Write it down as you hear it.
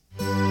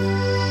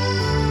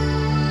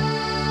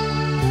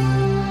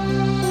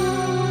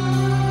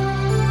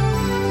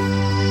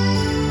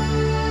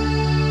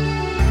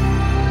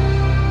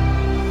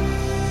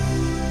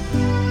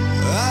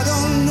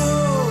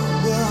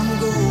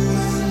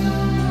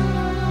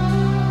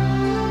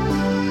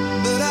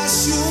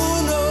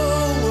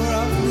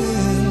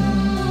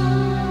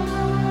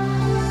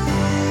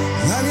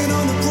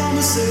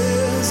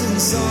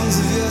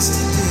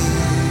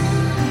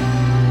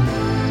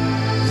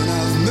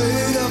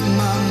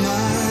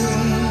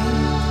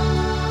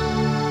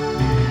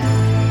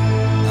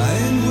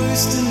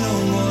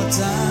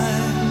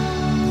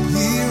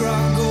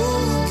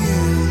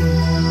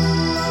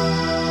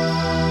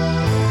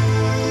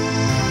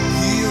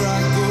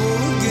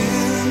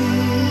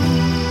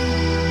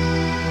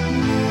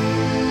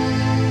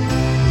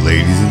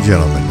and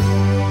gentlemen,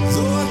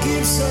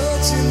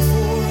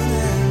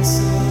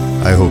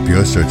 I hope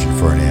you're searching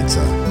for an answer.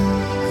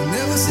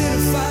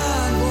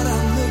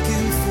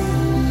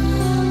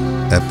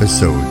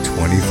 Episode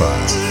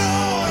 25.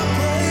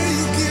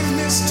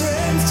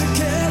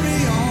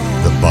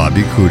 The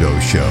Bobby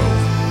Kudo Show.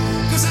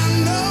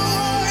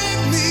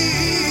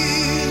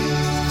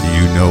 Do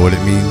you know what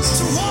it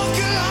means?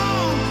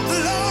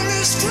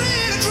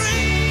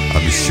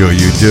 I'm sure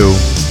you do.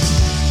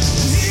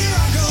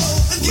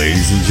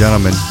 Ladies and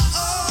gentlemen,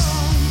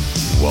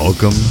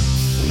 welcome to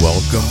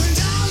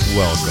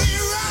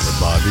the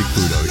Bobby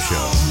Kudo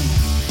Show.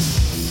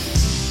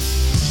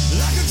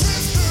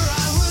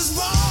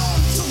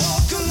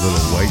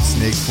 Little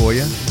Whitesnake for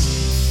you.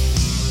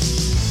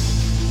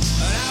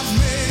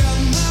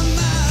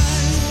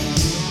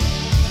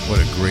 What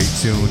a great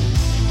tune.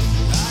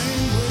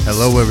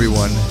 Hello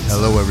everyone.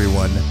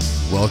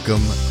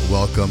 Welcome.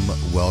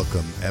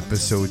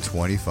 Episode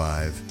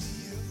 25.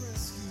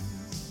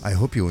 I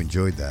hope you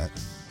enjoyed that,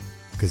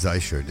 because I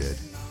sure did.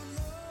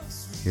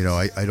 You know,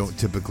 I don't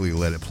typically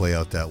let it play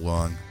out that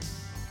long,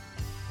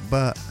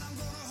 but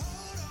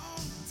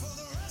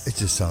it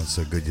just sounds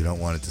so good you don't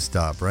want it to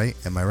stop, right?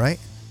 Am I right?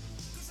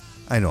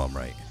 I know I'm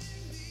right.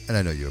 And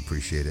I know you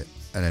appreciate it.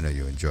 And I know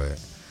you enjoy it.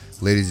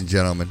 Ladies and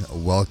gentlemen,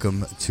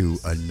 welcome to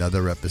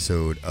another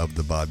episode of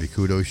the Bobby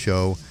Kudo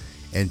Show.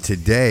 And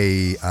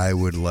today I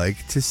would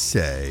like to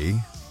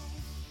say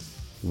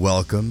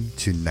welcome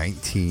to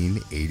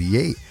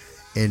 1988.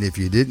 And if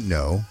you didn't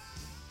know,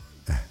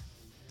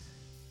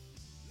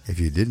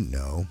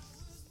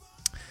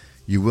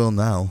 you will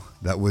now.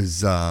 That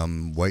was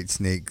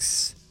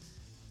Whitesnake's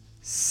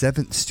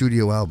 7th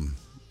studio album,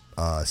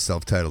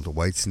 self-titled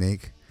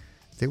Whitesnake.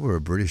 They were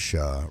a British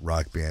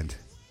rock band.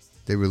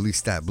 They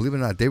released that, believe it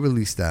or not,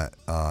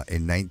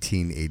 in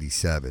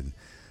 1987.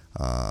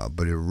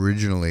 But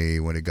originally,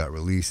 when it got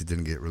released, it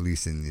didn't get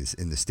released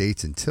in the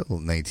States until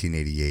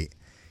 1988.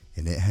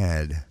 And it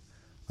had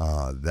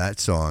that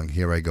song,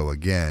 Here I Go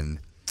Again,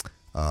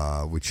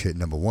 which hit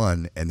number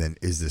one. And then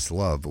Is This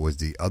Love was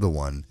the other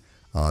one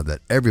that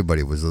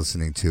everybody was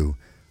listening to.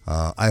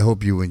 I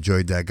hope you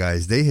enjoyed that,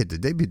 guys. They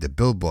beat the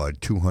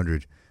Billboard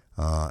 200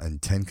 and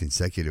 10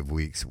 consecutive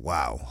weeks.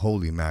 Wow,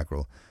 holy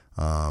mackerel.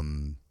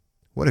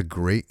 What a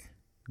great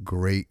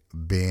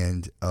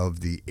band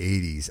of the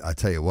 80s. I'll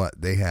tell you what,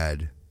 they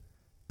had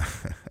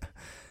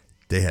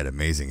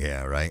amazing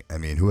hair, right? I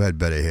mean, who had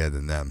better hair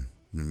than them?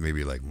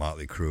 Maybe like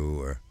Motley Crue,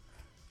 or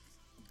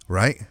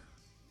right?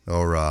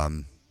 Or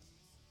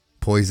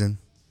Poison.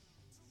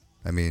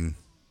 I mean,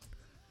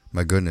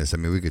 my goodness. I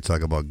mean, we could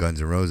talk about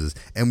Guns N' Roses,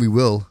 and we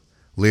will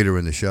later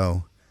in the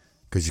show,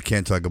 because you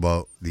can't talk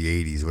about the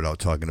 80s without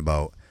talking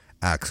about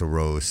Axl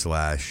Rose,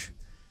 Slash,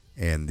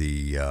 and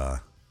the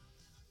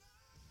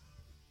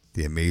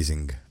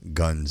amazing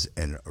Guns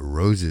N'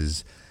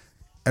 Roses.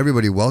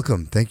 Everybody,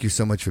 welcome. Thank you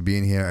so much for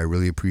being here. I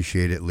really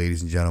appreciate it,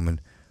 ladies and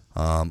gentlemen.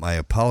 I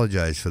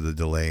apologize for the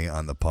delay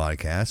on the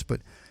podcast,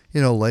 but,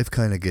 you know, life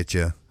kind of gets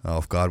you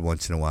off guard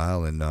once in a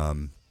while, and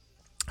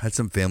had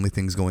some family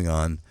things going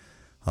on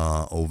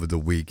over the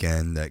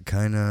weekend that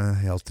kind of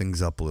held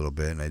things up a little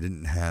bit, and I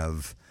didn't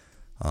have,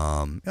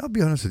 I'll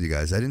be honest with you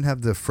guys, I didn't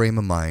have the frame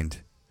of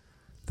mind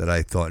that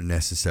I thought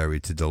necessary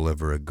to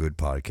deliver a good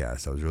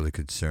podcast. I was really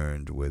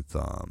concerned with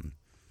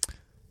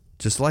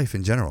just life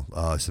in general,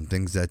 some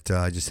things that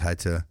I just had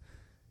to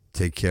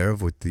take care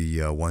of with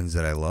the ones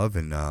that I love,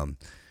 and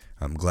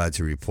I'm glad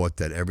to report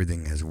that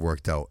everything has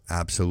worked out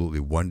absolutely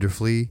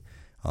wonderfully.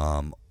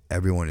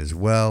 Everyone is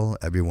well.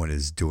 Everyone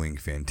is doing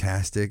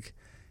fantastic.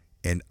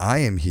 And I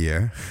am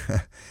here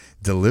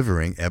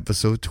delivering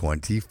episode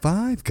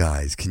 25,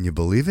 guys. Can you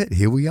believe it?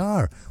 Here we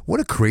are. What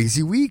a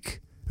crazy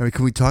week. I mean,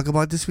 can we talk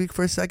about this week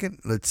for a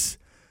second? Let's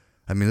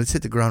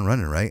hit the ground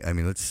running, right? I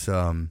mean, let's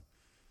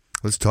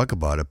talk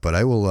about it. But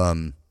I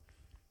will,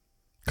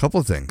 couple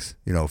of things.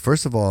 You know,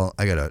 first of all,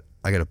 I got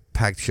a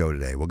packed show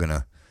today. We got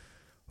a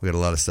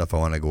lot of stuff I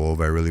want to go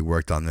over. I really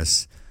worked on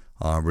this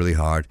really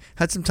hard.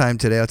 Had some time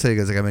today. I'll tell you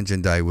guys, like I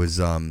mentioned, I was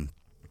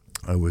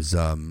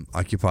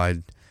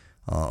occupied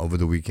over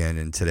the weekend,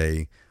 and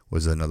today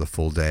was another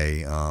full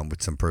day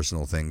with some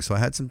personal things. So I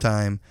had some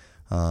time.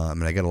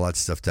 I got a lot of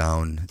stuff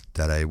down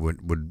that I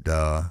would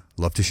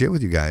love to share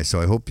with you guys.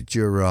 So I hope that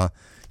you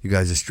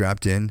guys are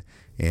strapped in,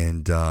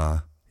 and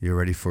you're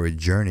ready for a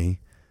journey,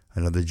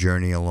 another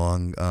journey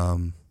along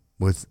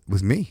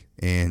with me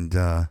and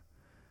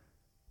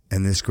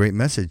this great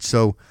message.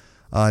 So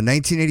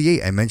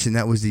 1988, I mentioned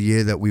that was the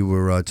year that we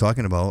were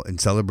talking about and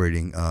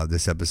celebrating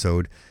this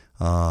episode.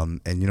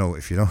 And you know,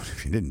 if you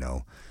didn't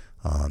know,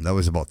 that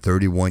was about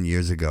 31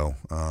 years ago.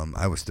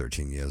 I was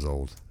 13 years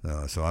old,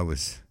 so I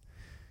was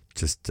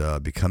just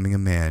becoming a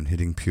man,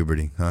 hitting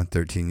puberty.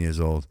 13 years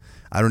old.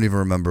 I don't even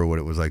remember what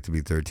it was like to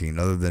be 13,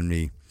 other than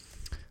me.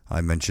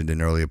 I mentioned in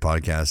an earlier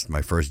podcast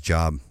my first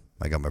job.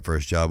 I got my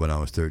first job when I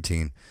was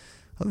 13.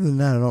 Other than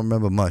that, I don't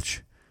remember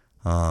much.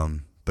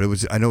 But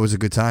I know it was a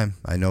good time.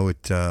 I know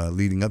it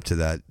leading up to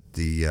that,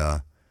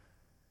 the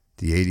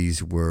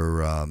 80s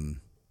were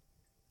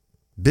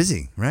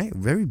busy, right?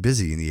 Very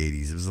busy in the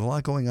 80s. There was a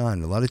lot going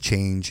on, a lot of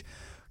change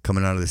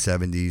coming out of the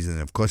 70s.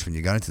 And of course, when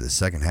you got into the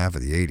second half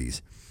of the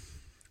 80s,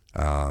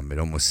 it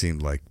almost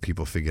seemed like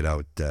people figured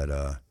out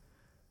that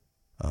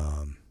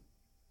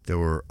there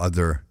were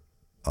other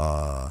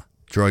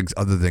drugs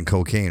other than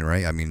cocaine,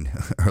 right? I mean,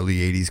 early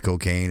 80s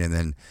cocaine, and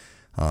then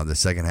the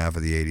second half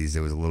of the 80s,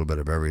 there was a little bit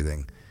of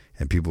everything,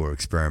 and people were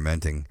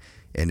experimenting.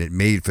 And it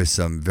made for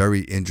some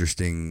very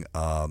interesting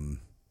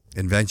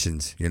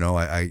inventions. You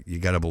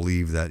got to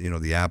believe that,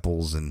 the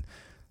Apples and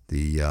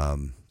the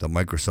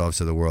Microsofts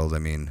of the world, I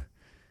mean,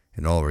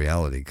 in all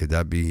reality, could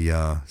that be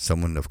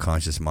someone of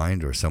conscious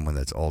mind or someone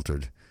that's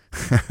altered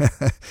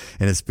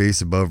in a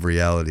space above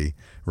reality,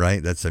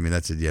 right? That's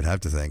what you'd have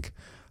to think.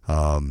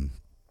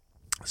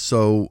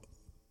 So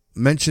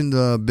mentioned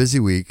a busy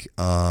week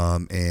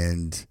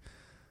and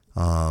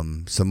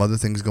some other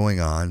things going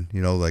on,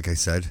 like I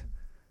said,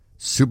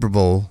 Super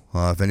Bowl.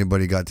 If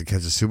anybody got to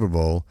catch a Super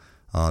Bowl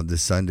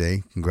this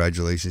Sunday,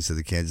 congratulations to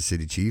the Kansas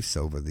City Chiefs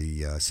over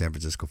the San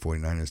Francisco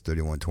 49ers,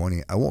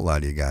 31-20. I won't lie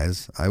to you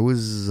guys. I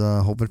was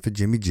hoping for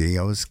Jimmy G.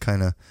 I was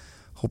kind of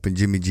hoping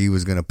Jimmy G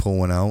was going to pull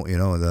one out,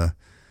 the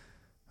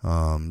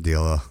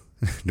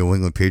New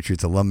England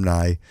Patriots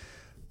alumni.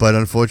 But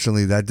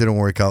unfortunately, that didn't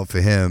work out for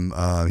him.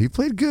 He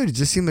played good. It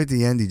just seemed like at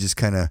the end, he just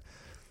kind of,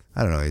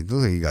 I don't know, it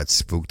looked like he got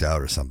spooked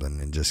out or something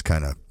and just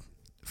kind of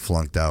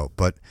flunked out.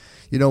 But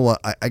you know what?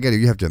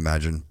 You have to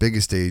imagine,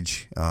 biggest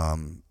stage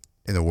in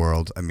the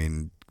world. I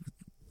mean,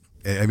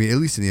 at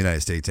least in the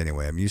United States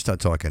anyway. I mean, you start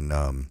talking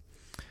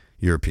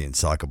European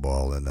soccer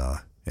ball, and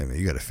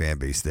you got a fan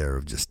base there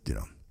of just,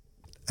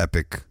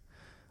 epic,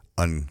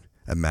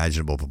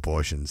 unimaginable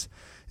proportions.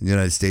 In the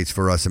United States,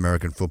 for us,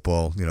 American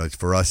football,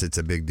 for us, it's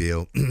a big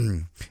deal.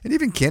 And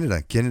even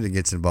Canada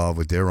gets involved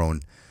with their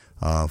own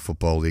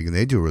football league, and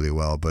they do really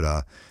well.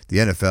 But the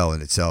NFL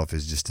in itself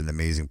is just an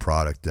amazing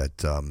product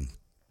that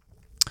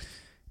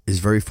is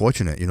very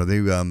fortunate.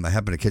 I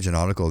happened to catch an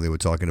article. They were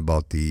talking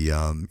about the,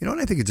 and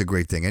I think it's a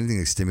great thing. Anything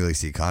that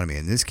stimulates the economy.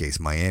 In this case,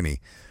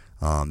 Miami.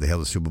 They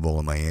held a Super Bowl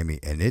in Miami,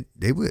 and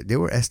they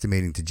were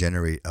estimating to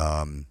generate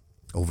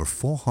over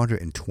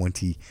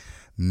 $420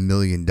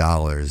 million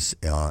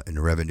in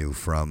revenue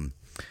from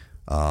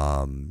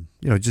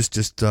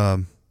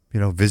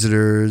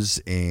visitors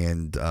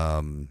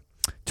and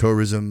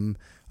tourism,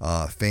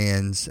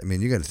 fans. I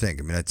mean, you got to think.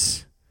 I mean,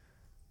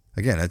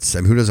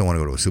 who doesn't want to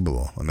go to a Super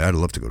Bowl? I mean, I'd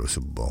love to go to a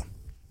Super Bowl,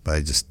 but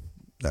I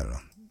don't know.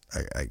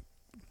 I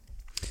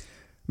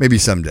maybe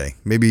someday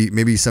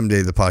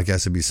the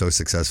podcast will be so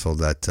successful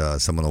that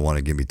someone will want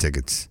to give me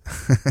tickets.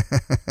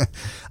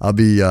 I'll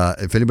be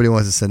if anybody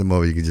wants to send them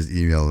over, you can just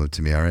email them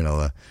to me. All right,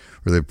 I'll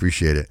really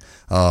appreciate it.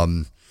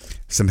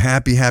 Some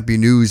happy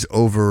news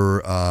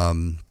over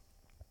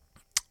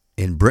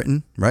in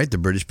Britain, right? The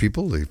British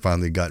people, they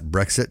finally got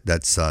Brexit.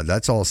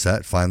 That's all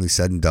set, finally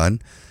said and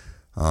done.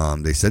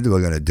 They said they were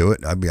going to do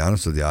it. I'll be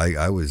honest with you,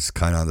 I was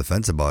kind of on the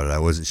fence about it. I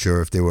wasn't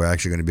sure if they were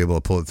actually going to be able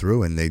to pull it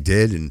through, and they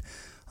did. And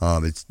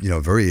it's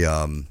very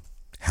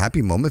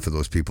happy moment for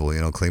those people,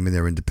 claiming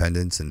their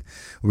independence, and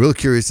real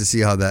curious to see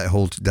how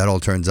that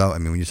all turns out. I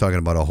mean, when you're talking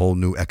about a whole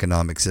new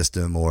economic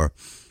system, or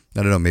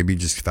I don't know, maybe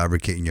just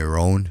fabricating your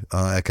own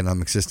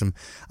economic system.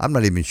 I'm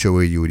not even sure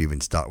where you would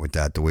even start with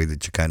that. The way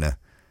that you kind of,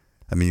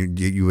 I mean,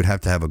 you would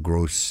have to have a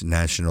gross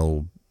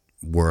national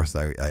worth,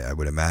 I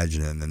would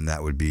imagine, and then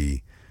that would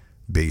be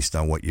based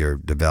on what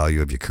the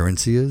value of your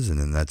currency is, and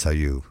then that's how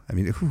you. I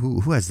mean,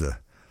 who has the?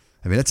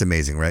 I mean, that's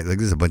amazing, right? Like,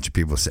 there's a bunch of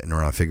people sitting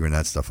around figuring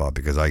that stuff out,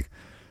 because I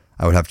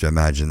would have to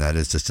imagine that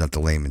it's just not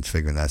the layman's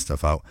figuring that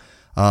stuff out.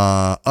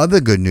 Other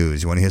good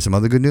news. You want to hear some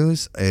other good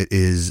news? It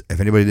is, if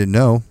anybody didn't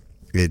know,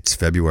 it's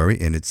February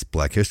and it's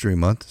Black History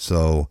Month.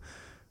 So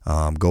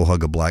go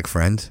hug a black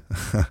friend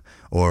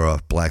or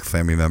a black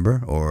family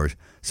member or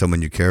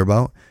someone you care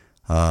about,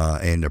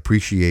 and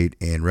appreciate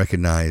and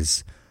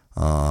recognize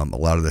a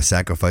lot of the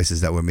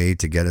sacrifices that were made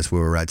to get us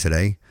where we're at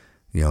today.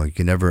 You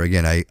can never,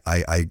 again, I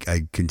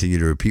continue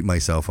to repeat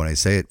myself when I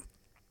say it.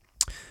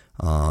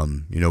 We're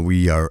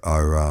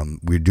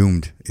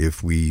doomed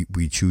if we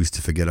choose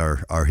to forget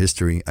our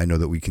history. I know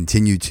that we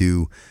continue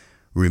to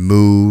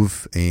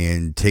remove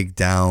and take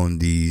down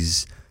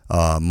these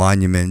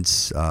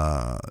monuments,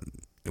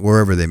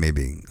 wherever they may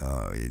be,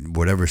 in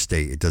whatever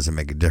state. It doesn't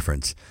make a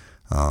difference.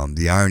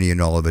 The irony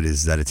in all of it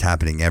is that it's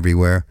happening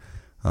everywhere.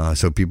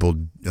 So people,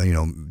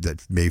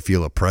 that may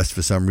feel oppressed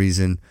for some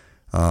reason,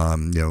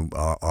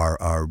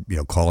 are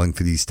calling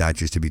for these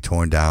statues to be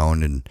torn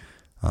down. And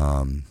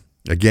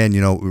again,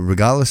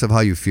 regardless of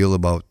how you feel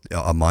about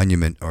a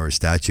monument or a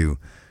statue,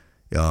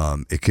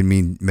 it can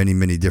mean many,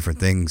 many different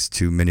things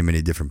to many,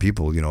 many different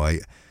people.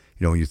 When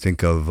you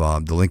think of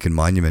the Lincoln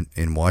Monument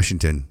in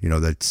Washington,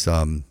 that's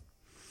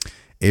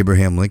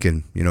Abraham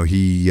Lincoln.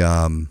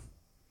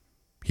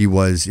 He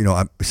was,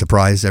 I'm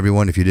surprised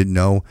everyone, if you didn't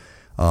know,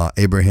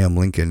 Abraham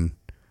Lincoln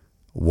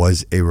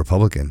was a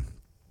Republican.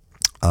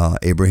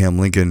 Abraham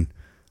Lincoln,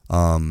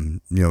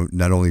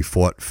 not only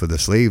fought for the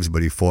slaves,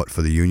 but he fought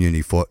for the Union.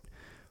 He fought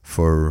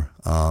for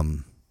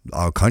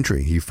our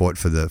country. He fought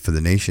for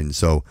the nation.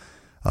 So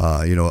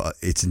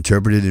it's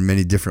interpreted in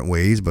many different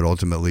ways, but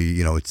ultimately,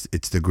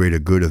 it's the greater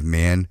good of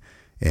man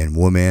and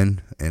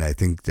woman. And I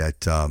think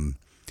that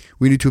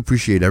we need to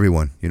appreciate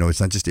everyone.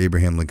 It's not just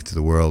Abraham Lincoln to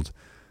the world,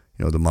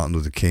 the Martin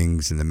Luther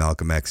Kings and the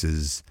Malcolm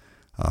X's.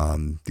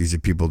 These are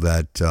people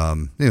that,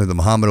 the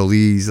Muhammad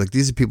Ali's, like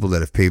these are people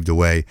that have paved the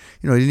way.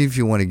 Even if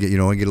you want to get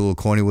a little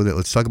corny with it,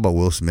 let's talk about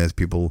Will Smith,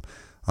 people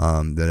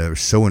that are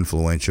so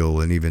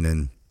influential, and even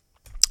in,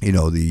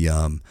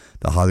 the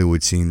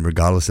Hollywood scene,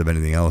 regardless of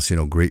anything else,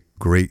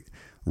 great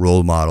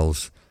role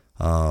models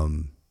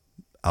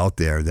out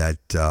there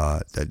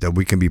that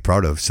we can be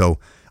proud of. So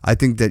I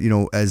think that,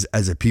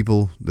 as a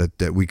people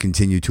that we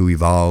continue to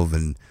evolve,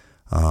 and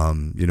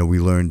we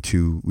learn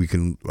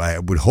I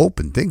would hope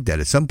and think that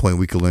at some point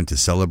we can learn to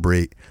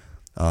celebrate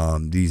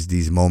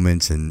these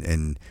moments,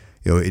 and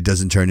it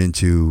doesn't turn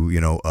into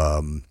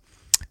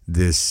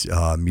this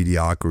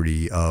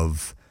mediocrity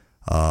of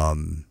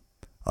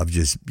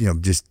just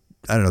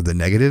I don't know, the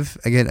negative.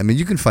 Again, I mean,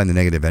 you can find the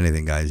negative in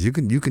anything, guys. You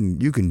can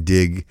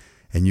dig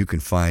and you can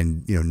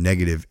find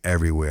negative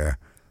everywhere.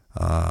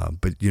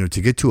 But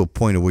to get to a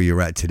point of where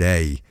you're at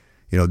today,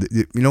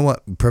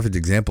 what? Perfect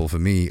example for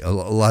me. A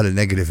lot of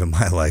negative in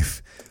my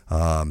life,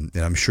 and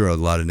I'm sure a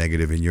lot of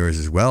negative in yours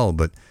as well.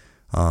 But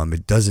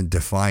it doesn't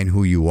define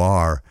who you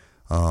are,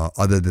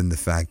 other than the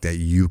fact that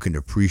you can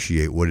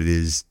appreciate what it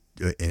is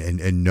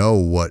and know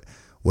what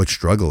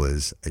struggle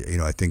is.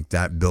 I think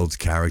that builds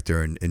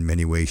character in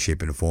many ways,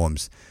 shape, and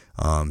forms.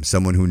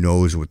 Someone who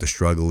knows what the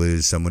struggle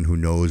is, someone who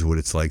knows what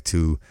it's like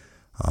to,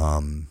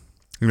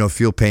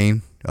 feel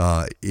pain.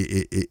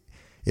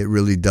 It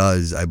really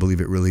does. I believe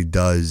it really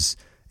does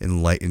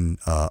enlighten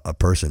a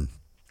person.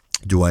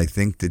 Do I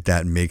think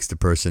that makes the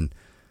person?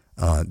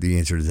 The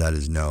answer to that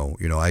is no.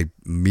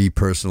 Maybe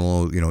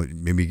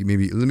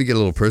let me get a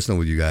little personal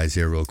with you guys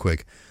here real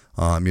quick.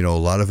 A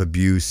lot of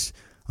abuse,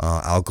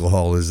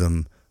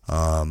 alcoholism,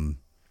 in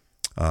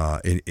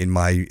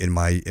my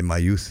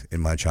youth,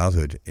 in my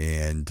childhood,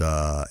 and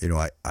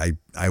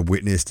I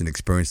witnessed and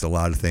experienced a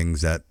lot of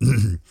things that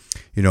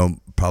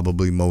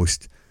probably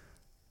most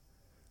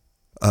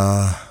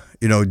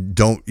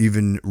don't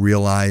even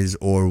realize,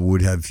 or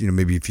would have,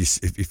 maybe if you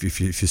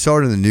saw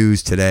it in the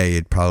news today,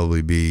 it'd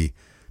probably be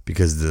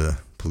because the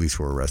police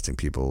were arresting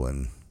people,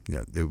 and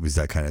it was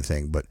that kind of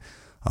thing. But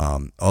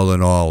all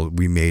in all,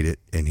 we made it,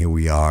 and here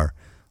we are.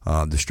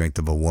 The strength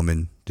of a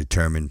woman,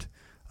 determined.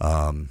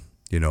 My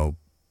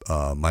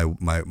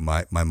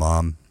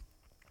mom,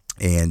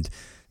 and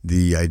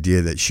the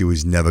idea that she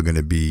was never going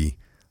to be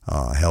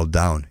held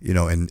down,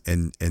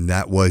 and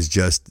that was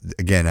just,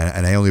 again,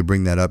 and I only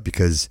bring that up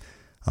because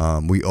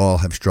we all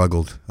have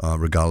struggled,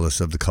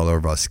 regardless of the color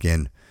of our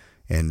skin,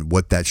 and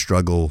what that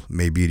struggle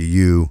may be to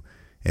you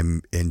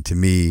and to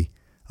me,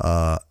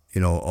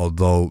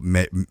 although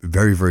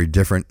very, very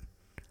different,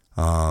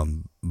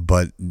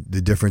 but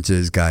the difference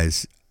is,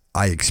 guys,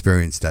 I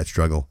experienced that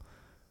struggle.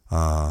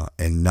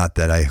 And not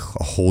that I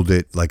hold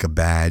it like a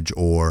badge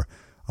or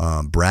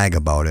brag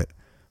about it,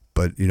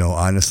 but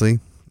honestly,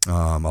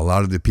 a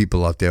lot of the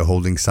people out there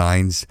holding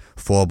signs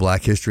for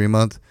Black History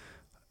Month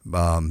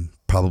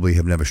probably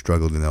have never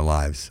struggled in their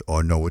lives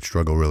or know what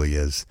struggle really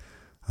is.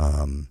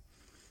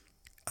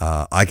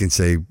 I can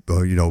say,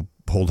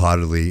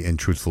 wholeheartedly and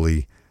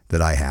truthfully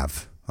that I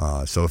have.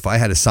 So if I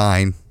had a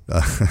sign,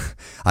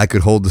 I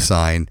could hold the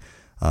sign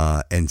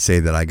and say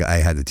that I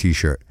had the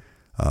T-shirt.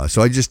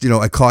 So I just,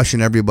 I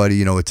caution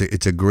everybody,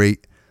 it's a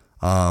great,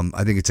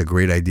 I think it's a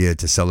great idea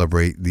to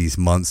celebrate these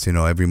months.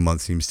 Every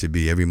month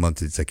every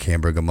month it's like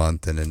hamburger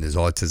month, and then there's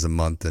autism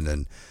month, and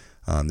then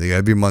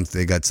every month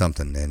they got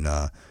something. And,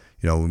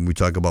 when we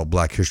talk about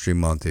Black History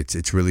Month,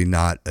 it's really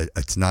not,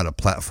 it's not a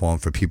platform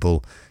for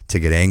people to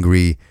get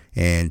angry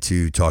and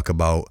to talk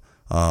about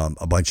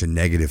a bunch of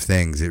negative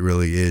things. It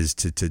really is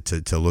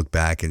to look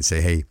back and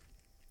say, hey,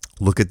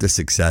 look at the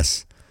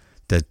success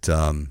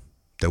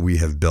that we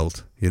have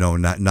built,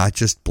 not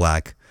just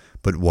Black,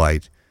 but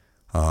white,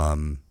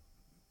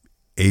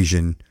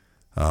 Asian,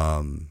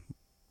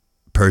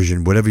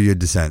 Persian, whatever your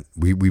descent.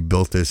 We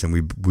built this, and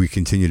we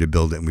continue to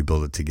build it, and we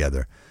build it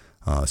together.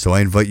 So I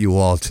invite you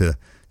all to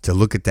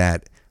look at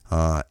that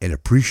and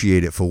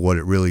appreciate it for what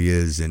it really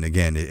is. And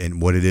again,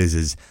 and what it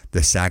is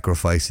the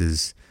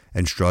sacrifices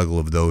and struggle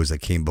of those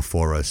that came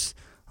before us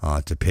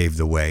to pave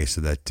the way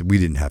so that we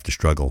didn't have to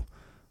struggle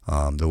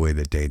the way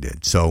that they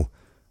did. So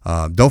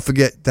don't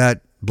forget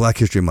that Black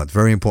History Month,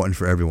 very important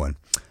for everyone.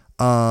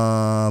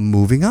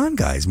 Moving on,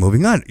 guys.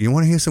 Moving on. You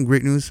want to hear some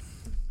great news?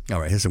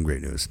 All right, here's some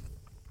great news.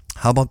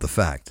 How about the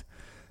fact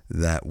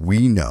that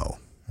we know,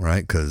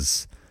 right?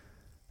 Because,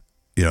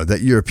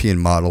 that European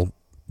model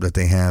that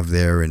they have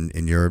there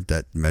in Europe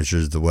that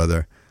measures the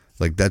weather,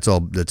 like that's all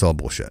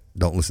bullshit.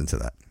 Don't listen to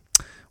that.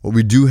 What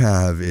we do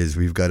have is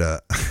we got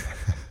a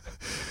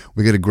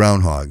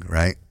groundhog,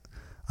 right?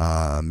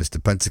 Mr.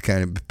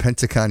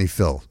 Pensacani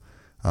Phil.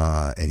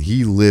 And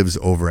he lives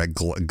over at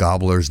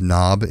Gobbler's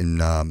Knob in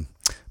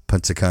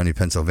Pensacani,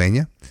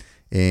 Pennsylvania.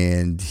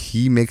 And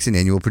he makes an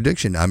annual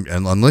prediction.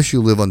 Unless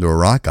you live under a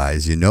rock,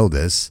 guys, you know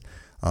this.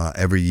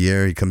 Every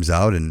year he comes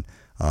out and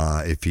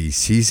If he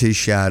sees his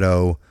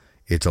shadow,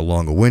 it's a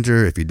longer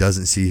winter. If he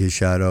doesn't see his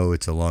shadow,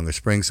 it's a longer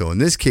spring. So in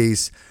this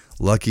case,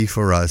 lucky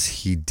for us,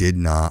 he did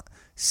not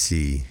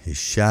see his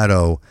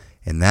shadow,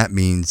 and that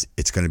means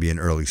it's going to be an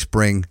early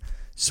spring.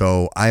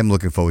 So I am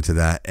looking forward to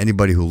that.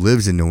 Anybody who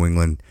lives in New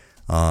England,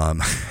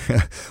 actually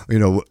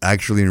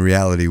in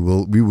reality,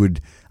 we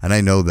would, and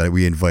I know that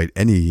we invite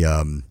any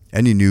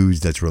news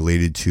that's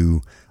related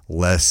to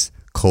less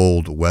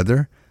cold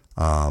weather.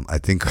 I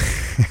think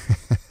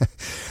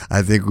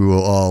I think we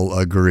will all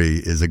agree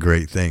is a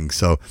great thing.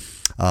 So,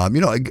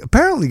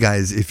 apparently,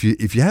 guys, if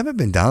you haven't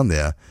been down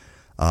there,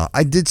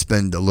 I did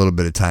spend a little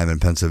bit of time in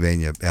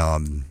Pennsylvania.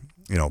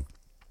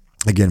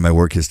 Again, my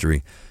work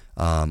history.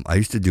 I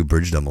used to do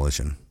bridge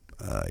demolition.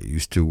 I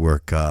used to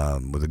work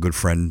with a good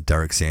friend,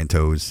 Derek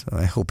Santos.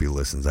 I hope he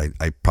listens.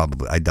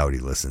 I doubt he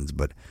listens,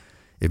 but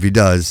if he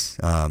does,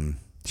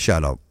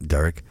 shout out,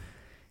 Derek.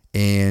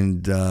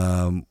 And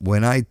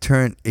when I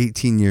turned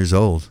 18 years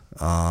old,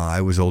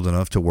 I was old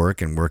enough to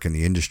work in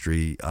the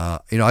industry.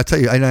 I tell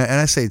you, and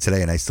I say it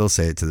today, and I still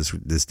say it to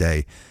this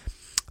day.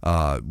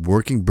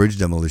 Working bridge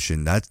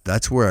demolition,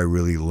 that's where I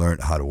really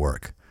learned how to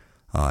work.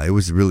 It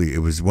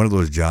was one of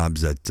those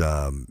jobs that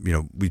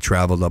we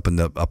traveled up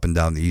and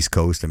down the East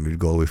Coast, and we'd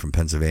go all the way from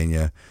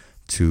Pennsylvania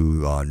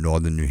to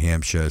northern New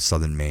Hampshire,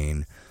 southern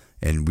Maine,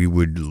 and we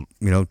would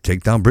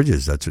take down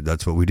bridges.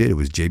 That's what we did. It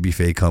was J.B.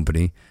 Fay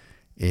Company,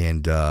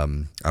 and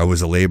I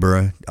was a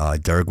laborer.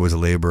 Derek was a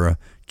laborer.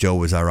 Joe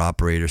was our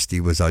operator.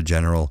 Steve was our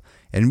general,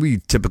 and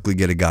we typically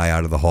get a guy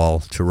out of the hall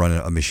to run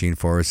a machine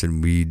for us,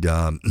 and we'd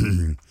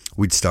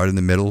we'd start in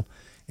the middle,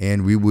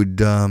 and we would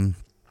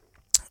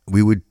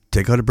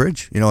take out a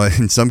bridge.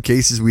 In some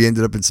cases, we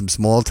ended up in some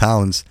small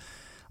towns,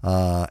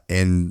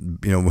 and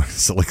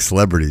so like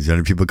celebrities,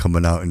 people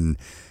coming out and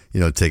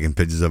taking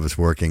pictures of us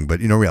working.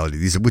 But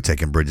reality, we're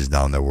taking bridges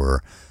down that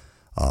were,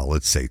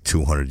 let's say,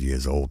 200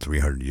 years old,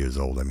 300 years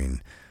old. I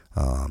mean,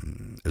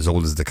 as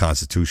old as the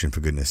Constitution,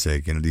 for goodness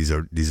sake. These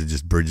are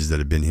just bridges that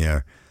have been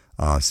here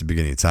since the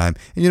beginning of time.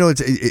 And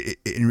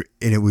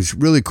it was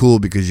really cool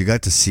because you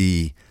got to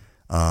see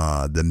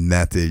the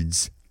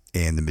methods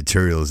and the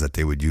materials that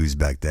they would use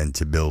back then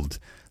to build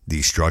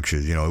these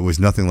structures. It was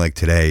nothing like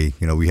today.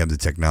 We have the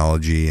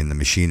technology and the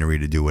machinery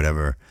to do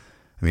whatever.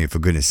 I mean, for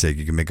goodness sake,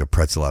 you can make a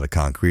pretzel out of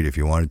concrete if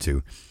you wanted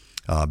to.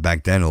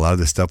 Back then, a lot of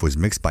this stuff was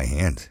mixed by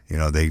hand.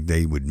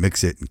 They would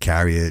mix it and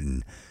carry it,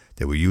 and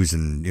they were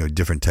using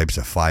different types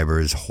of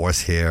fibers,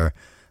 horsehair,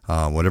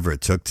 whatever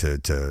it took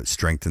to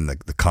strengthen the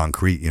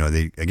concrete.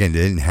 They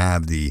didn't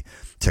have the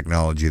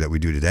technology that we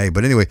do today.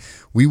 But anyway,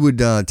 we would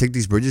take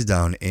these bridges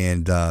down,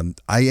 and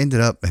I ended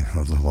up,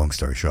 long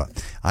story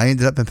short, I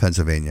ended up in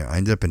Pennsylvania. I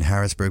ended up in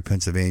Harrisburg,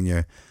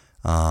 Pennsylvania,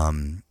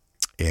 and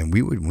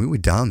we were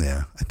down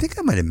there. I think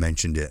I might have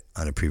mentioned it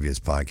on a previous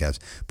podcast,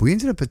 but we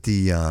ended up at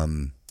the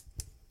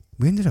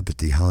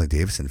Harley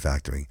Davidson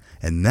factory,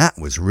 and that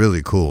was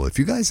really cool. If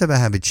you guys ever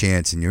have a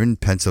chance and you're in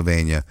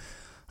Pennsylvania,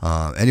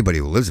 anybody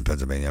who lives in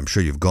Pennsylvania, I'm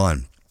sure you've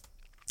gone,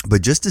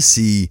 but just to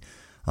see,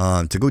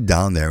 to go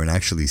down there and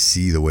actually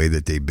see the way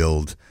that they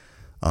build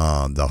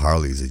the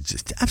Harleys is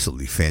just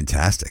absolutely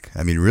fantastic.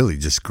 I mean, really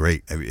just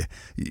great. I mean,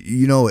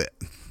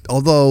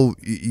 although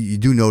you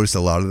do notice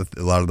a lot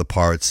of the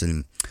parts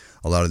and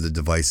a lot of the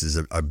devices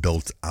are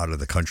built out of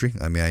the country.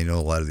 I mean, I know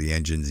a lot of the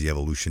engines, the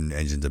Evolution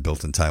engines, are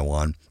built in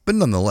Taiwan, but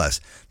nonetheless,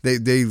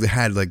 they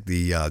had like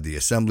the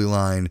assembly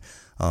line.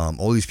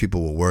 All these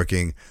people were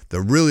working.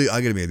 One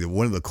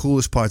of the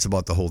coolest parts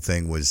about the whole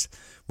thing was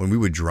when we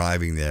were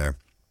driving there.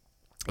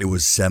 It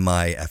was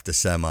semi after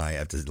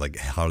like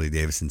Harley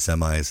Davidson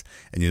semis,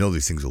 and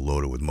these things are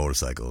loaded with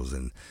motorcycles,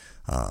 and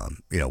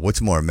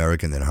what's more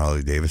American than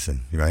Harley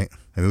Davidson, right?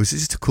 I mean, it was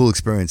just a cool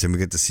experience, and we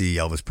get to see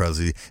Elvis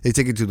Presley. They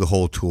take you through the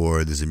whole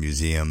tour. There's a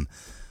museum.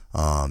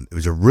 It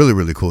was a really,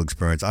 really cool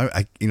experience.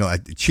 I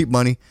cheap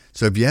money.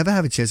 So if you ever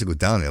have a chance to go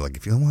down there, like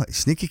if you don't want,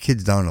 sneak your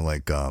kids down to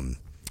like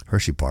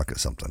Hershey Park or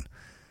something,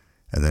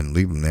 and then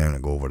leave them there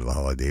and go over to the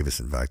Harley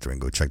Davidson factory and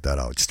go check that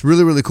out. Just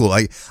really, really cool.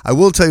 I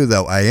will tell you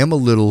though,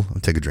 I'll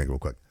take a drink real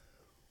quick.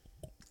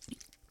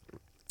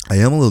 I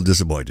am a little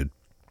disappointed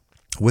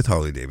with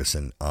Harley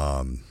Davidson.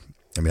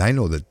 I mean, I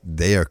know that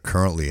they are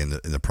currently in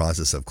the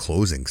process of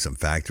closing some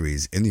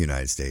factories in the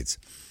United States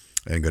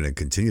and going to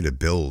continue to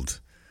build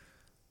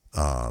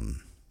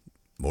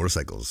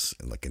motorcycles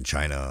in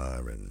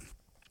China and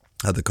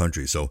other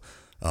countries. So,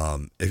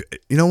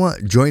 you know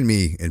what? Join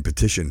me and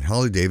petition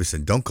Harley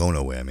Davidson. Don't go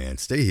nowhere, man.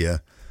 Stay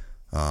here.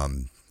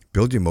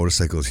 Build your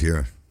motorcycles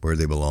here where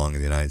they belong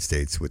in the United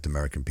States with the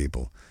American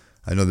people.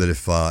 I know that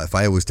if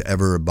I was to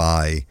ever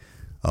buy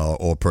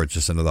or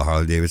purchase another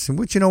Harley Davidson,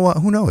 which, you know what,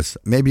 who knows?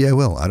 Maybe I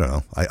will. I don't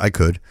know. I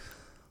could.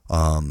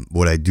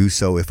 Would I do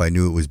so if I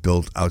knew it was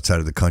built outside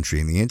of the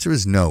country? And the answer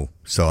is no.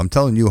 So I'm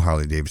telling you,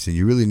 Harley Davidson,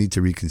 you really need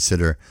to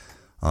reconsider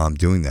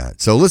doing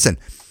that. So listen,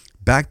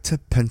 back to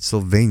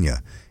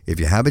Pennsylvania. If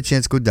you have a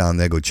chance, go down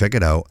there, go check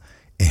it out.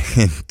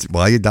 And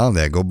while you're down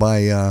there, go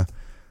by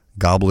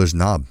Gobbler's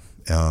Knob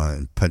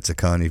in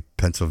Pennsylvania,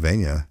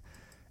 Pennsylvania,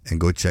 and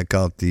go check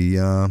out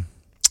the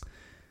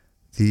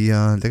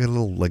they got a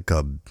little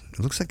it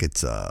looks like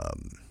it's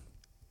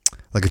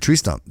like a tree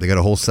stump. They got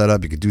a whole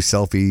setup. You can do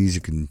selfies.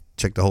 You can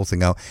check the whole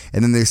thing out.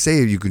 And then they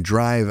say you can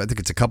drive. I think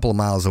it's a couple of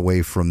miles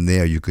away from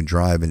there. You can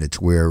drive, and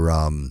it's where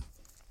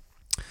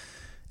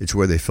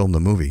they filmed the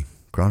movie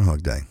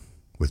Groundhog Day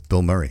with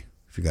Bill Murray.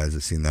 If you guys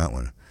have seen that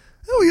one.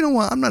 Oh, you know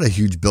what? I'm not a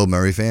huge Bill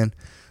Murray fan,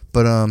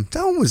 but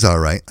that one was all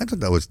right. I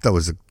thought that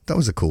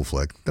was a cool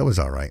flick. That was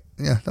all right.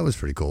 Yeah, that was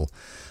pretty cool.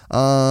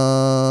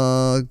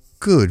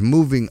 Good.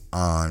 Moving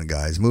on,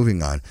 guys.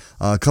 Moving on.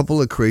 A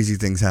couple of crazy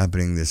things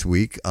happening this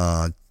week.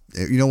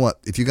 You know what?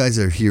 If you guys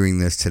are hearing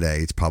this today,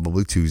 it's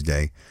probably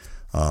Tuesday.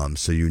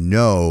 So you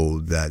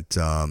know that,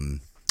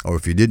 or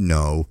if you didn't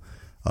know,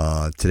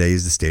 today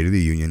is the State of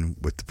the Union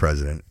with the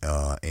president.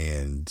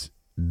 And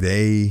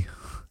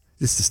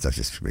this stuff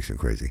just makes me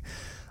crazy.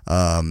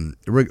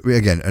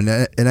 Again,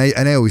 and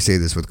I always say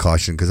this with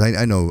caution because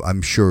I know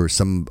I'm sure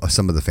some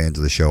of the fans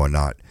of the show are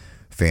not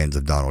fans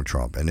of Donald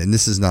Trump, and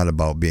this is not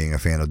about being a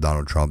fan of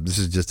Donald Trump. This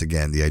is just,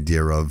 again, the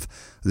idea of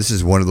this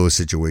is one of those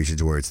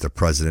situations where it's the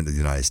president of the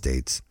United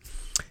States,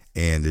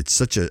 and it's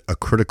such a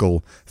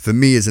critical, for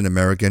me as an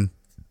American,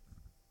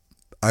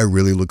 I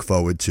really look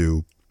forward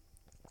to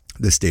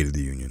the State of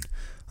the Union.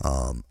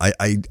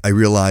 I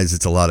realize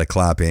it's a lot of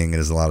clapping and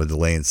there's a lot of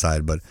delay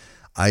inside, but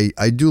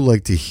I do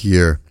like to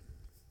hear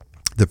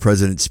the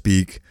president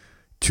speak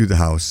to the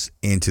House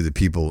and to the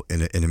people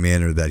in a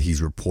manner that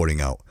he's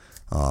reporting out.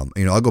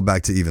 I'll go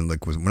back to even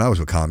like when I was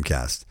with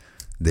Comcast,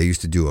 they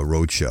used to do a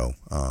road show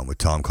with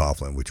Tom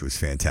Coughlin, which was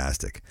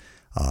fantastic.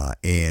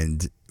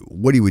 And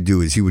what he would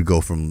do is he would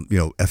go from,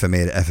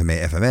 FMA to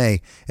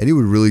FMA, and he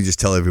would really just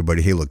tell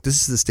everybody, hey, look,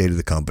 this is the state of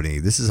the company.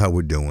 This is how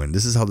we're doing.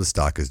 This is how the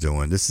stock is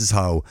doing. This is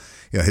how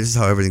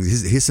everything,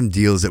 here's some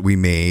deals that we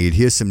made.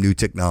 Here's some new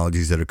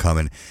technologies that are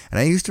coming. And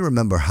I used to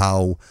remember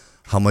how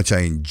much I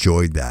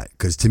enjoyed that,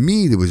 because to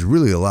me, there was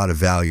really a lot of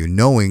value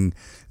knowing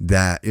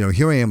that,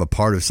 here I am, a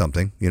part of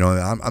something.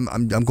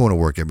 I'm going to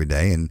work every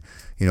day, and,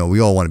 we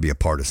all want to be a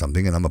part of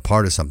something, and I'm a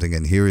part of something.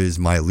 And here is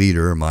my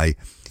leader,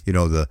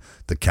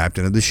 the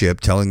captain of the ship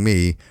telling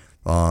me,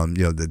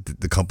 that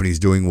the company's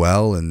doing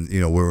well, and,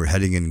 we're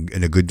heading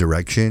in a good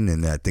direction,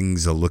 and that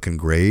things are looking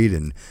great,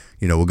 and,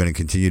 we're going to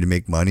continue to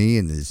make money,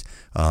 and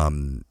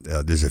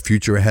there's a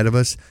future ahead of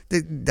us.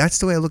 That's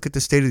the way I look at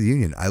the State of the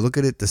Union. I look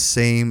at it the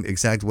same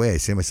exact way. I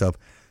say to myself,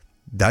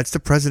 that's the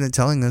president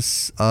telling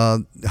us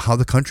how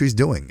the country's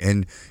doing.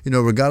 And,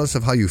 regardless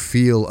of how you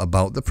feel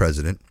about the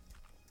president,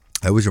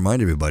 I always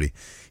remind everybody,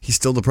 he's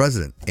still the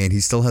president, and he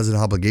still has an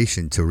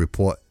obligation to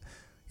report,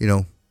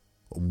 how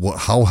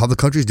the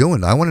country's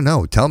doing. I want to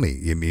know. Tell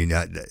me. I mean,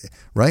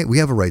 right? We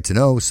have a right to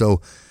know. So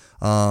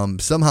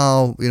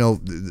somehow,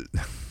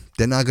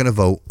 they're not going to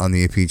vote on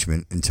the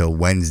impeachment until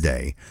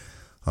Wednesday.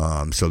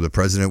 So the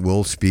president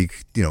will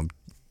speak,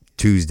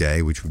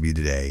 Tuesday, which would be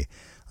today,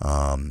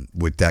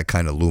 with that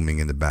kind of looming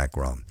in the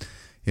background.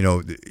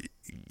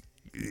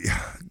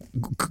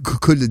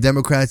 Could the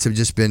Democrats have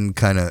just been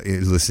kind of,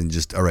 listen,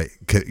 just, all right,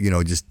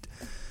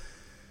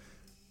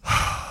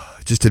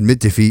 just admit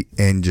defeat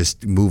and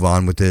just move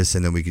on with this,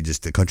 and then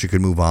the country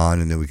could move on,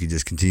 and then we could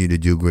just continue to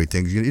do great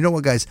things. You know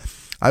what, guys?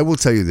 I will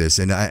tell you this,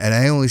 and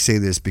I only say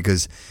this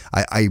because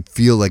I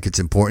feel like it's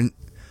important.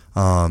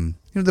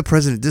 The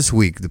president this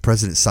week, the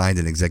president signed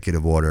an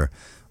executive order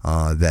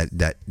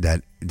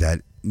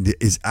that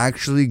is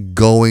actually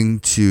going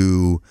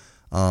to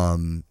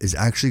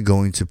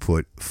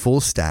put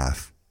full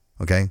staff.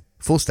 Okay,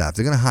 full staff.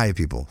 They're going to hire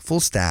people, full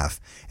staff,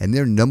 and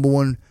their number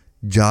one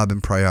job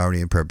and priority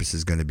and purpose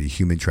is going to be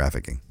human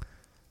trafficking,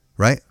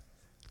 right?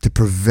 To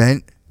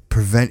prevent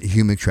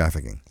human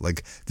trafficking.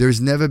 Like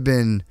there's never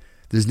been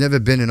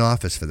an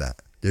office for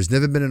that. There's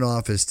never been an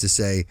office to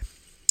say,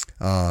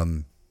 how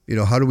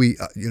do we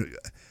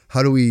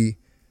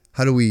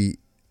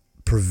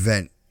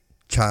prevent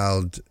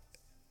child,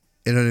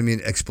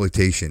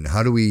 exploitation?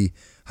 How do we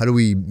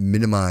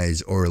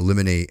minimize or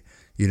eliminate,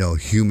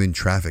 human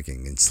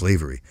trafficking and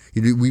slavery?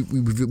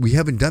 We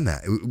haven't done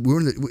that.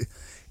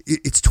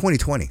 It's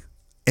 2020,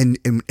 and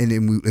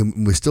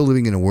we're still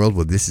living in a world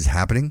where this is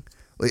happening,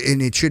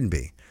 and it shouldn't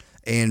be.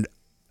 And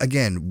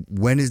again,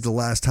 when is the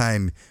last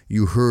time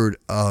you heard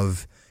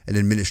of an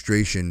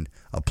administration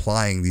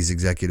applying these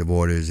executive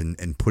orders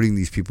and putting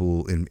these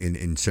people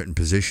in certain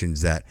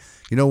positions that,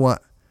 you know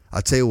what?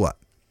 I'll tell you what.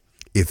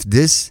 If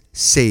this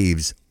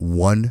saves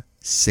one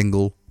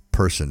single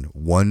person,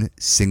 one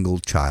single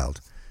child,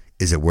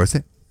 is it worth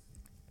it?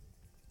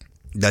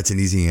 That's an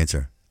easy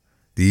answer.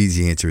 The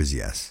easy answer is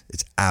yes.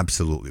 It's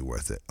absolutely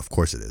worth it. Of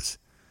course it is.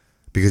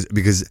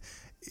 Because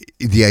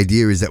the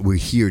idea is that we're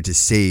here to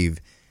save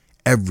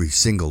every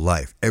single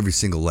life. Every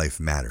single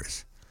life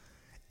matters.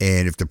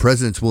 And if the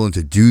president's willing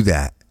to do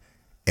that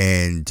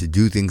and to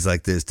do things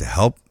like this to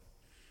help,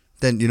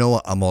 then you know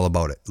what? I'm all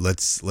about it.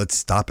 Let's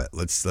stop it.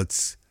 Let's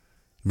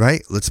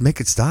make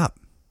it stop.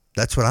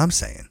 That's what I'm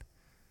saying.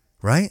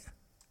 Right?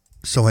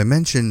 So I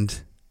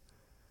mentioned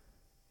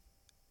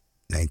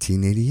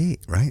 1988,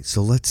 right?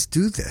 So let's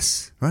do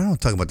this. Right? I don't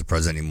want to talk about the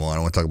president anymore. I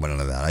don't want to talk about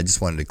none of that. I just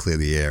wanted to clear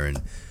the air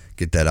and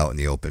get that out in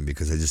the open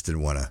because I just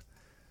didn't want to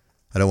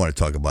I don't want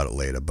to talk about it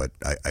later, but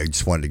I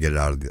just wanted to get it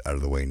out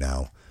of the way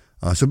now.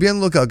 So be on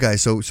the lookout,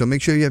 guys. So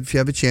make sure if you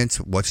have a chance,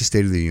 watch the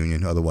State of the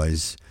Union.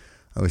 Otherwise,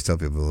 I always tell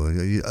people,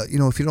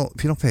 if you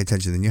don't pay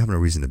attention, then you have no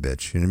reason to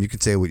bitch. You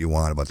can say what you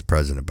want about the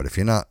president, but if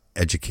you're not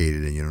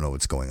educated and you don't know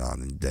what's going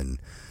on, then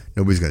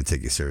nobody's going to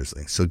take you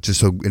seriously. So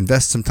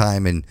invest some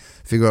time and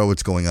figure out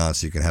what's going on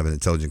so you can have an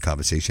intelligent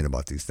conversation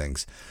about these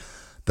things.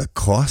 The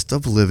cost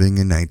of living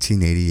in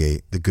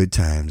 1988, the good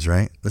times,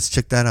 right? Let's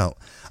check that out.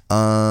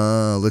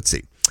 Let's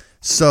see.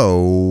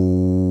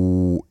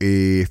 So,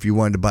 if you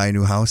wanted to buy a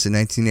new house in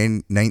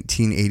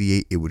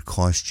 1988, it would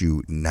cost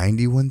you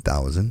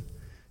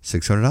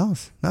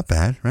 $91,600. Not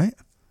bad, right?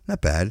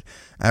 Not bad.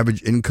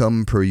 Average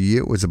income per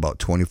year was about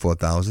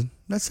 $24,000.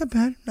 That's not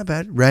bad. Not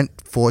bad. Rent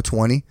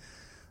 $420.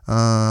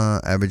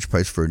 Average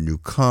price for a new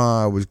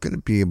car was going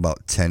to be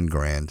about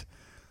 $10,000.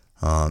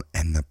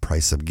 And the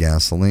price of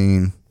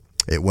gasoline,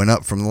 it went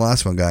up from the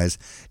last one, guys.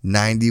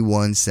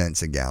 91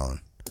 cents a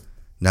gallon.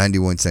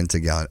 91 cents a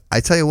gallon. I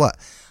tell you what.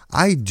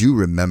 I do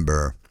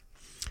remember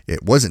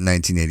it wasn't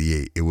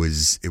 1988. It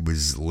was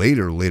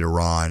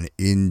later on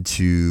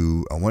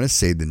into, I want to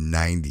say, the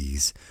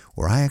 90s,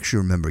 where I actually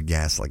remember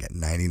gas like at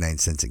 99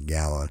 cents a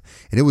gallon.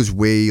 And that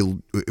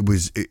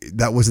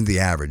wasn't the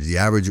average. The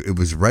average, it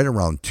was right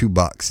around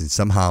 $2. And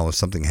somehow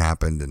something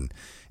happened and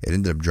it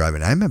ended up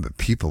driving. I remember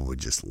people were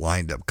just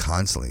lined up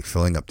constantly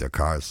filling up their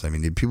cars. I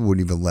mean, people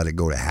wouldn't even let it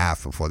go to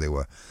half before they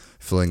were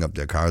filling up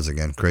their cars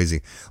again.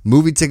 Crazy.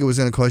 Movie ticket was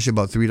going to cost you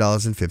about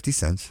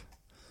 $3.50.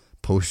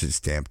 Postage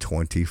stamp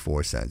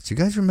 24 cents. Do you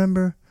guys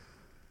remember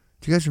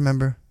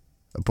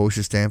a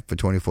postage stamp for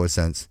 24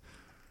 cents?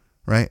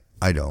 Right?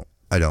 I don't.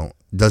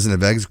 Dozen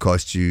of eggs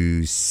cost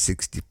you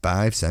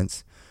 65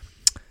 cents.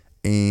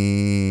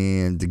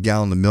 And the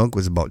gallon of milk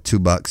was about $2,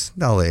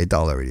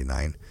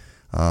 $1.89.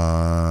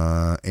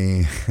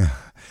 And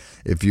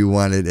if you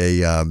wanted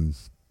a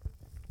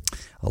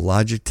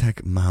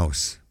Logitech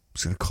mouse,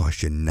 it's going to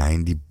cost you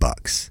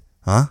 $90.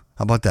 Huh?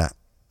 How about that?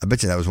 I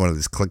bet you that was one of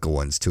those clicker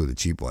ones too, the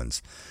cheap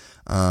ones.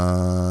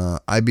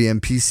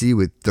 IBM PC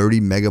with 30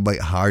 megabyte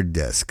hard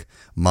disk,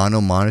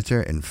 mono monitor,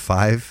 and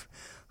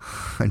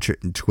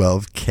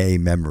 512K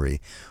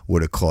memory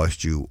would have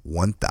cost you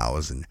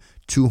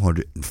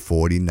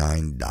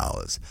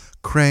 $1,249.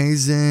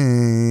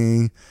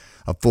 Crazy.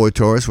 A Ford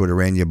Taurus would have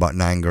ran you about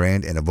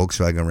 $9,000, and a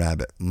Volkswagen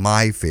Rabbit,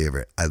 my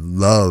favorite. I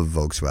love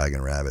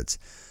Volkswagen Rabbits.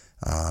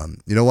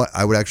 You know what?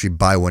 I would actually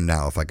buy one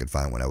now if I could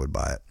find one. I would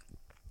buy it.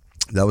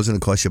 That was going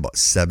to cost you about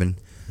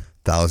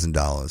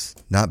 $7,000.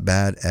 Not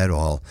bad at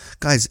all.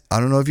 Guys, I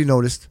don't know if you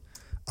noticed,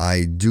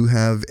 I do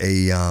have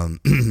a a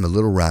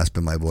little rasp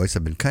in my voice.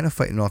 I've been kind of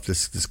fighting off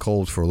this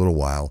cold for a little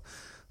while.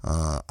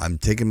 I'm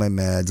taking my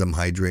meds, I'm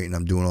hydrating,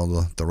 I'm doing all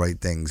the right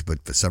things,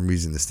 but for some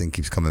reason this thing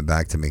keeps coming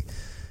back to me,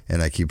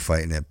 and I keep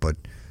fighting it. But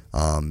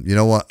you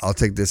know what? I'll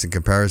take this in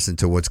comparison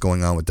to what's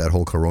going on with that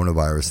whole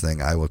coronavirus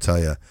thing. I will tell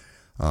you.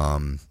 I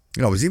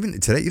was even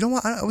today, you know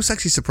what? I was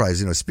actually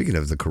surprised, speaking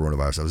of the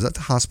coronavirus, I was at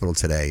the hospital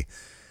today,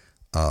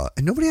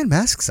 and nobody had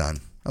masks on.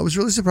 I was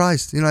really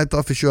surprised. I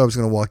thought for sure I was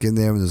going to walk in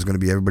there and there's going to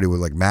be everybody with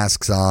like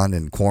masks on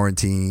and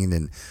quarantine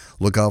and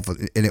look out for,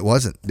 and it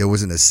wasn't. There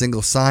wasn't a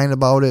single sign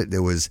about it.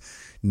 There was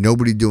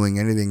nobody doing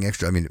anything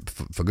extra. I mean,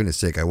 for goodness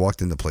sake, I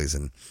walked in the place,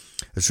 and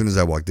as soon as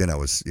I walked in, I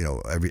was,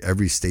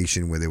 every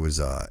station where there was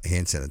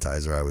hand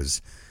sanitizer, I was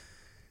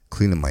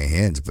cleaning my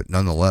hands, but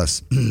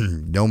nonetheless,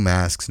 no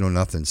masks, no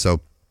nothing.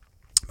 So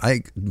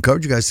I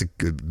encourage you guys to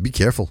be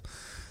careful.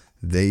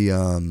 They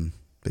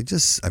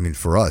just,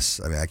 for us,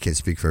 I can't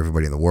speak for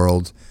everybody in the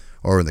world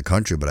or in the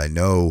country, but I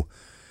know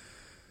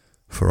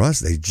for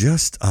us, they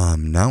just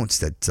announced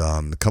that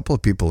a couple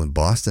of people in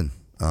Boston,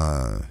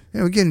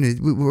 again,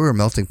 we're a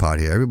melting pot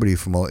here. Everybody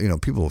from all,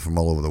 people from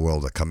all over the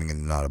world are coming in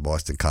and out of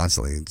Boston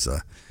constantly. It's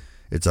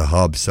a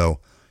hub, so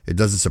it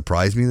doesn't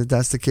surprise me that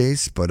that's the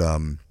case, but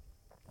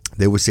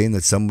they were saying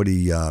that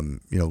somebody,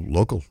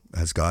 local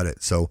has got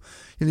it. So,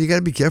 you got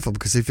to be careful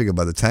because they figure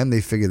by the time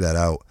they figure that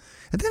out.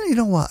 And then, you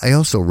know what? I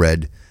also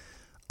read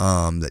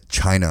that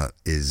China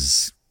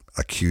is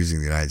accusing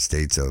the United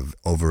States of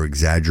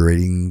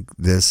over-exaggerating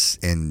this.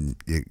 And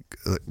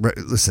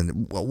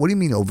listen, what do you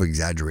mean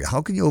over-exaggerate?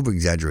 How can you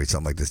over-exaggerate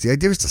something like this? The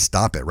idea is to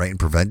stop it, right, and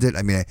prevent it.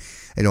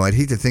 I'd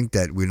hate to think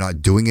that we're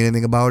not doing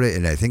anything about it.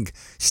 And I think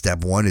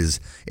step one is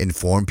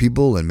inform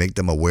people and make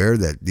them aware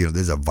that,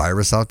 there's a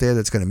virus out there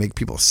that's going to make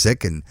people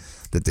sick and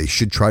that they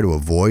should try to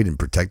avoid and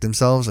protect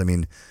themselves.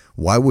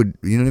 Why would,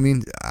 you know what I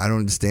mean? I don't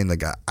understand.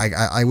 Like,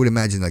 I would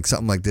imagine like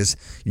something like this,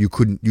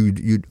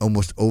 you'd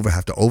almost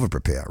have to over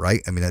prepare,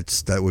 right?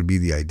 That would be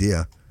the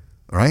idea,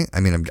 right?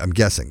 I'm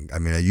guessing.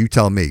 You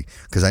tell me,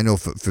 because I know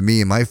for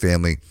me and my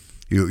family,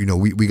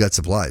 we got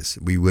supplies.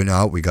 We went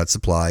out, we got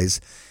supplies,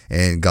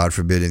 and God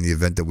forbid in the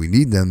event that we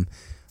need them,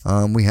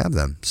 we have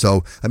them.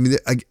 So,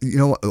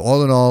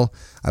 all in all,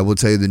 I will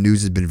tell you the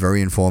news has been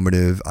very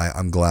informative.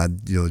 I'm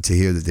glad, to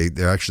hear that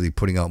they're actually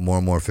putting out more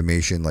and more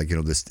information. Like,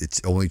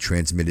 it's only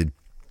transmitted,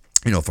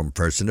 from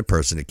person to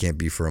person. It can't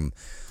be from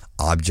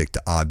object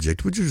to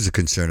object, which is a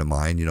concern of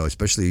mine,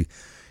 especially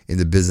in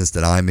the business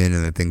that I'm in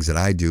and the things that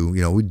I do,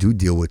 we do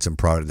deal with some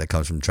product that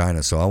comes from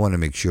China. So I want to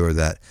make sure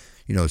that,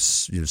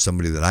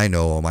 somebody that I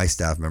know or my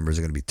staff members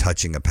are going to be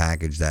touching a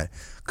package that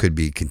could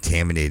be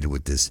contaminated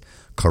with this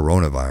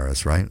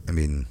coronavirus, right? I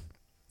mean,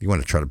 you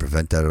want to try to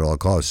prevent that at all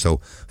costs.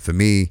 So for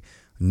me,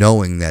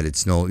 knowing that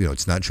it's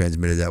not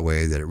transmitted that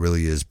way, that it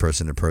really is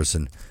person to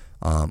person,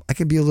 I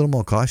can be a little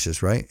more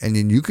cautious, right? And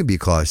then you can be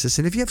cautious.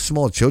 And if you have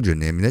small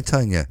children, I mean, they're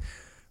telling you,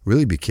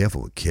 really be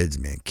careful with kids,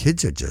 man.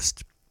 Kids are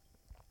just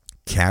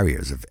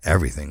carriers of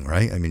everything,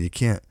 right? I mean,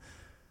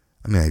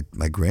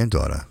 my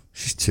granddaughter,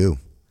 she's 2.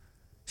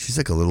 She's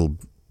like a little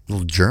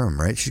germ,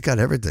 right? She's got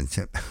everything,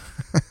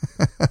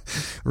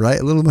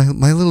 right?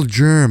 My little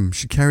germ.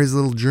 She carries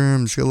little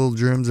germs. She got little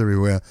germs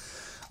everywhere.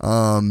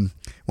 Well,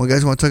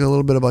 guys, want to talk a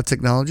little bit about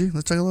technology?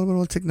 Let's talk a little bit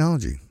about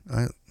technology. All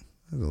right,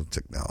 a little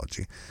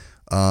technology.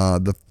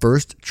 The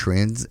first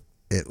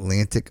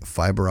transatlantic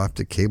fiber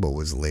optic cable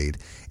was laid,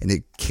 and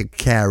it could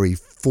carry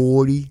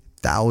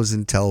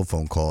 40,000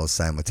 telephone calls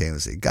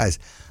simultaneously. Guys,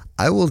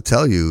 I will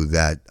tell you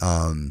that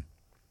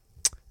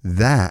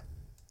that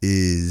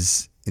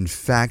is, in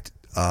fact,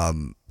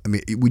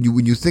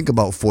 when you think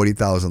about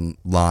 40,000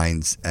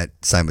 lines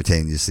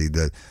simultaneously,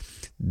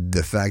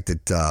 the fact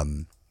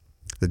that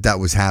that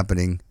was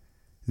happening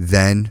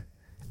then,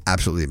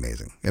 absolutely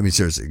amazing. I mean,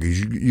 seriously,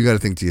 you got to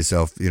think to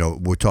yourself,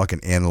 we're talking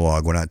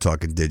analog, we're not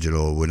talking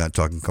digital, we're not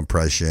talking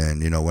compression,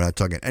 we're not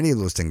talking any of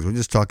those things. We're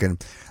just talking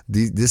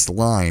this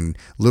line,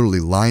 literally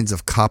lines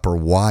of copper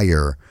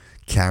wire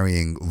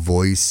carrying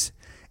voice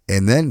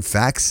and then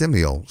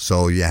facsimile.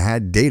 So you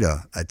had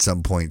data at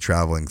some point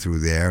traveling through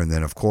there. And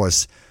then, of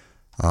course,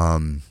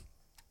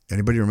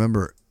 anybody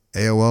remember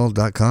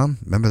AOL.com?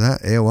 Remember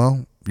that?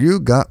 AOL? You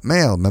got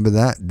mail. Remember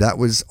that? That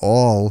was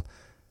all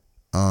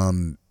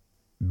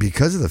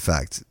because of the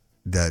fact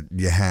that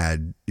you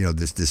had,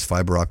 this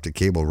fiber optic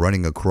cable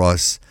running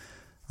across,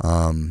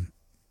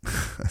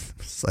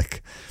 it's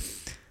like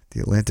the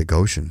Atlantic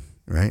Ocean,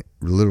 right?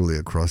 Literally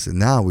across it.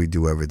 Now we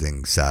do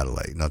everything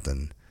satellite,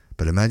 nothing.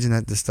 But imagine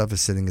that this stuff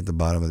is sitting at the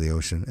bottom of the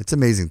ocean. It's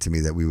amazing to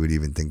me that we would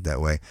even think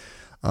that way.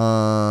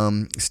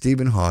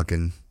 Stephen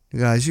Hawking. You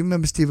guys, you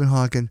remember Stephen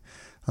Hawking?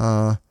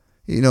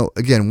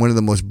 Again, one of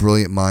the most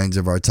brilliant minds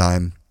of our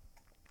time.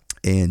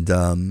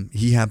 And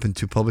he happened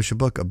to publish a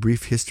book, A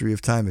Brief History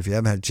of Time. If you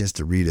haven't had a chance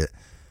to read it,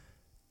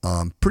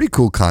 pretty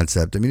cool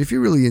concept. I mean, if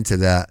you're really into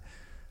that,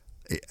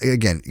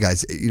 again,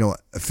 guys,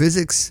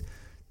 physics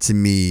to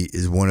me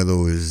is one of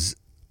those,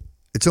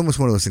 it's almost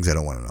one of those things I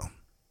don't want to know,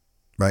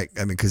 right?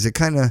 I mean, because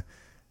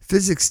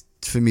physics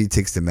for me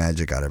takes the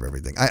magic out of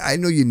everything. I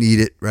know you need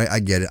it, right? I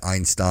get it,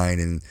 Einstein,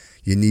 and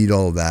you need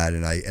all of that.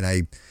 And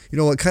I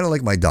kind of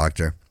like my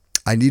doctor.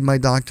 I need my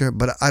doctor,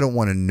 but I don't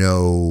want to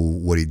know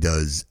what he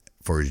does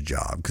for his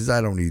job, because I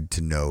don't need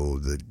to know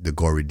the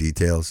gory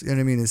details. You know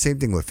what I mean? The same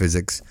thing with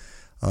physics.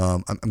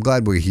 I'm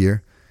glad we're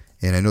here,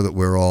 and I know that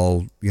we're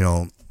all,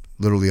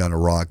 literally on a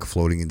rock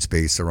floating in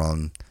space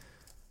around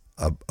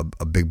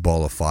a big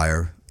ball of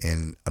fire,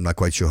 and I'm not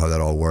quite sure how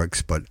that all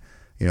works, but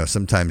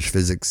sometimes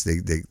physics,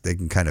 they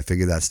can kind of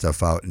figure that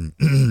stuff out, and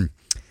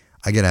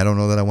again, I don't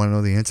know that I want to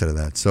know the answer to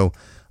that. So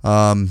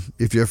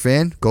if you're a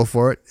fan, go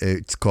for it.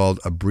 It's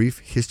called A Brief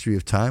History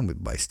of Time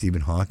by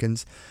Stephen Hawking.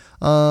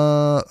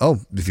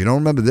 If you don't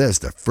remember this,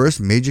 the first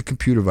major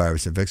computer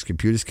virus affects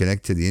computers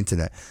connected to the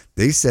internet.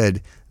 They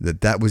said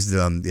that was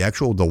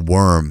the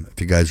worm. If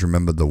you guys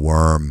remember the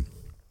worm,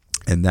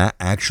 and that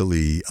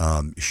actually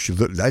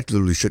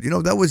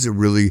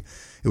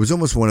it was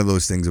almost one of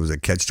those things. It was a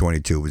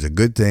catch-22. It was a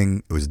good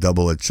thing. It was a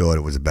double-edged sword.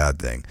 It was a bad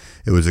thing.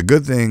 It was a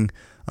good thing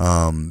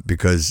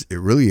because it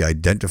really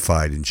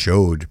identified and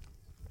showed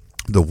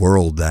the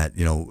world that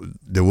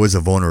there was a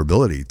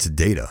vulnerability to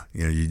data.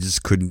 You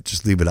just couldn't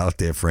just leave it out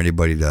there for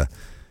anybody to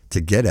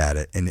get at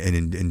it.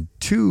 And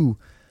two,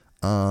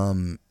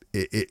 I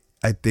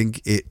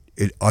think it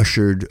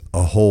ushered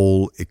a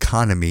whole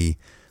economy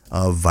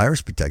of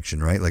virus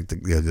protection, right? Like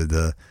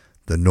the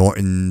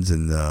Nortons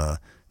and the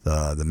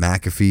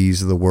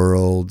McAfees of the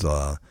world.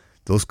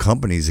 Those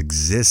companies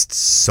exist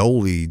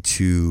solely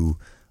to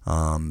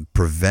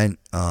prevent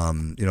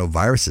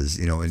viruses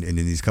in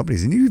these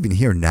companies. And you even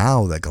hear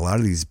now, like, a lot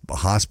of these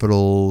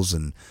hospitals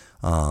and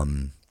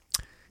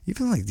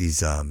even like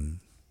these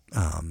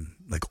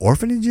like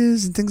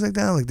orphanages and things like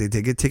that, like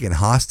they get taken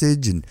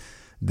hostage, and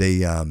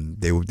they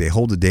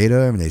hold the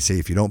data, and they say,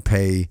 if you don't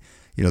pay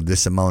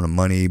this amount of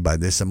money by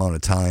this amount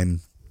of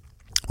time,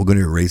 we're going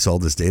to erase all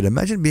this data.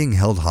 Imagine being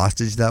held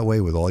hostage that way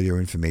with all your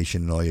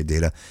information and all your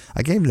data.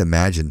 I can't even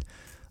imagine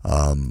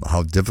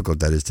how difficult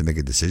that is to make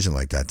a decision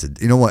like that.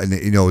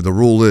 The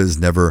rule is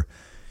never,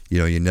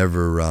 you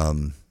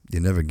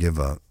never give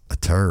a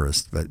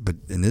terrorist, but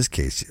in this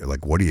case,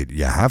 like, what do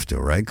you have to,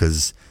 right?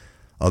 Because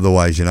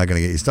otherwise you're not going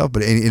to get your stuff.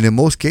 But in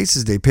most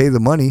cases, they pay the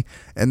money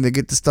and they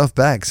get the stuff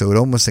back. So it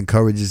almost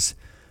encourages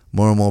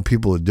more and more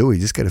people to do it.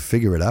 You just got to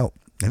figure it out.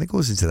 And it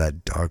goes into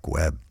that dark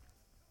web.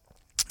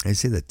 I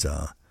say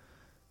that,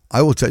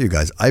 I will tell you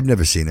guys, I've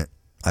never seen it.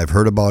 I've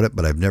heard about it,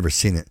 but I've never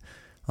seen it.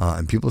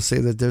 And people say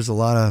that there's a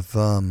lot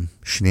of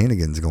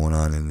shenanigans going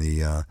on in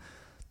the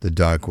the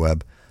dark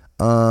web.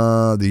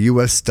 The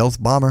U.S.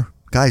 stealth bomber.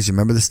 Guys, you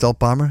remember the stealth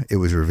bomber? It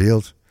was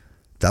revealed.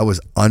 That was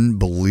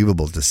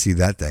unbelievable to see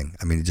that thing.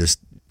 I mean, just,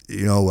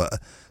 the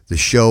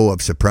show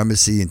of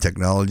supremacy and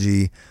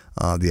technology,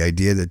 the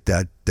idea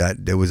that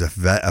there was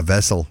a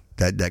vessel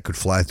that could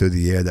fly through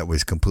the air that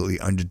was completely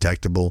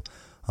undetectable,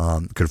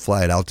 could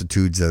fly at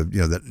altitudes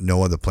that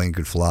no other plane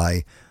could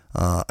fly.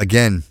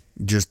 Again,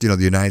 just the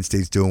United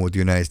States doing what the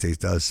United States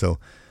does. So,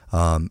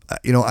 I'm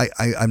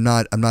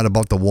not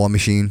about the war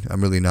machine.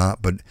 I'm really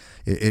not. But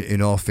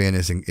in all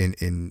fairness,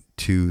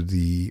 to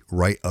the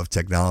right of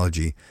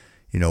technology,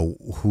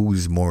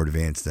 who's more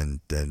advanced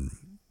than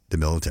the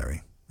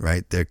military,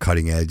 right? They're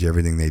cutting edge.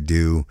 Everything they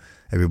do,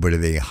 everybody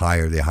they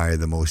hire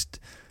the most,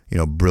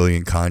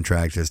 brilliant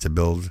contractors to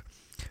build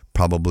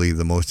probably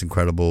the most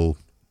incredible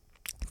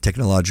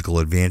technological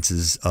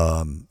advances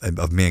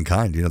of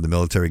mankind. The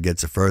military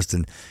gets it first,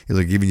 and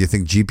even you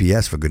think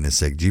GPS, for goodness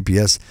sake,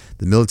 GPS.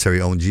 The military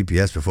owned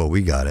GPS before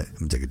we got it.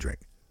 Let me take a drink.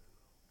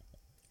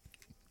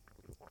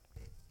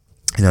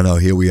 No,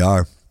 here we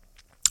are.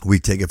 We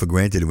take it for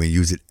granted, and we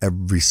use it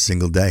every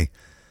single day.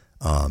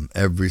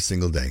 Every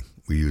single day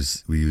we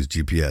use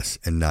GPS,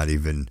 and not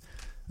even,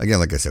 again,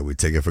 like I said, we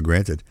take it for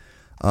granted.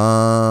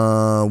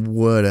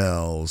 What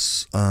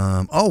else?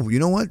 You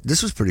know what?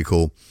 This was pretty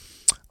cool.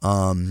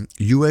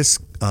 U.S.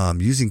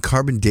 Using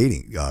carbon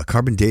dating.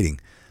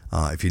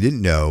 If you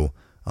didn't know,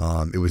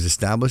 it was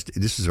established.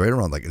 This was right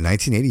around like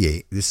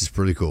 1988. This is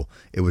pretty cool.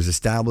 It was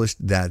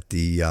established that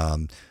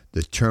the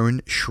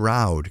Turin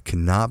shroud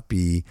cannot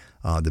be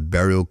the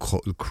burial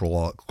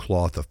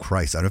cloth of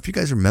Christ. I don't know if you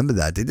guys remember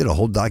that. They did a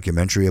whole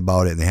documentary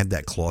about it, and they had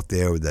that cloth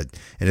there and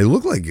it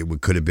looked like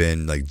it could have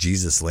been like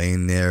Jesus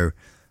laying there,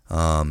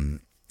 at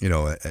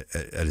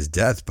his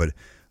death. But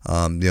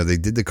they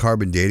did the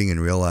carbon dating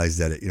and realized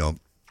that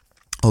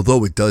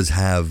although it does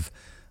have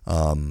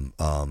a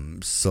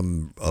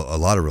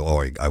lot of,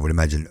 I would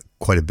imagine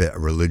quite a bit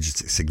of religious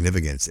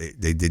significance,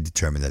 they did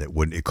determine that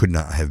it could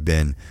not have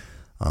been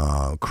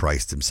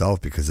Christ himself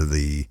because of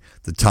the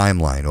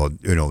timeline, or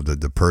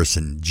the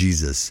person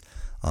Jesus,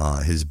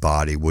 his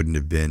body wouldn't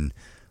have been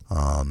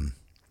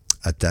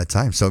at that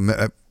time. So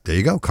there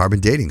you go, carbon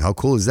dating. How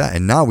cool is that?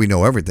 And now we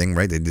know everything,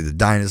 right? They did the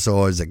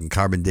dinosaurs. They can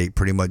carbon date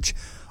pretty much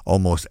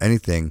almost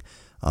anything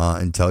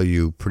and tell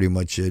you pretty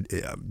much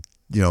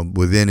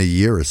within a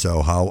year or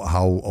so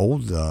how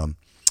old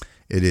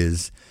it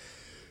is.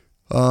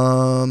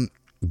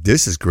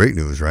 This is great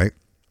news, right?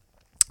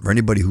 For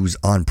anybody who's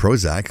on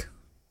Prozac,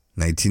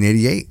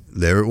 1988,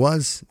 there it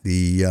was.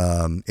 The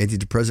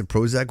antidepressant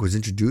Prozac was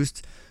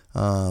introduced,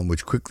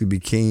 which quickly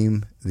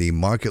became the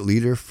market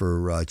leader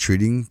for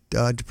treating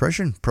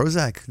depression.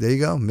 Prozac, there you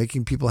go,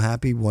 making people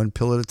happy one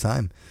pill at a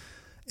time.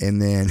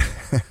 And then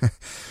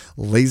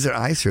laser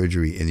eye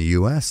surgery in the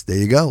U.S. There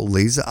you go,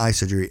 laser eye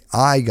surgery.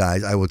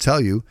 Guys, I will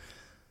tell you,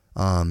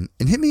 and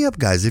hit me up,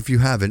 guys, if you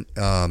haven't,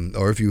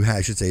 or if you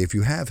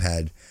have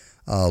had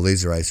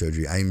laser eye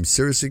surgery. I'm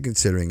seriously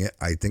considering it.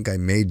 I think I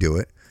may do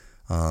it.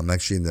 I'm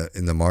actually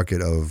in the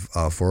market of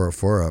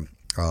for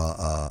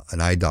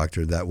an eye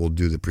doctor that will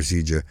do the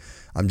procedure.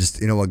 I'm just,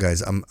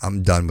 guys,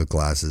 I'm done with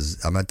glasses.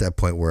 I'm at that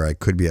point where I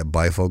could be at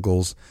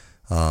bifocals,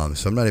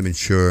 so I'm not even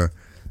sure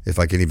if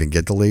I can even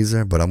get the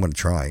laser, but I'm gonna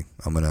try.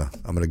 I'm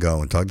gonna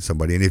go and talk to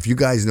somebody. And if you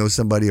guys know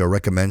somebody or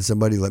recommend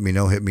somebody, let me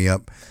know. Hit me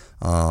up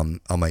on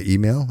my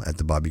email at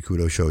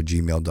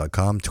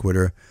thebobbycudoshow@gmail.com,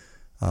 Twitter,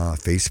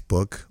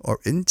 Facebook, or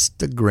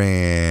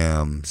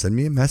Instagram. Send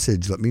me a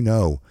message. Let me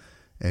know,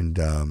 and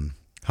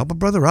help a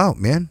brother out,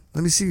 man.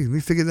 Let me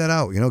figure that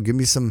out. Give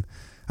me some.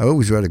 I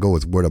always try to go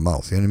with word of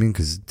mouth. You know what I mean?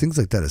 Because things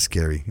like that are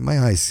scary. My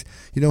eyes,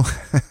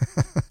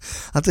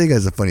 I'll tell you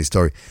guys a funny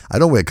story. I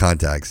don't wear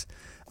contacts.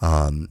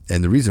 And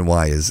the reason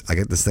why is I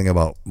get this thing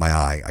about my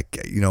eye.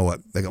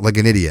 Like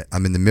an idiot.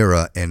 I'm in the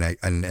mirror, and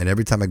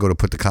every time I go to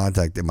put the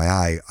contact in my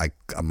eye, I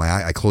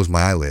close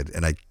my eyelid,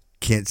 and I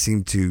can't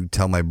seem to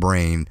tell my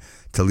brain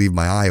to leave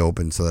my eye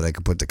open so that I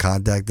can put the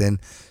contact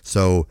in.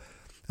 So,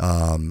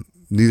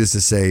 needless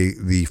to say,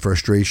 the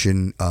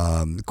frustration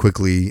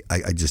quickly,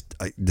 I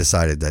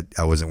decided that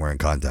I wasn't wearing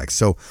contacts.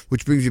 So,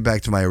 which brings me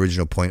back to my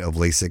original point of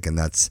LASIK, and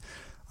that's.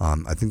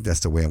 I think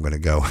that's the way I'm going to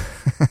go.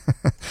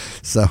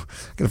 So, I'm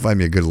going to find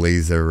me a good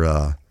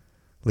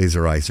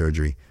laser eye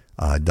surgery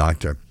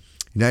doctor.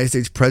 United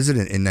States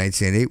president in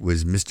 1988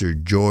 was Mr.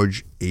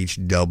 George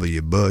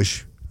H.W.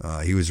 Bush.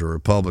 He was a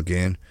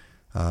Republican.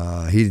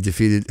 He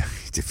defeated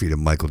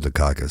Michael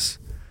Dukakis.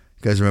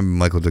 You guys remember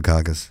Michael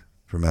Dukakis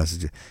from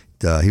Massachusetts?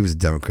 He was a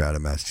Democrat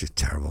in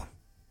Massachusetts.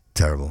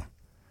 Terrible.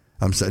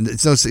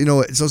 It's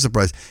no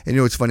surprise. And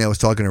it's funny. I was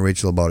talking to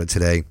Rachel about it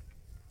today.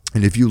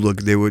 And if you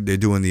look, they're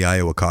doing the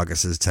Iowa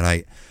caucuses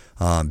tonight.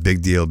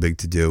 Big deal, big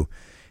to do,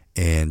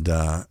 and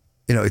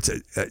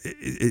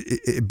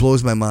it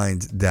blows my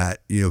mind that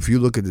if you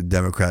look at the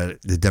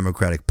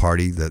Democratic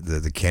Party,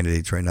 the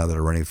candidates right now that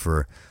are running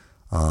for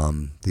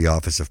the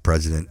office of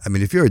president. I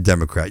mean, if you're a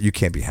Democrat, you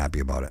can't be happy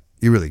about it.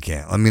 You really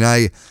can't. I mean,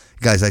 I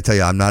tell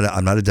you, I'm not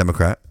a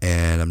Democrat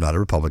and I'm not a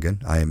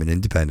Republican. I am an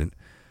independent.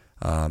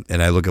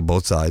 And I look at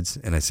both sides,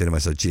 and I say to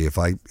myself, "Gee, if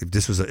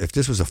this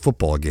was a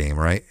football game,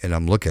 right? And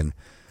I'm looking,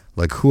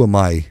 like, who am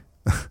I?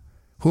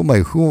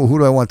 Who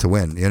do I want to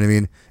win? You know what I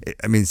mean?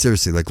 I mean,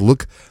 seriously, like,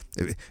 look,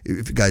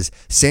 if guys,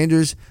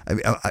 Sanders,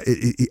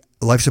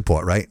 life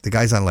support, right? The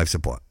guy's on life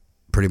support,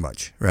 pretty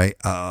much, right?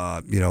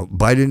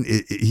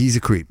 Biden, he's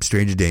a creep,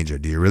 stranger danger.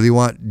 Do you really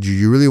want,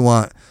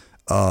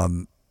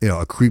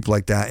 a creep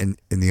like that in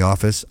the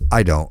office?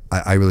 I don't.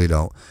 I really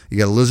don't. You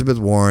got Elizabeth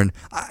Warren.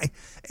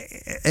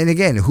 And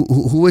again,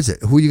 who is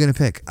it? Who are you going to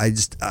pick?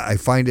 I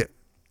find it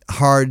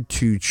hard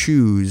to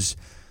choose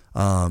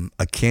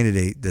a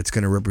candidate that's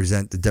going to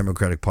represent the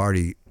Democratic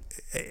Party,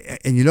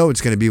 and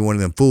it's going to be one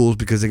of them fools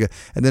because and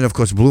then of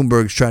course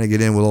Bloomberg's trying to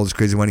get in with all this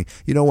crazy money.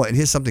 You know what? And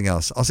here's something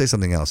else. I'll say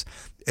something else.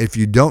 If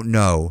you don't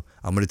know,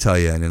 I'm going to tell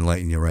you and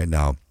enlighten you right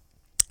now.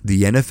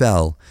 The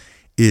NFL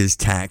is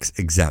tax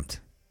exempt.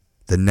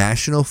 The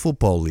National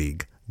Football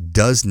League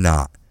does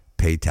not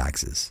pay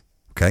taxes.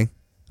 Okay?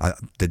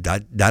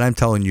 That I'm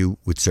telling you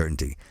with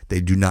certainty.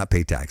 They do not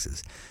pay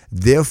taxes.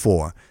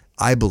 Therefore,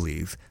 I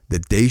believe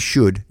that they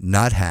should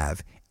not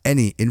have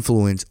any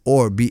influence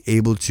or be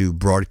able to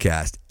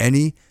broadcast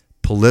any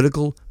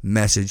political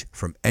message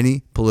from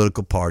any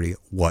political party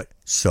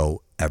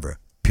whatsoever,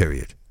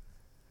 period.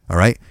 All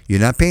right? You're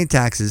not paying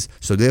taxes,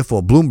 so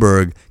therefore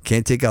Bloomberg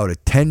can't take out a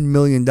 $10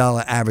 million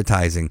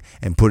advertising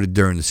and put it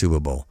during the Super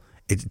Bowl.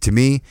 To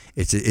me,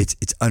 it's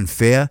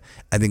unfair.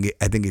 I think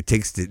it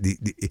takes the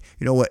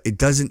you know what? It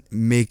doesn't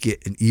make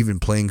it an even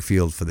playing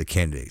field for the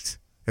candidates.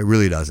 It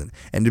really doesn't.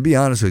 And to be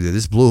honest with you,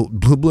 this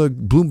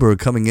Bloomberg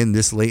coming in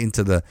this late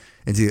into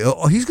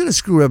he's going to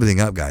screw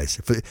everything up, guys.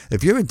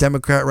 If you're a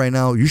Democrat right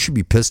now, you should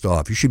be pissed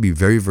off. You should be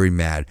very, very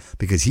mad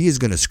because he is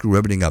going to screw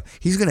everything up.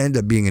 He's going to end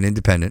up being an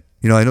independent.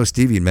 I know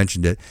Stevie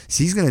mentioned it.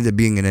 So he's going to end up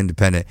being an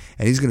independent,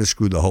 and he's going to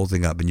screw the whole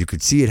thing up. And you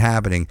could see it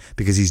happening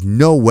because there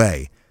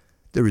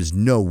is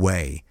no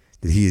way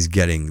that he is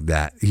getting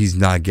that. He's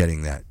not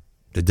getting that.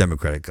 The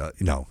Democratic,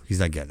 he's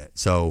not getting it.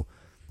 So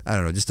I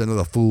don't know, just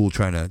another fool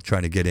trying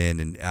to get in,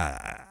 and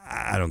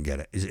I don't get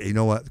it. You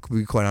know what? To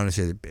be quite honest,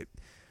 it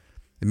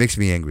makes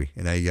me angry,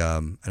 and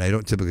I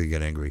don't typically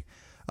get angry.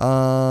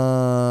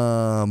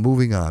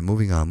 Moving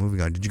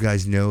on. Did you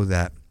guys know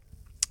that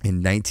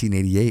in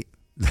 1988,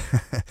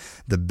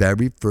 the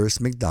very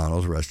first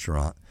McDonald's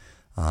restaurant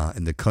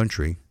in the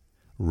country,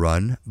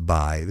 run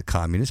by the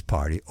Communist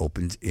Party,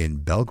 opened in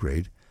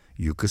Belgrade,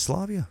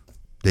 Yugoslavia?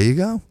 There you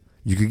go.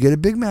 You could get a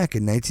Big Mac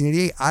in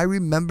 1988. I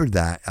remember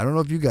that. I don't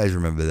know if you guys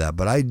remember that,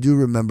 but I do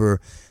remember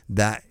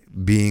that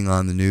being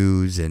on the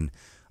news, and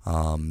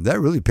that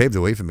really paved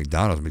the way for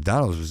McDonald's.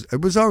 McDonald's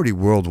was already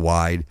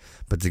worldwide,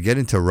 but to get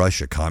into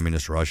Russia,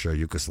 Communist Russia,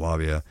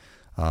 Yugoslavia,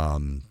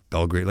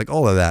 Belgrade, like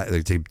all of that,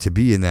 like to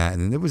be in that.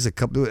 And then there was a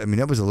couple,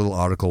 that was a little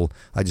article.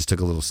 I just took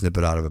a little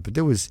snippet out of it, but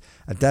there was,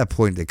 at that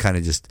point, they kind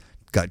of just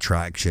got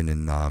traction,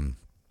 and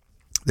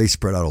they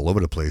spread out all over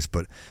the place.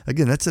 But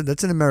again, that's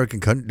an American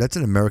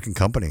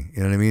company.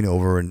 You know what I mean?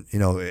 Over in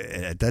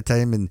at that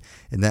time in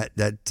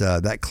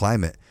that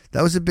climate,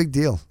 that was a big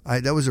deal.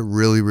 That was a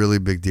really, really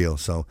big deal.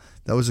 So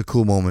that was a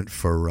cool moment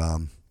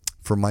for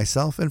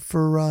myself and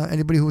for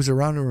anybody who was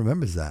around and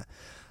remembers that.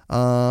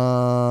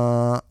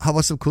 How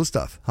about some cool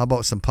stuff? How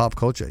about some pop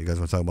culture? You guys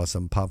want to talk about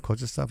some pop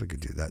culture stuff? We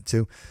could do that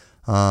too.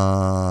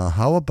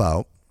 How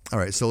about? All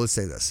right. So let's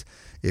say this: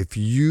 if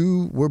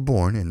you were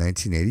born in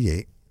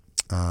 1988.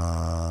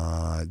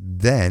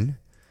 Then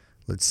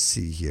let's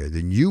see here.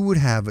 Then you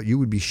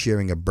would be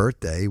sharing a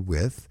birthday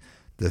with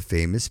the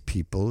famous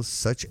people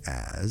such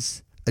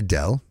as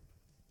Adele.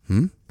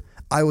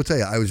 I will tell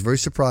you, I was very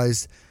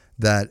surprised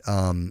that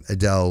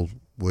Adele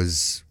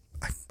was.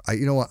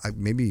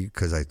 Maybe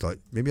because I thought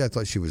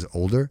she was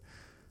older.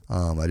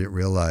 I didn't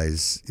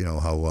realize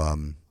how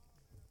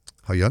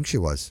young she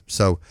was.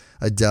 So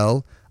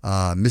Adele.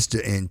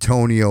 Mr.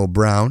 Antonio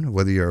Brown,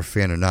 whether you're a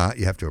fan or not,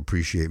 you have to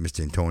appreciate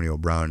Mr. Antonio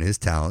Brown and his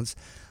talents.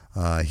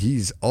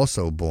 He's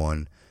also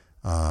born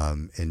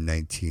in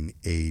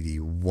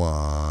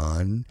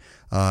 1981.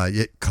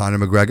 Conor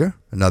McGregor,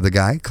 another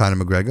guy,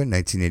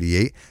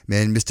 1988.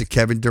 Man, Mr.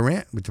 Kevin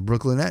Durant with the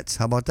Brooklyn Nets.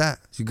 How about that?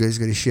 So you guys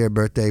got to share a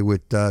birthday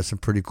with some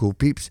pretty cool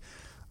peeps.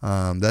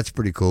 That's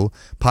pretty cool.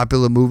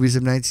 Popular movies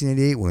of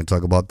 1988. We're going to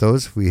talk about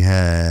those. We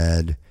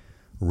had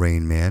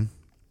Rain Man.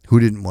 Who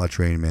didn't watch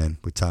Rain Man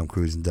with Tom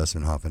Cruise and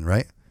Dustin Hoffman,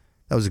 right?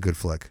 That was a good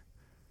flick.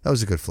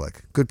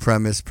 Good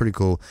premise, pretty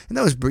cool. And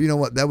that was,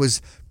 that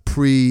was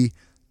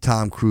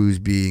pre-Tom Cruise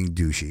being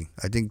douchey.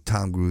 I think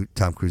Tom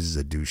Cruise is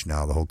a douche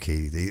now, the whole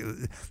Katie.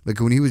 Like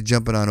when he was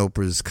jumping on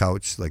Oprah's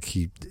couch, like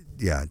he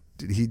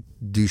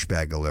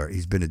douchebag alert.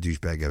 He's been a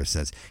douchebag ever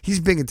since. He's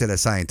big into that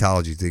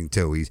Scientology thing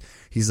too.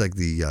 He's like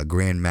the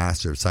grand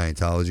master of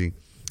Scientology.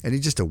 And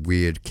he's just a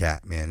weird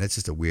cat, man. That's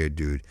just a weird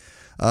dude.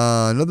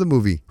 Another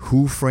movie,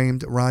 Who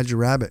Framed Roger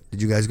Rabbit?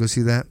 Did you guys go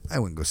see that? I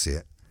wouldn't go see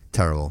it.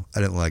 Terrible. I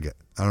didn't like it.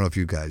 I don't know if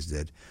you guys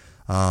did.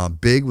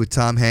 Big with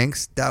Tom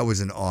Hanks. That was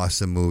an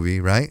awesome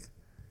movie, right?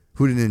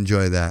 Who didn't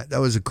enjoy that? That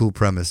was a cool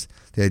premise.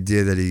 The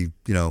idea that he,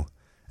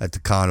 at the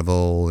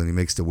carnival, and he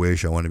makes the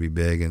wish, I want to be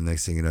big, and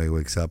next thing you know, he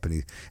wakes up, and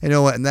you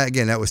know what, and that,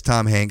 again, that was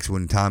Tom Hanks,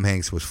 when Tom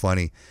Hanks was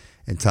funny,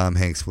 and Tom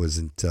Hanks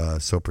wasn't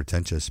so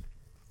pretentious.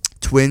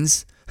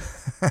 Twins,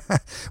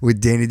 with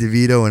Danny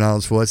DeVito and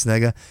Arnold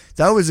Schwarzenegger,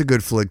 that was a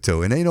good flick,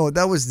 too, and you know what,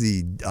 that was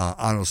the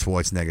Arnold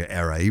Schwarzenegger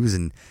era. He was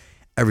in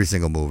every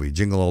single movie,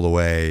 Jingle All the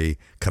Way,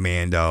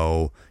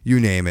 Commando, you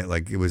name it.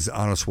 Like, it was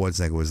Arnold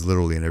Schwarzenegger was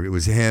literally in every. It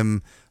was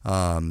him,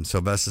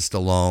 Sylvester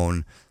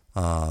Stallone,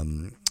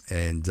 and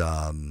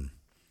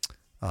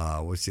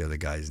what's the other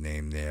guy's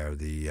name there?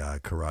 The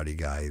karate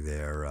guy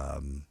there.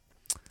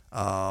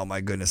 Oh my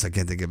goodness, I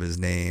can't think of his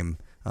name.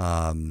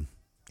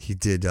 He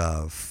did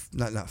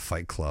not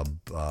Fight Club,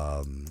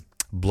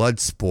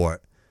 Bloodsport.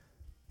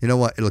 You know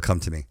what? It'll come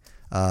to me.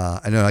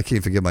 I know I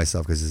can't forgive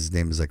myself because his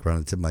name is like right on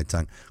the tip of my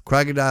tongue.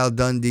 Crocodile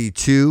Dundee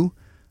 2,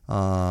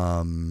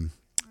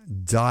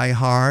 Die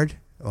Hard.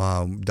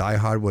 Die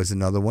Hard was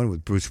another one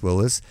with Bruce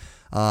Willis.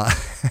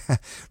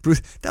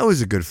 Bruce, that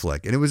was a good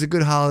flick, and it was a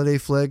good holiday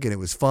flick, and it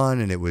was fun,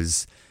 and it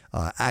was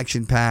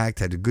action packed,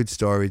 had a good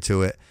story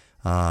to it.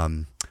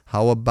 How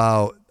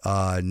about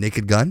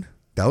Naked Gun?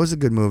 That was a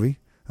good movie.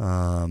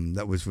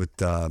 That was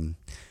with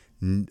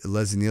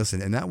Leslie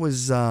Nielsen, and that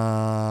was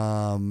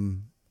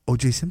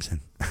O.J.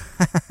 Simpson.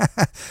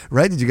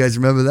 Right? Did you guys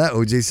remember that?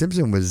 O.J.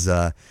 Simpson was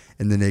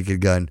in The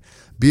Naked Gun.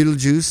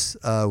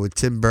 Beetlejuice with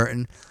Tim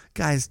Burton.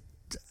 Guys,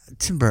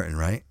 Tim Burton,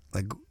 right?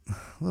 Like, a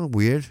little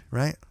weird,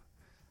 right?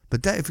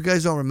 But that, if you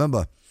guys don't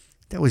remember,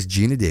 that was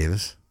Gina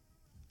Davis,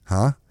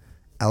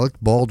 Alec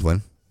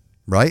Baldwin,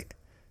 right?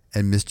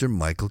 And Mr.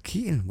 Michael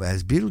Keaton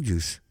as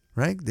Beetlejuice,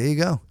 right? There you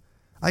go.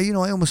 I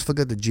almost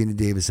forgot that Gina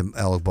Davis and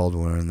Alec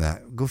Baldwin were in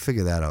that. Go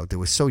figure that out. They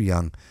were so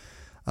young.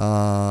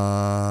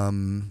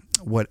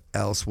 What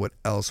else?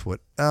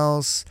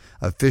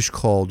 A Fish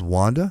Called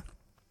Wanda.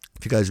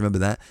 If you guys remember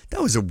that.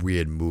 That was a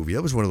weird movie.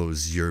 That was one of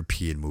those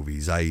European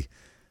movies. I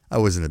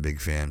wasn't a big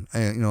fan.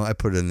 I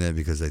put it in there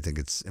because I think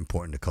it's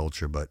important to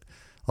culture, but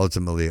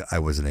ultimately I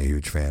wasn't a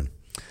huge fan.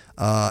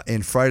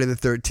 And Friday the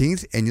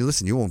 13th, and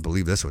you won't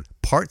believe this one.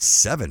 Part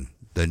 7,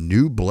 The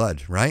New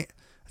Blood, right?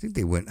 I think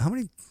they went,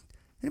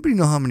 anybody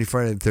know how many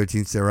Friday the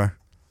 13th there are?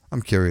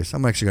 I'm curious.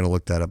 I'm actually going to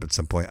look that up at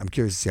some point. I'm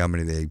curious to see how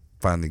many they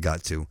finally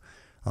got to.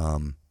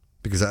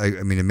 Because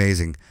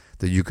amazing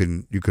that you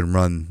can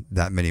run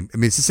that many.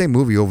 It's the same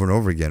movie over and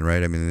over again,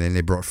 right? And then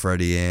they brought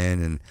Freddy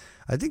in, and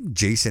I think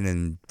Jason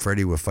and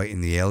Freddy were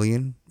fighting the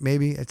alien,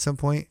 maybe at some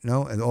point.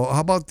 No, and how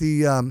about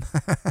the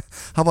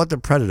how about the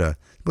Predator?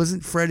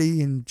 Wasn't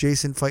Freddy and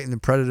Jason fighting the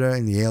Predator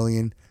and the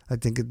alien? I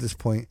think at this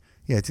point,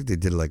 yeah, I think they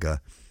did like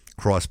a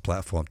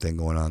cross-platform thing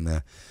going on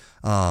there.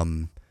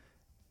 And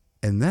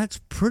that's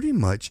pretty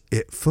much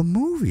it for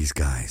movies,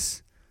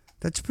 guys.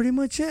 That's pretty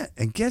much it.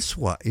 And guess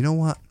what? You know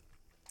what?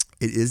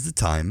 It is the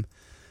time,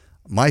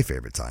 my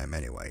favorite time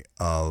anyway,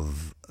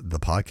 of the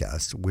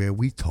podcast where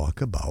we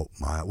talk about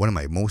one of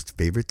my most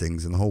favorite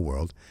things in the whole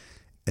world,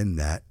 and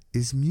that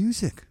is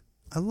music.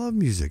 I love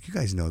music. You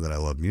guys know that I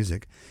love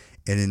music.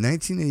 And in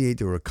 1988,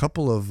 there were a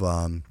couple of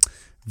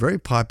very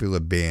popular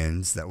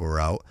bands that were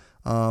out.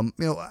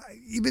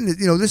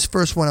 This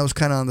first one I was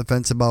kind of on the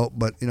fence about,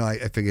 but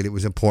I figured it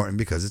was important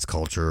because it's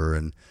culture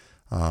and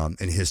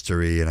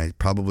history, and I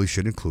probably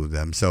should include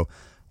them. So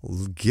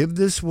give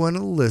this one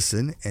a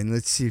listen, and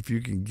let's see if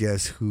you can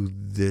guess who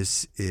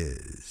this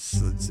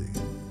is. Let's see.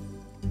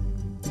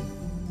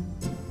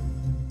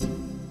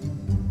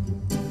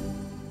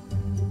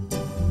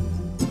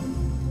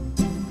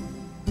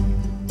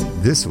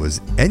 This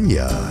was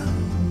Enya.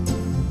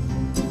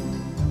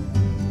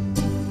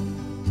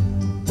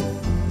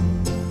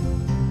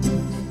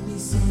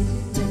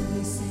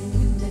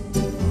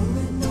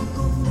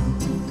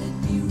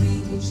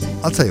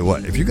 I'll tell you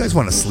what, if you guys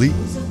want to sleep,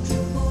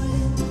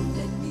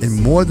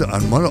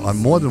 on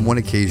more than one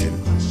occasion,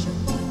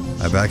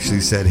 I've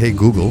actually said, "Hey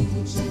Google,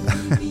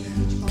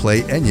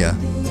 play Enya,"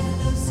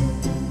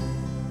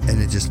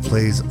 and it just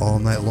plays all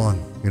night long.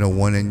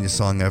 One Enya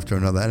song after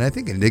another, and I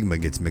think Enigma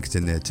gets mixed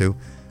in there too.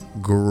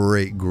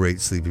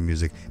 Great sleeping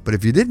music. But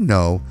if you didn't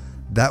know,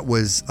 that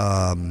was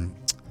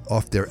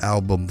off their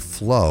album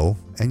Flow.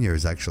 Enya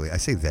is actually, I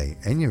say they.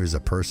 Enya is a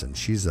person.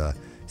 She's a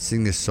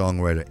singer,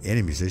 songwriter, and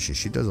a musician.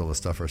 She does all the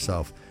stuff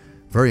herself.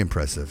 Very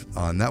impressive.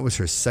 And that was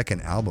her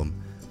second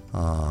album.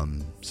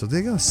 So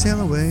there you go.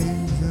 Sail away,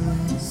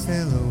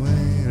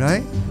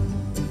 right?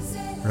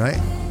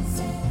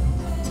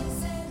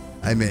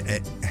 I mean,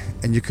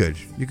 and you could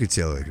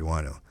sail away if you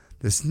want to.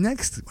 This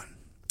next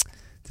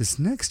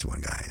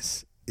one,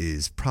 guys,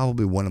 is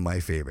probably one of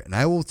my favorite. And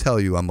I will tell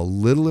you, I'm a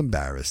little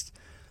embarrassed.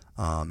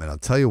 And I'll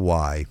tell you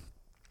why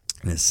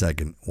in a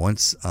second.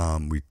 Once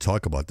we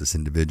talk about this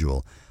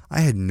individual, I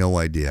had no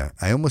idea.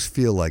 I almost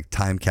feel like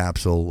time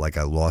capsule, like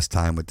I lost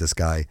time with this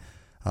guy.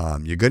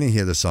 You're going to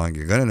hear the song.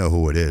 You're going to know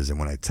who it is. And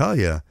when I tell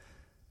you,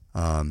 it's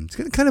going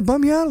to kind of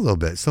bum you out a little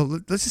bit. So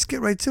let's just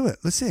get right to it.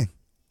 Let's see.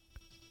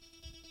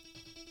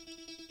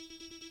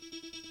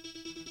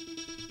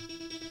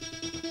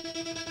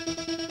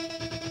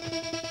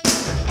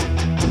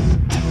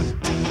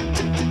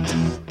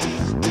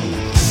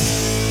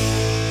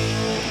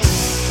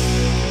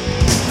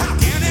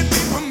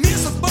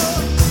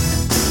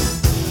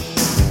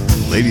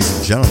 Ladies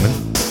and gentlemen,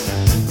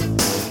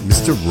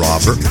 Mr.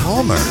 Robert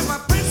Palmer.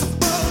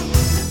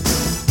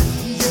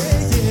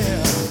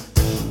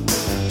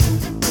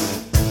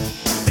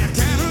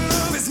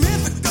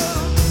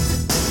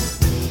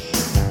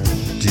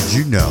 Did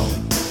you know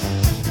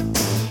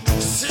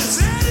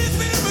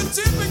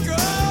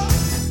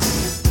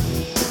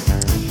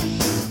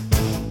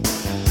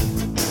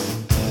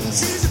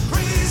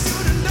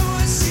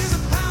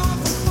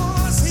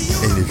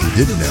and if you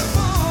didn't know,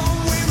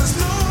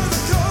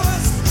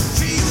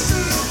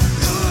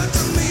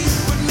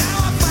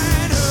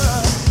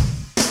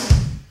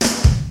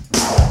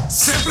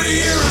 simply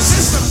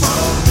irresistible.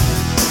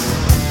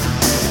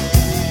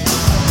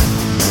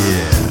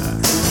 yeah,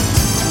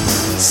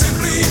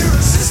 Simply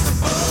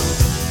irresistible.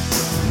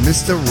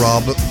 Mr.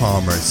 Robert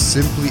Palmer,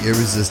 simply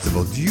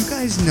irresistible. Do you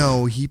guys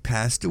know he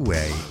passed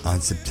away on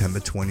September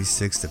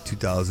 26th of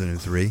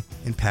 2003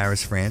 in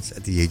Paris, France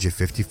at the age of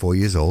 54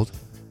 years old?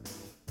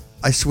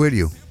 I swear to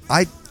you,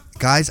 I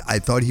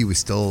thought he was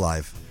still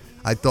alive.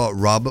 I thought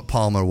Robert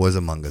Palmer was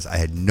among us. I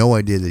had no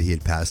idea that he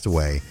had passed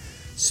away.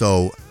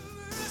 So,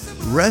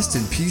 rest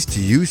in peace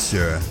to you,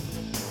 sir.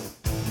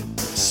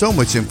 So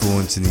much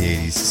influence in the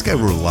 80s. This guy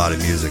wrote a lot of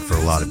music for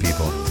a lot of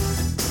people.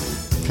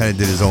 Kind of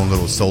did his own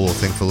little solo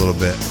thing for a little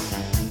bit.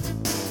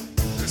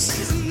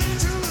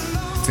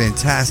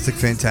 Fantastic,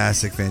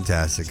 fantastic,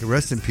 fantastic.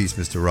 Rest in peace,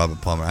 Mr.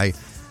 Robert Palmer. I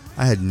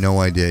had no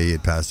idea he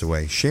had passed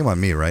away. Shame on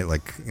me, right?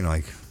 Like, you know,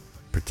 I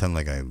pretend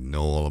like I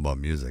know all about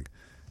music.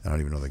 I don't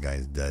even know the guy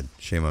is dead.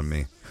 Shame on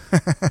me.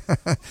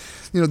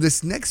 You know,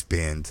 this next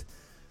band,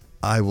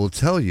 I will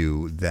tell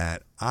you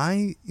that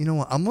I'm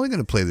only going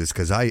to play this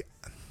because I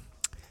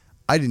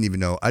didn't even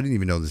know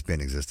this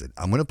band existed.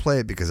 I'm going to play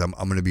it because I'm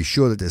going to be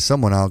sure that there's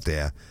someone out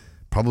there,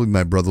 probably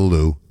my brother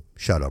Lou,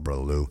 shout out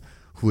brother Lou,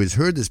 who has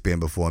heard this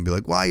band before and be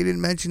like, "Why you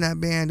didn't mention that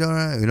band?"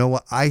 You know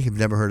what? I have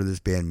never heard of this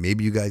band.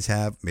 Maybe you guys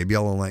have. Maybe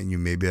I'll enlighten you.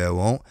 Maybe I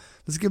won't.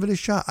 Let's give it a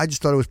shot. I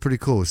just thought it was pretty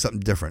cool. It was something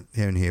different.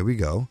 And here we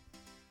go.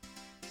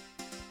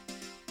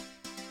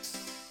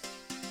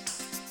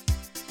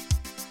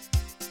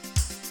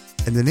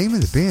 And the name of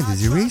the band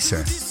is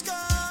Eraser.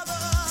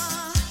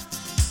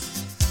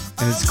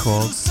 And it's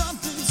called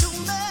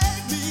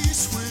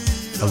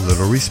A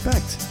Little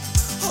Respect.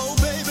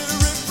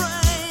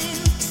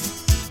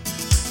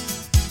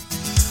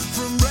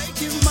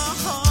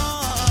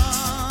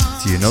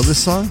 Do you know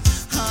this song?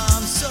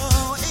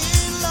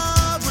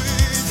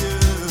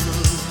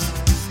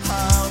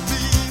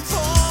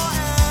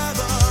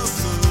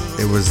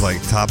 It was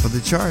like top of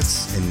the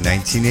charts in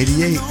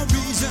 1988.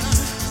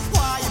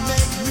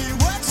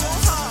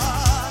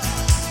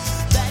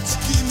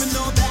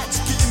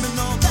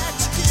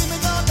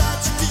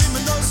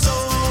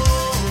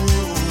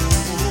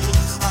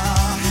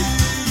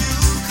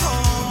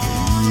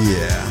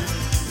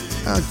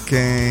 Yeah.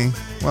 Okay.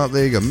 Well,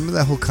 there you go. Remember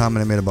that whole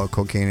comment I made about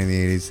cocaine in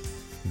the 80s?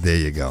 There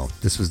you go.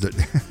 This was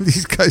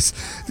these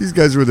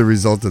guys were the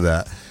result of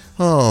that.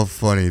 Oh,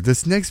 funny.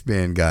 This next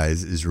band,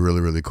 guys, is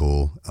really, really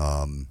cool.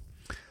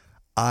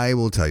 I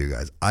will tell you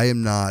guys, I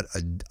am not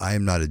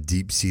a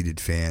deep-seated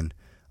fan.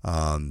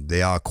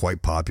 They are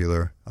quite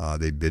popular.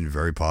 They've been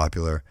very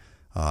popular.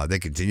 They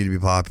continue to be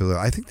popular.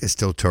 I think they're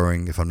still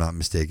touring, if I'm not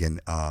mistaken.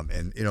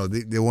 And you know,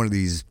 they're one of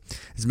these.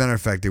 As a matter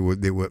of fact, they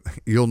were.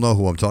 You'll know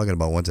who I'm talking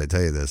about once I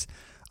tell you this.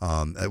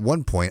 At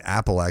one point,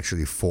 Apple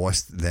actually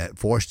forced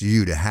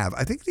you to have.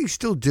 I think they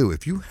still do.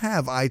 If you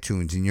have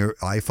iTunes in your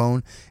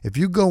iPhone, if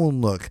you go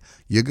and look,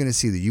 you're going to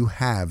see that you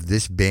have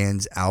this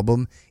band's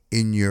album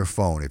in your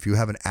phone. If you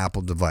have an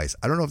Apple device,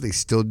 I don't know if they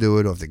still do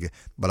it or if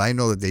but I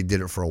know that they did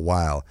it for a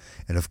while.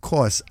 And of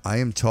course, I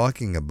am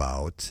talking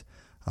about.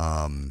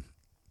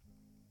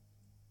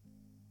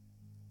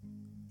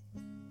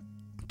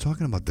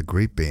 Talking about the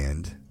great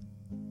band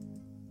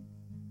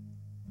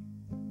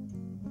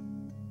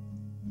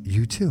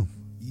U2.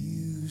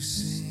 You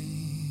say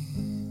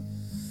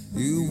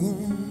you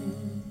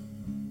want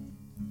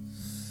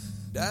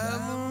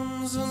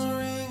diamonds on a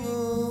ring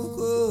of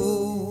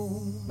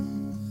gold.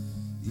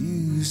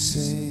 You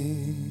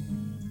say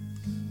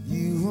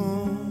you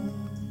want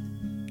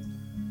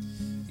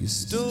your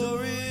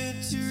story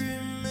to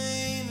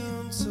remain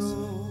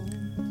untold,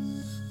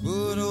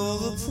 but all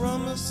the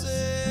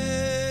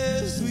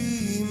promises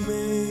we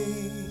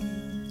made.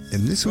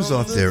 And this was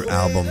off their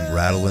album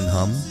Rattle and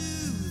Hum.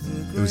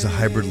 It was a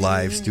hybrid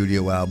live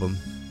studio album.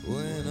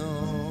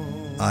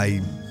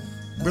 I'm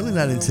really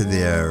not into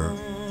their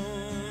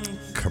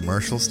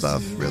commercial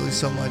stuff really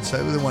so much. I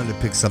really wanted to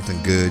pick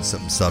something good,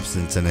 something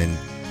substance, and then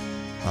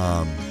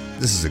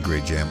this is a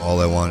great jam.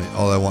 All I Want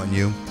in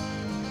You.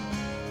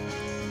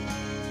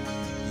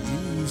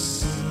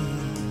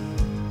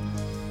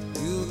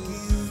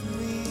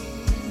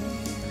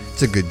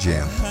 It's a good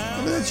jam.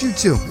 I mean, that's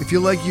U2. If you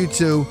like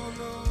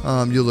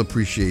U2, you'll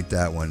appreciate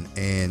that one.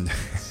 And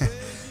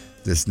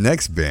this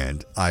next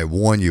band, I will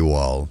warn you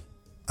all.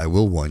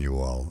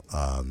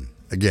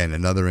 Again,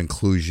 another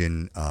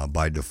inclusion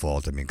by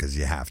default. I mean, because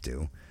you have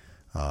to.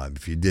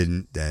 If you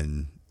didn't,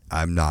 then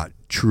I'm not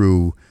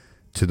true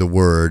to the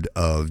word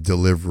of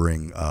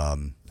delivering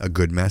a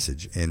good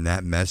message, and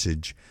that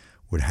message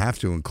would have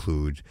to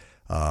include.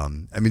 I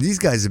mean, these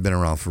guys have been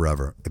around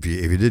forever. If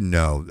you didn't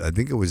know, I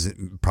think it was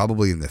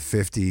probably in the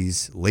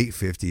 50s, late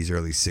 50s,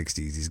 early 60s.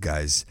 These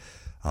guys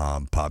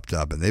popped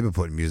up, and they've been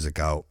putting music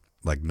out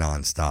like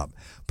nonstop.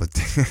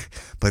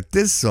 But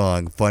this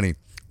song, funny,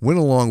 went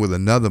along with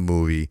another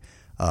movie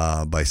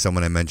by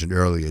someone I mentioned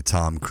earlier,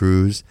 Tom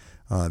Cruise.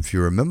 If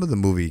you remember the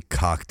movie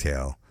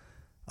Cocktail,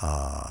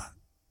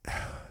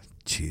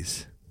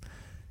 jeez,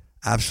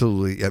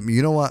 absolutely. I mean,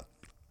 you know what?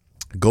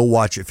 Go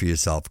watch it for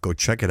yourself. Go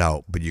check it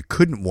out. But you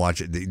couldn't watch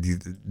it.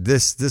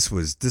 This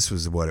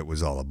was what it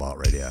was all about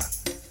right here.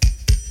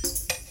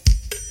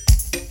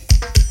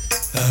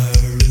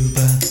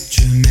 Aruba,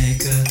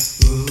 Jamaica,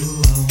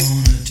 ooh, I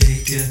wanna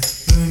take you.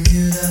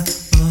 Bermuda,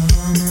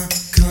 Bahama,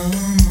 come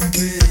on,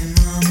 pretty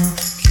mama.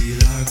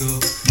 Key Largo,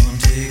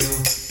 Montego,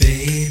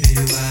 baby,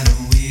 why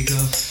don't we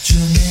go?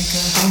 Jamaica,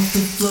 off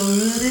the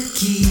Florida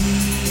Keys.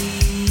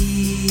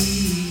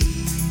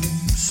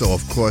 So,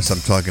 of course,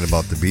 I'm talking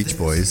about the Beach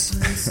Boys.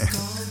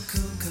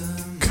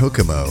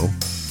 Kokomo.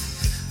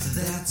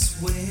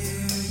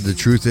 The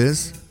truth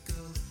is,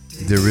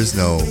 there is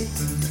no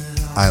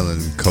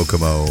island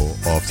Kokomo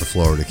off the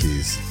Florida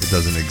Keys. It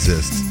doesn't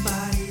exist.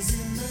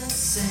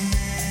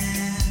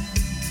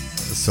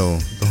 So,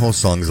 the whole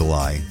song's a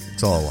lie.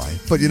 It's all a lie.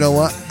 But you know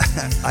what?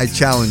 I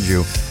challenge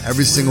you.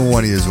 Every single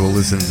one of you will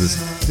listen to this.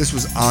 This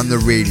was on the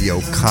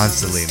radio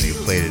constantly, and they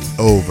played it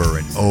over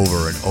and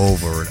over and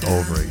over and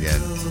over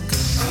again.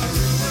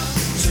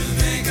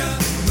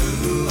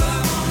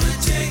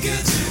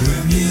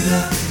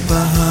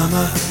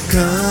 Bahama,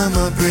 come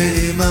on,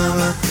 pretty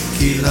mama,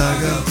 Key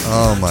Largo.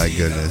 Oh my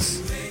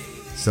goodness.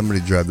 Somebody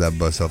drive that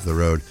bus off the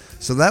road.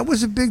 So that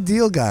was a big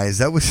deal, guys.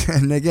 That was,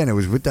 and again, it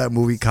was with that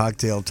movie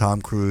Cocktail,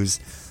 Tom Cruise.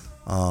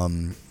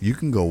 You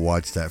can go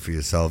watch that for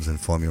yourselves and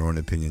form your own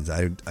opinions.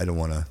 I don't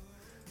want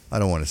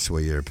to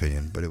sway your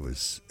opinion, but it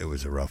was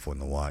a rough one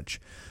to watch.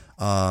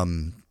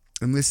 And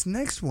this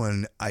next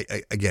one, I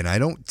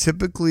don't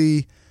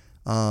typically,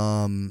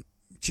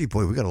 gee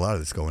boy, we got a lot of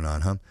this going on,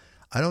 huh?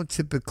 I don't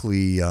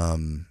typically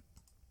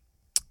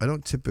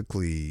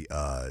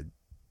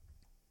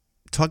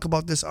talk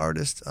about this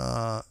artist.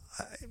 I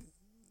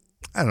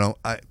don't know.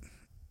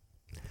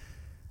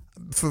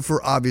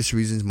 For obvious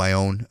reasons, my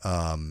own.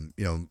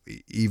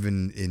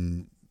 Even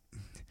in,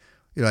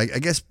 I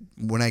guess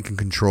when I can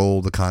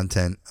control the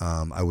content,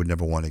 I would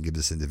never want to give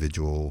this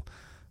individual,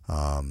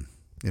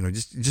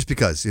 just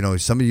because,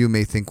 some of you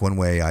may think one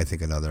way, I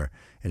think another,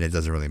 and it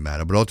doesn't really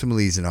matter. But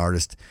ultimately, he's an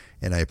artist,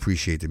 and I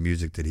appreciate the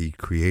music that he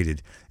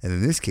created. And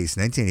in this case,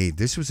 1988,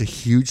 this was a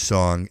huge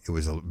song. It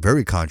was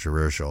very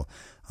controversial.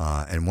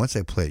 And once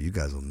I play it, you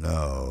guys will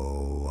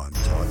know I'm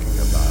talking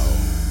about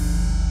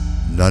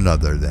none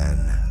other than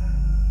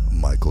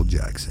Michael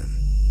Jackson.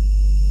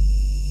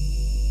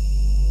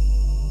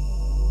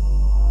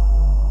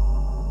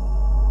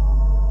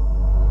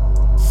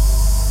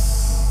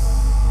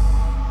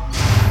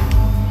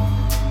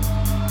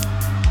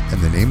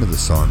 And the name of the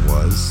song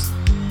was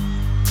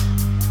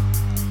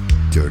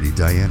Dirty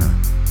Diana.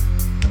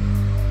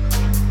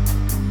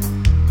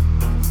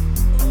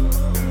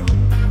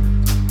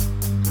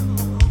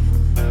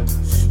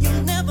 You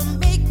never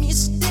make me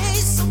stay,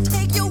 so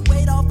take your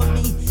weight off of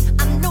me.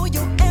 I know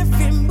your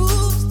every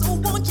move, so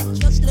won't you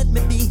just let me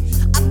be?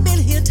 I've been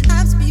here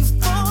times before,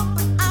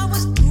 but I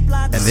was too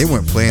blind. And they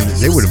weren't playing this.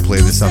 They wouldn't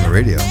play this on the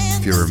radio,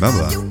 if you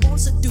remember.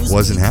 It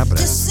wasn't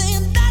happening.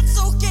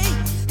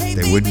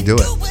 They wouldn't do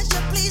it. It was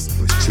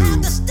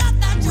too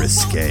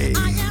risque.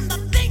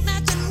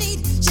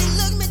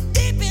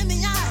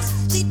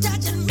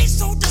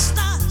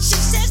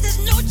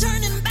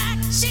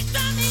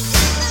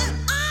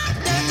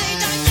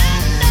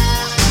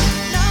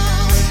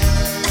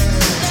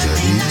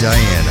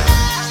 Diana.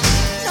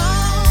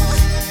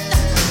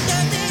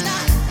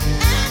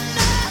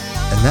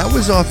 And that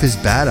was off his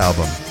Bad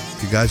album.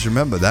 If you guys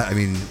remember that, I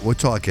mean, we're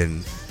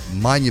talking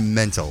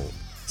monumental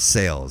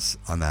sales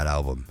on that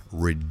album.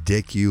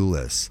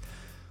 Ridiculous.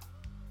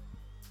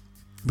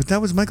 But that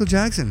was Michael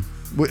Jackson.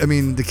 I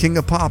mean, the king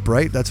of pop,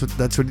 right? That's what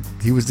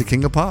he was, the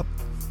king of pop.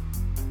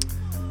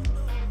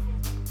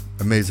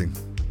 Amazing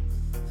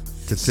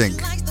to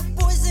think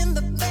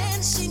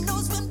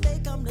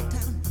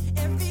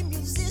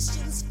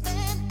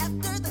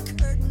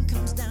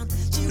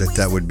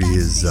that would be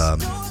his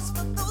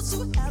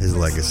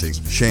legacy.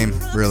 Shame,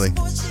 really.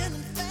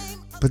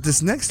 But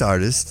this next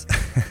artist,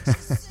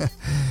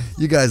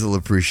 you guys will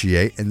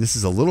appreciate, and this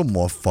is a little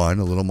more fun.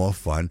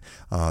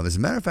 As a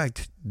matter of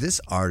fact,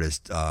 this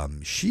artist,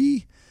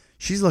 she's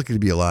lucky to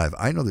be alive.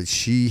 I know that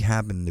she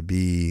happened to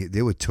be.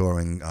 They were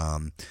touring.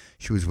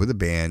 She was with a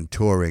band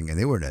touring, and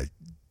they were in a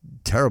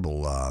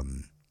terrible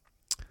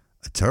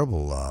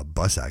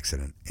bus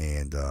accident,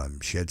 and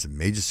she had some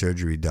major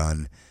surgery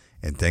done.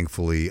 And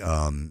thankfully,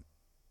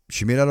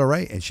 she made out all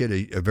right, and she had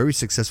a very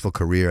successful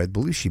career. I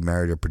believe she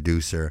married a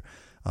producer,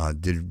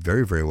 did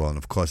very, very well. And,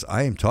 of course,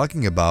 I am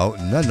talking about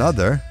none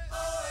other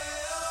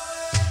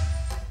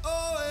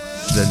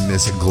Then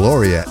Miss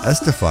Gloria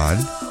Estefan,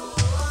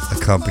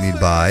 accompanied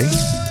by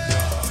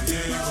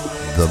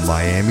the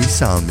Miami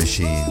Sound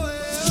Machine.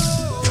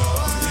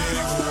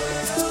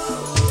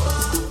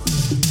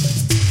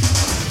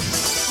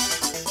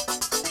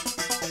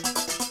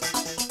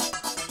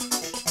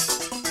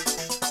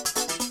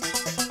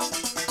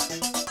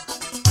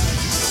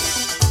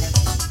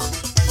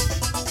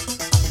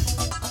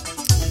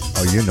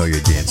 Oh, you know you're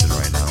dancing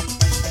right now.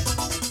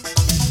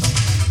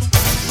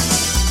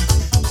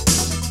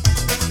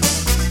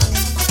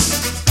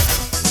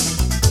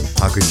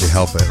 How could you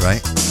help it,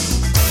 right?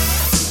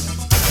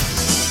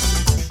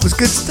 It was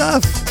good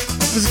stuff.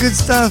 It was good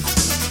stuff.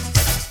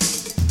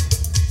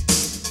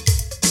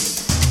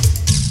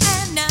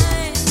 At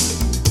night,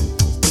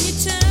 when you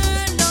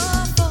turn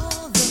off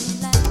all the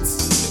lights,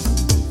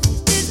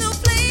 there's no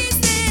place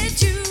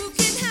that you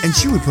can hide. And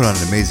she would put on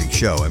an amazing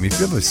show. I mean, if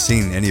you've ever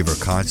seen any of her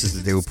concerts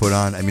that they would put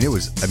on, I mean,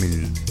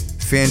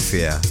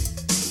 fanfare,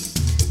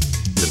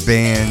 the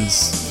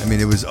bands. I mean,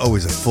 it was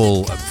always a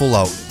full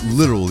out,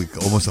 literally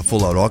almost a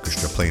full out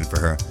orchestra playing for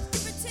her.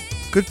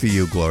 Good for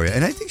you, Gloria.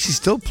 And I think she's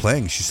still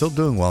playing. She's still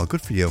doing well.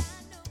 Good for you.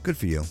 Good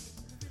for you.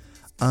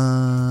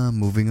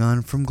 Moving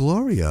on from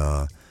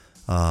Gloria.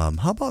 How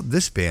about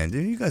this band?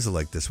 You guys will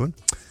like this one.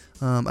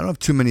 I don't have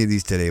too many of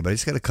these today, but I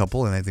just got a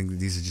couple, and I think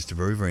these are just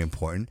very, very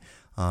important.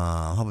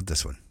 How about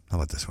this one? Do you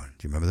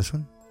remember this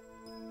one?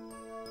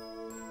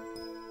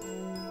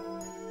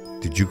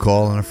 Did you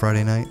call on a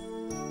Friday night?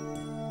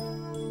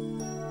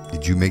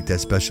 Did you make that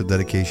special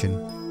dedication?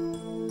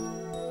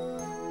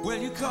 Well,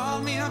 you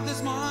called me up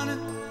this morning,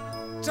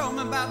 told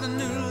me about the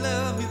new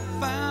love you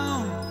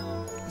found.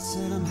 I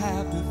said I'm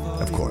happy for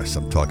you. Of course,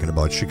 I'm talking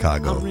about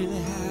Chicago. I'm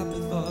really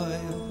happy for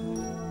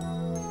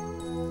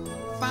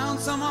you. Found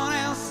someone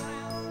else,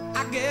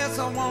 I guess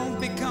I won't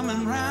be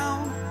coming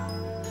round.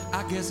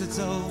 I guess it's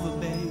over,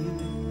 baby.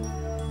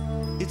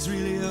 It's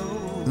really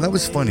over. And that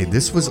was funny.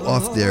 This was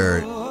off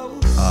their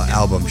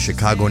album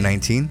Chicago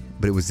 19,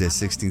 but it was their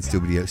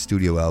 16th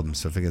studio album,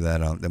 so figure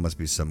that out. There must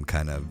be some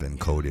kind of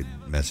encoded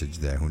message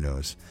there. Who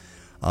knows?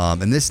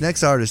 And this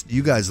next artist,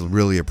 you guys will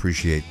really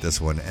appreciate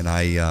this one, and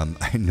I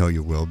know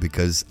you will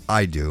because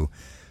I do.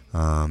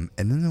 And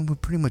then we're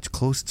pretty much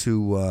close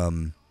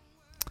to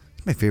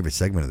it's my favorite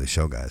segment of the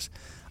show, guys.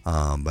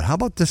 But how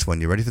about this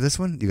one? You ready for this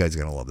one? You guys are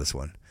gonna love this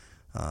one.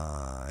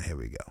 Here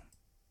we go.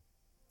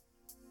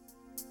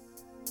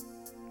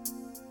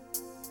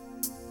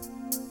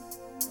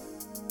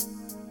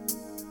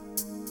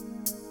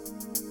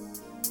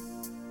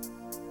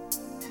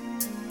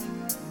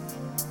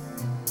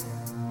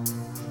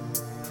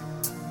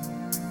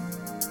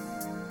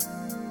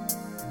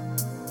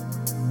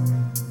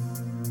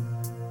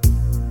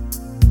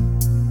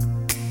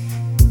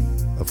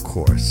 Of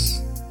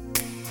course,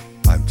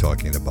 I'm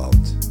talking about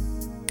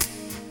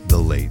the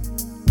late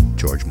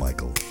George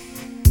Michael.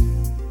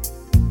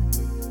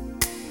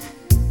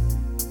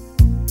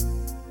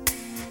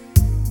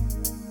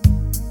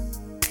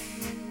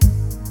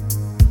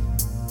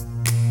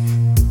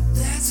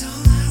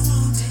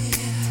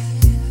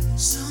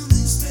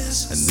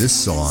 And this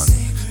song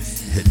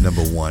hit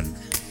number one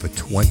for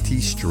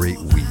 20 straight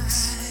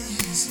weeks.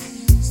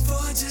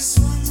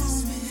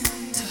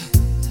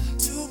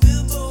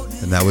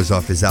 And that was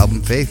off his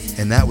album Faith,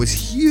 and that was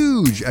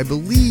huge. I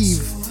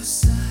believe,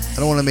 I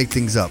don't want to make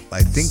things up,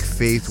 I think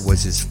Faith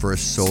was his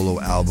first solo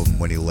album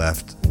when he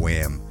left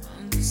Wham.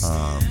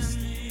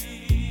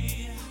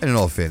 And in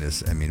all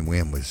fairness, I mean,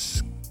 Wham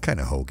was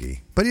kind of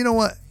hokey. But you know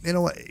what?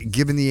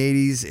 Given the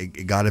 80s,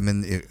 it got him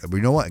in,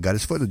 it got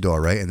his foot in the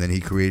door, right? And then he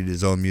created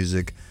his own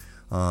music.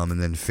 And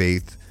then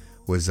Faith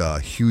was a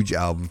huge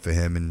album for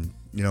him. And,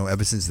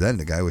 ever since then,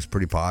 the guy was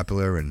pretty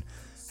popular and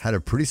had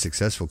a pretty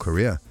successful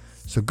career.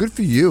 So good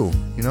for you,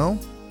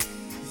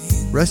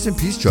 Rest in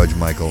peace, George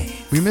Michael.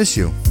 We miss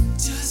you.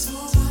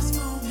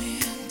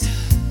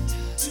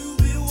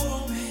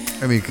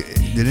 I mean,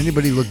 did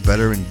anybody look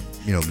better in,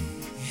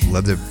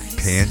 leather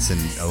pants and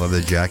a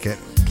leather jacket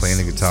playing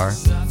the guitar?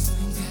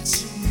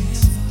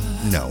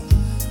 No.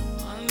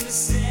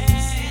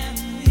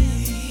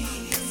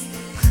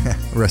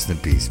 Rest in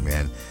peace,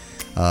 man.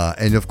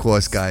 And of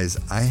course, guys,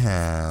 I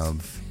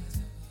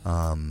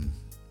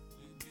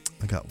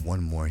got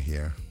one more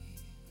here.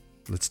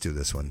 Let's do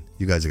this one.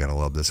 You guys are gonna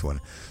love this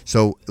one.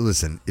 So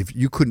listen, if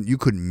you couldn't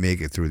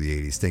make it through the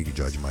 80s. Thank you,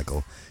 George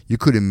Michael. You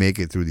couldn't make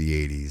it through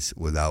the 80s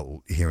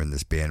without hearing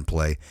this band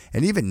play.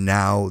 And even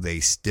now, they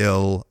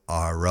still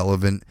are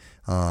relevant.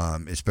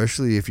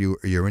 Especially if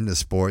you're into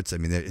sports. I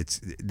mean,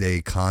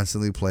 they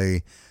constantly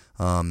play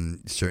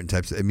certain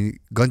types. I mean,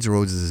 Guns N'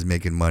 Roses is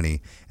making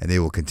money, and they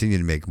will continue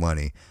to make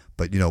money.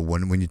 But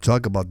when you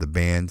talk about the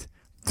band,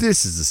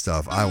 this is the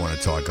stuff I want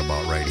to talk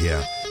about right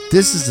here.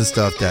 This is the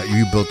stuff that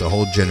you built a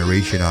whole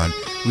generation on.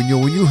 When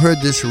you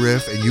heard this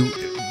riff and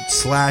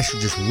Slash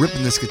just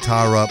ripping this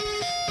guitar up,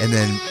 and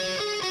then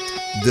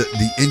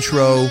the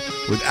intro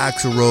with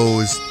Axl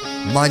Rose,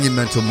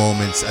 monumental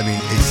moments. I mean,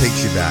 it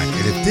takes you back.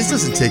 And if this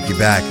doesn't take you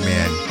back,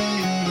 man,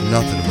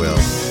 nothing will.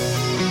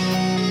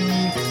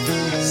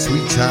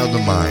 Sweet Child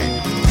of Mine,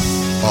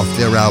 off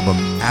their album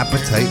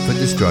Appetite for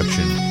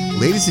Destruction.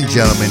 Ladies and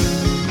gentlemen,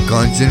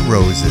 Guns N'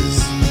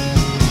 Roses.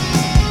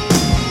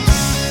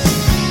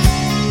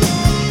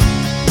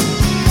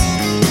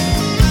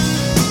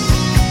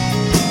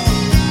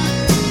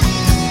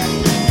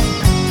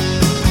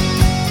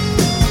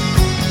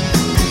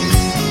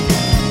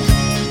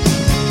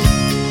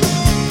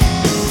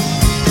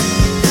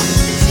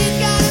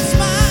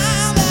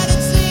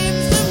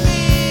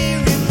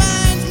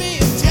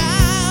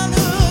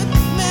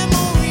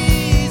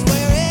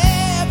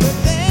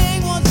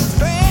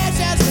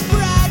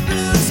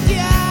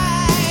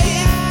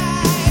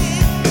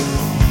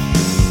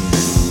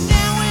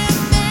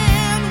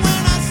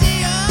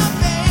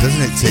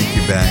 Take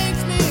you back.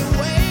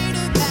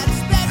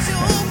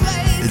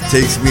 It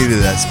takes me to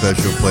that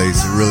special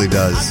place. It really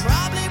does.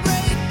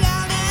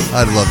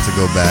 I'd love to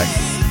go back.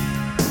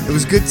 It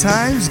was good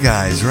times,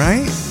 guys,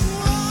 right?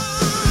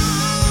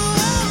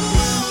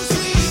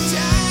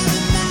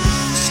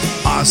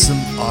 Just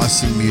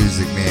awesome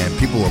music, man.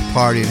 People were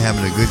partying,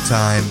 having a good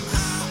time.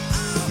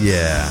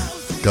 Yeah,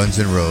 Guns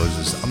N'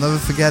 Roses. I'll never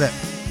forget it.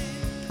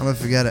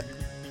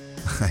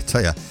 I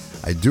tell you,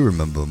 I do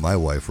remember my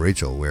wife,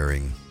 Rachel,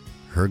 wearing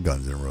her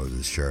Guns N'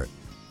 Roses shirt.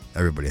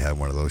 Everybody had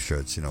one of those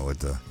shirts, with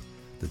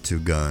the two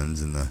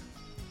guns and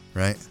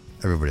right?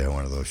 Everybody had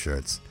one of those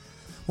shirts.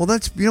 Well,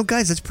 that's,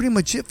 guys, that's pretty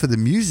much it for the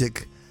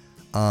music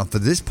for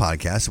this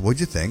podcast. What'd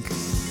you think?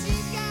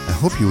 I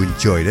hope you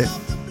enjoyed it.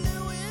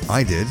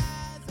 I did.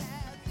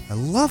 I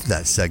love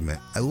that segment.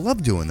 I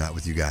love doing that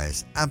with you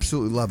guys.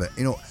 Absolutely love it.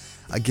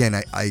 Again,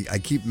 I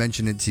keep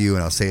mentioning it to you,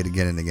 and I'll say it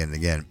again and again and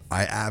again.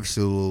 I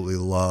absolutely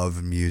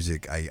love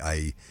music.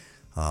 I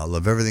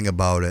love everything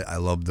about it. I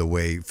love the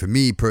way, for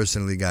me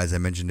personally, guys, I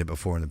mentioned it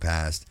before in the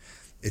past,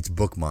 it's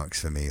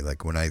bookmarks for me.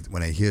 Like when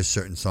I hear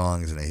certain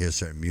songs and I hear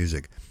certain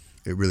music,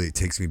 it really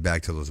takes me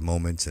back to those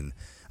moments, and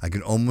I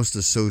can almost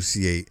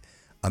associate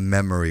a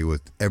memory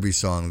with every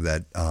song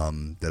that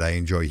I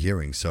enjoy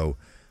hearing. So,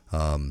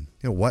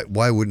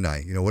 why wouldn't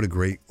I? What a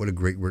great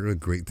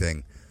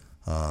thing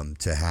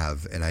to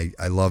have, and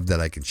I love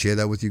that I can share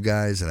that with you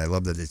guys, and I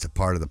love that it's a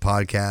part of the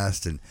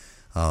podcast. And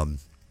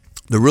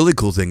the really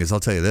cool thing is, I'll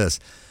tell you this,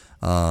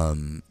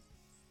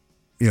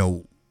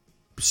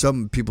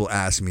 some people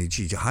ask me,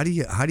 gee, how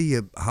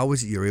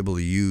is it you're able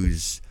to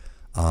use,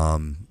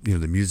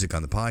 the music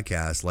on the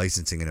podcast,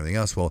 licensing and everything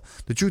else? Well,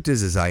 the truth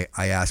is I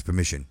ask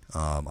permission.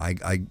 I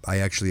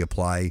actually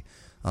apply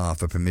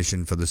for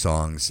permission for the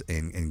songs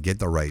and get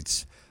the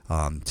rights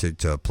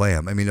to play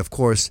them. I mean, of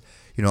course,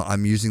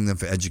 I'm using them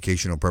for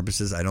educational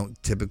purposes. I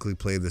don't typically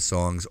play the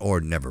songs,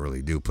 or never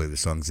really do play the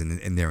songs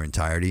in their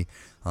entirety.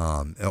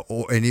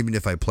 And even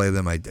if I play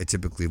them, I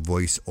typically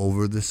voice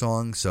over the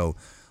song. So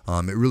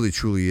it really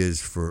truly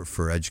is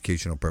for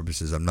educational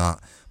purposes. I'm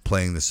not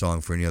playing the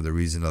song for any other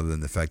reason other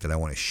than the fact that I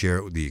want to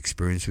share the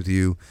experience with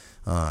you.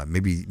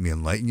 Maybe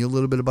enlighten you a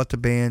little bit about the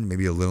band,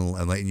 maybe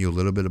enlighten you a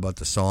little bit about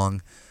the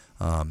song.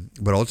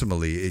 But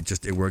ultimately,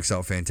 it works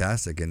out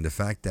fantastic. And the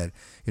fact that,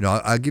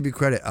 I'll give you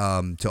credit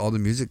to all the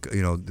music,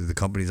 the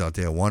companies out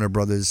there, Warner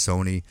Brothers,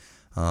 Sony,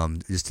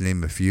 just to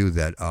name a few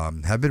that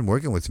have been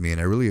working with me. And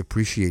I really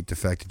appreciate the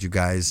fact that you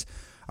guys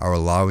are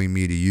allowing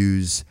me to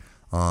use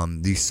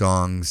these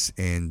songs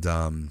and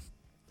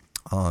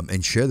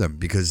share them.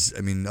 Because,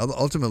 I mean,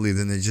 ultimately,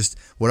 then they're just,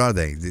 what are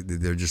they?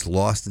 They're just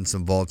lost in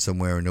some vault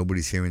somewhere and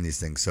nobody's hearing these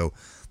things. So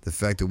the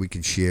fact that we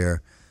can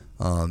share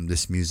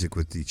this music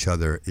with each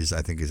other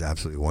I think is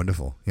absolutely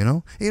wonderful,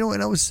 and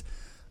I was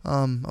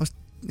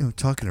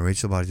talking to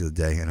Rachel about it the other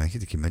day, and I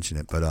hate to keep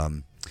mentioning it, but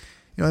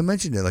I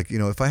mentioned it, like,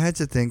 if I had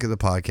to think of the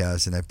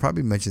podcast, and I've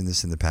probably mentioned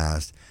this in the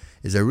past,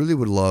 is I really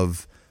would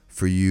love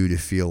for you to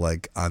feel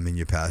like I'm in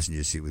your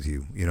passenger seat with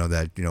you,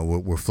 that,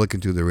 we're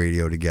flicking through the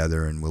radio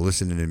together and we're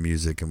listening to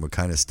music and we're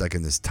kind of stuck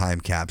in this time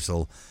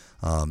capsule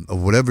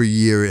of whatever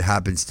year it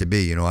happens to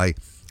be.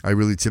 I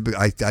really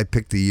I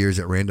pick the years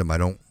at random. I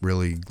don't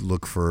really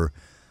look for,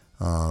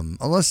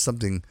 unless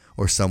something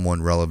or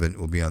someone relevant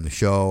will be on the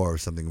show or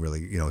something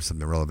really,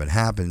 something relevant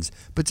happens.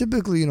 But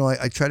typically,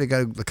 I try to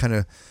kind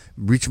of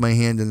reach my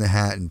hand in the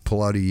hat and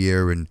pull out a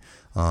year and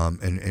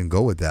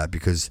go with that,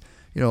 because,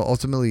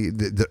 ultimately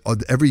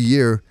every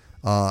year,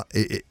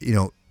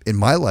 in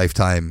my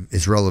lifetime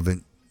is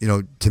relevant,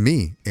 to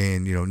me,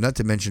 and, not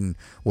to mention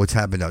what's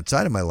happened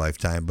outside of my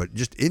lifetime, but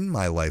just in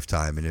my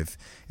lifetime. And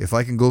if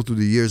I can go through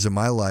the years of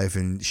my life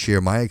and share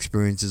my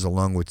experiences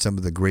along with some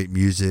of the great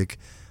music,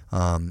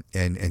 and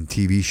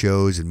TV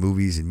shows and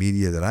movies and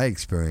media that I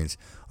experience,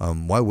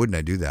 why wouldn't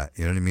I do that?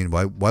 You know what I mean?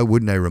 Why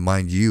wouldn't I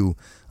remind you,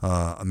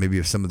 maybe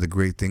of some of the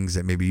great things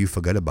that maybe you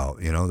forgot about?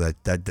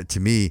 That to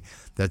me,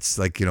 that's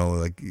like,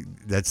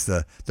 that's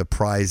the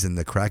prize in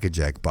the Cracker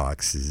Jack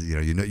box. Is,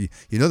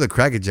 the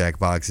Cracker Jack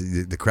box.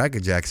 The Cracker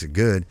Jacks are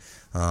good,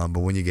 but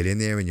when you get in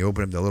there and you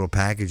open up the little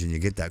package and you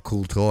get that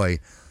cool toy,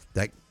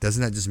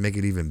 doesn't that just make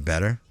it even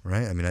better,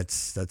 right? I mean,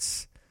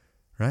 that's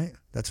right.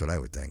 That's what I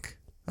would think.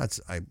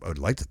 I would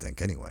like to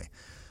think anyway.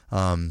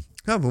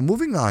 But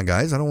moving on,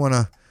 guys. I don't want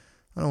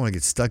to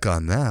get stuck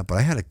on that, but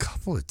I had a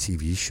couple of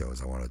TV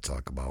shows I want to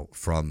talk about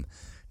from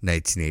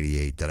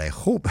 1988 that I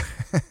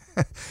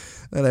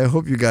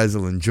hope you guys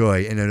will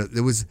enjoy. And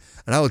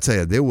I will tell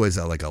you, there was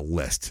like a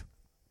list,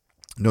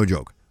 no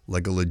joke,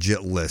 like a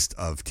legit list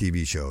of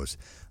TV shows.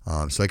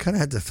 So I kind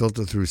of had to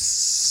filter through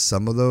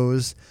some of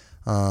those.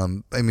 I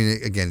mean,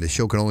 again, the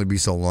show can only be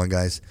so long,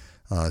 guys.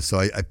 So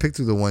I picked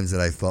through the ones that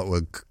I thought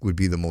would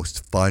be the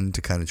most fun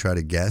to kind of try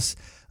to guess.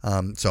 So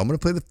I'm going to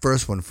play the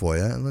first one for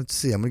you. And let's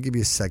see. I'm going to give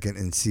you a second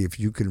and see if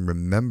you can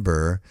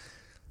remember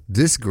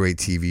this great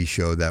TV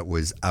show that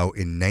was out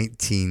in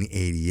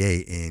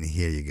 1988. And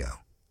here you go.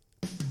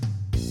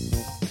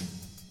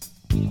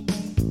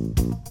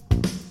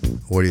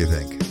 What do you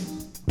think?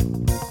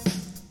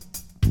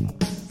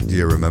 Do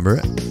you remember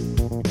it?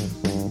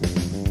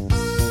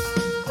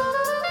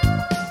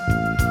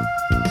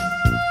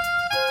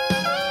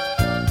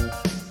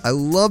 I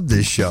love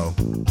this show.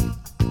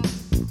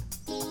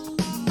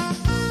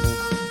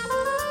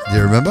 Do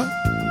you remember?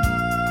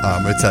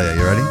 I'm going to tell you.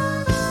 You ready?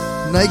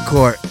 Night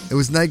Court. It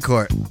was Night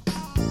Court.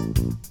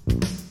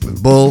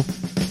 With Bull.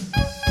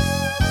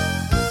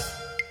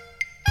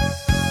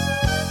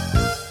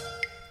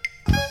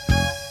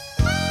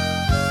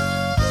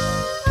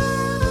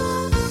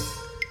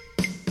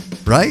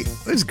 Right?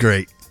 It was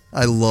great.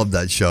 I loved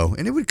that show.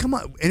 And it would come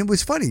on, and it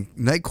was funny.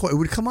 Night Court, it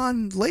would come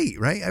on late,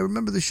 right? I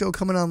remember the show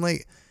coming on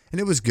late, and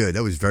it was good.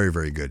 That was very,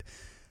 very good.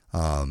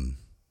 A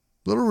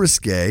little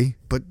risque,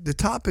 but the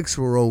topics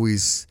were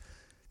always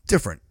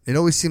different. It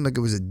always seemed like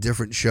it was a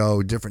different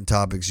show, different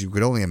topics. You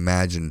could only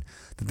imagine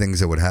the things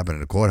that would happen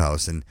in a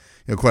courthouse. And,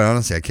 quite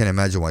honestly, I can't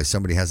imagine why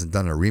somebody hasn't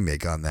done a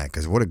remake on that,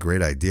 because what a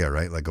great idea,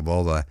 right? Like, of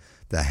all the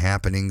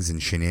happenings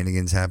and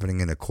shenanigans happening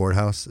in a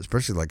courthouse,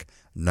 especially like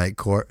Night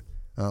Court.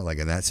 Like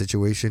in that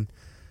situation.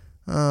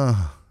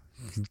 Oh,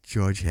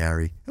 George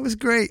Harry. It was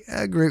great.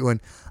 A great one.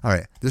 All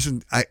right. This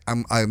one,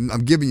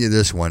 I'm giving you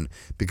this one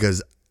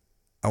because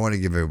I want to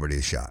give everybody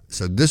a shot.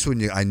 So this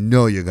one, I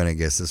know you're going to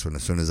guess this one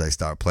as soon as I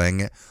start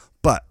playing it.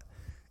 But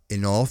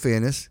in all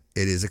fairness,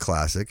 it is a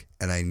classic,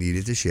 and I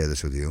needed to share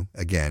this with you.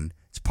 Again,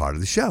 it's part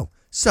of the show.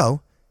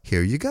 So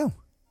here you go.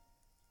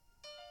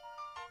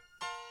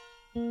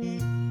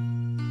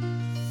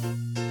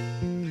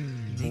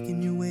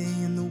 Making your way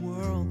in the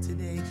world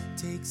today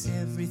takes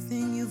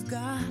everything you've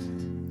got.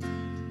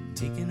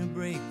 Taking a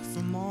break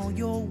from all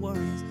your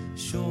worries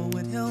sure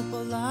would help a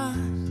lot.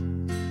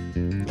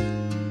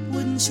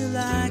 Wouldn't you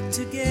like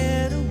to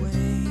get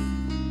away?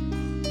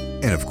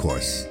 And of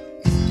course,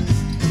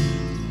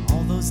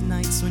 All those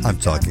nights when I'm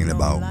you've got talking no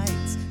about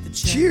lights, the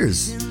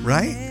Cheers, check is in the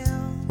right? mail,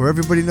 Where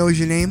everybody knows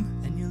your name.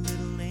 and your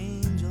little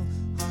angel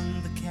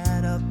hung the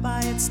cat up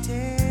by its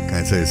tail. Can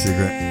I tell you a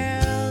secret?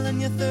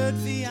 And your third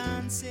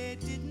fiance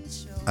didn't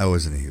show. I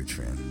wasn't a huge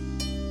fan.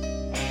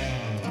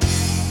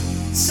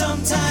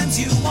 Sometimes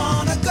you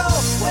wanna go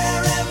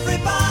where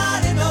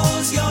everybody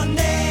knows your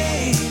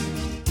name.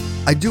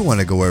 I do want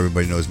to go where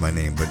everybody knows my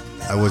name, but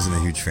I wasn't a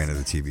huge fan of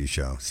the TV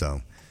show.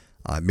 So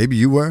maybe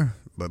you were,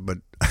 but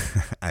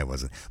I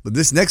wasn't. But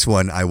this next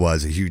one, I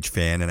was a huge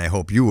fan, and I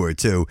hope you were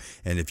too.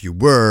 And if you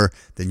were,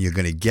 then you're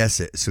going to guess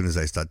it as soon as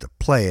I start to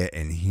play it.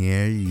 And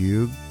here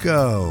you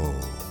go.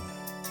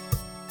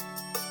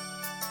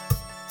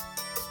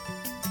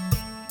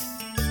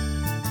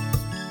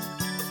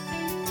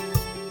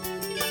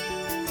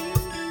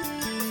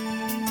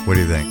 What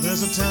do you think?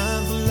 There's a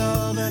time for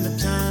love and a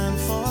time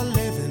for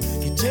living.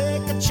 You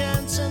take a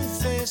chance and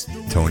face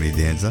the Tony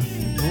Danza.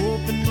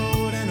 open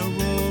road and a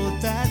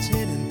road that's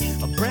hidden.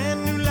 A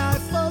brand new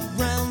life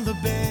around the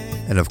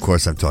bend. And of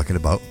course, I'm talking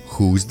about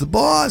Who's the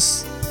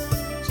Boss?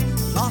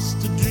 Lost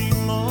a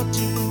dream or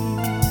two.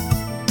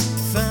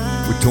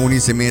 Found With Tony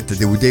and Samantha,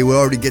 they were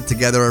already get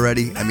together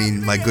already. I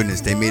mean, my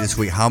goodness, they made us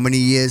wait how many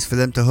years for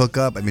them to hook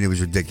up? I mean, it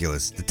was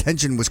ridiculous. The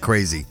tension was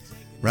crazy,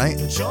 right?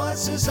 the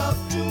choice is up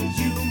to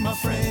you, my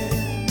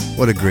friend.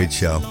 What a great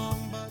show,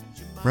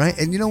 right?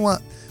 And you know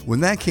what?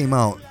 When that came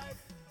out,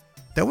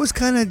 that was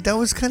kind of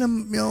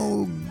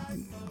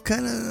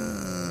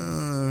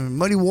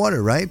muddy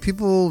water, right?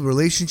 People,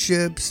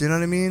 relationships, you know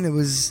what I mean? It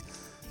was.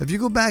 If you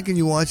go back and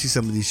you watch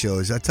some of these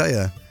shows, I tell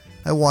you,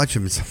 I watch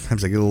them and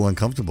sometimes I get a little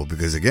uncomfortable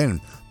because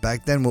again,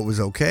 back then what was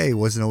okay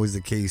wasn't always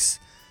the case,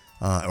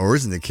 or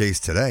isn't the case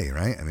today,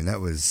 right? I mean, that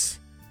was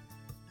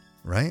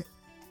right.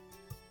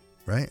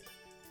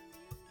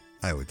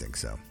 I would think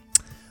so.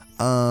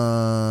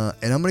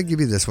 And I'm going to give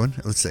you this one.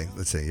 Let's see.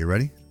 You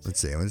ready? Let's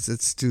see.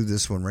 Let's do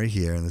this one right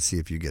here, and let's see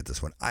if you get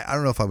this one. I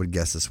don't know if I would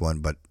guess this one,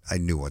 but I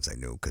knew once I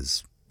knew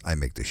because I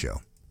make the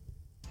show.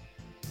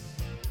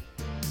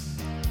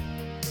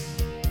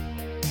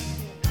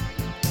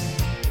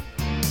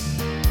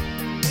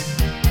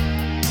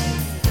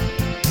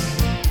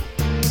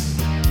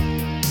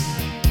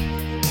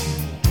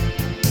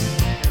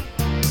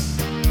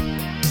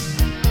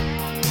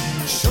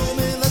 Show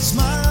me that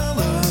smile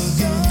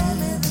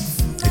again.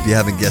 If you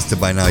haven't guessed it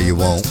by now, you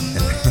won't.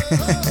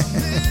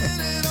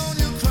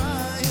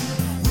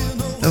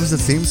 That was the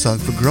theme song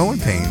for Growing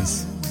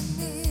Pains.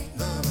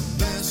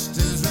 Best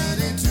is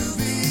ready to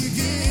begin.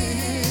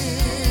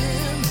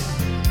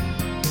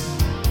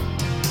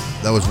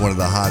 That was one of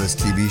the hottest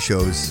TV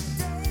shows,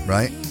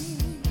 right?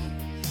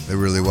 It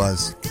really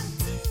was.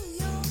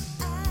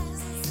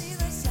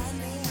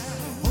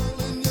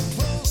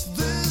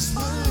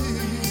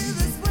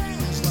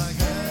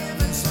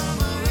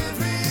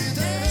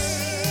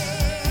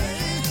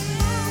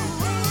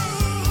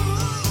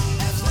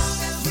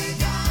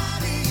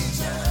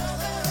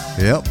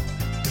 Yep,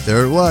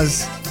 there it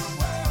was.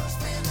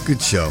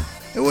 Good show.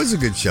 It was a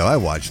good show. I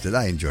watched it.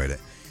 I enjoyed it.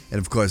 And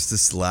of course,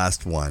 this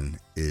last one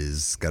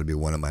is got to be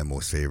one of my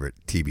most favorite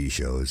TV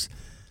shows.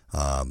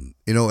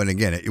 And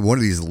again, one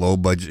of these low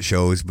budget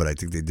shows, but I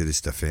think they did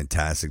just a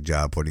fantastic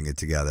job putting it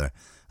together.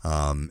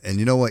 And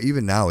you know what?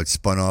 Even now, it's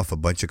spun off a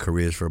bunch of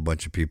careers for a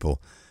bunch of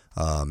people.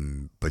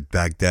 But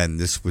back then,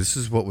 this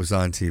is what was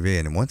on TV.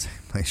 And once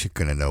I'm actually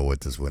going to know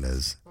what this one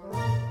is.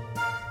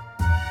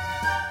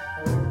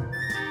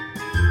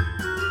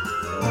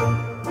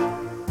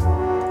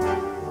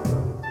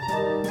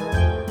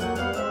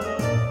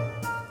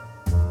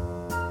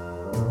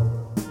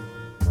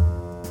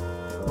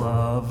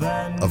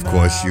 Of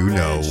course, you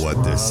know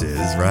what this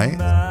is, right?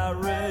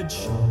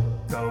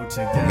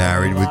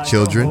 Married with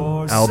Children,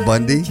 Al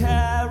Bundy,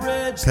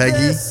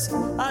 Peggy,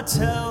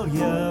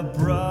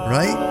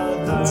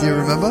 right? Do you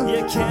remember?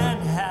 You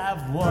can't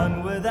have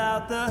one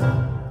without the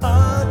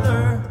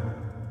other.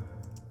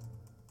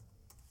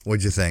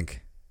 What'd you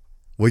think?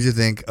 What'd you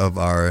think of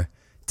our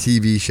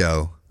TV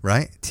show,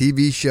 right?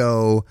 TV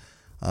show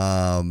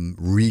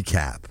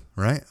recap,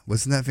 right?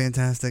 Wasn't that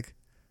fantastic?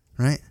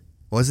 Right?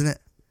 Wasn't it?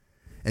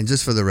 And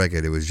just for the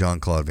record, it was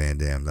Jean-Claude Van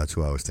Damme. That's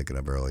who I was thinking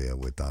of earlier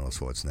with Donald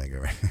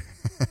Schwarzenegger. Right?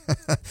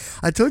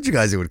 I told you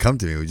guys it would come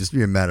to me. It would just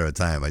be a matter of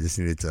time. I just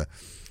needed to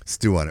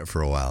stew on it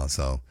for a while.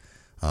 So,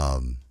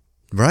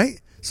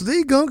 right? So there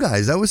you go,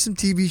 guys. That was some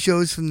TV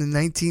shows from the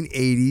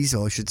 1980s,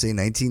 or I should say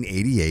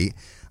 1988.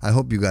 I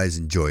hope you guys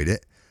enjoyed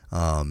it.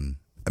 I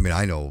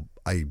know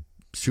I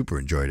super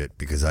enjoyed it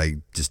because I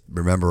just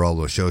remember all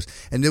those shows.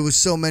 And there was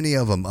so many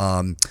of them.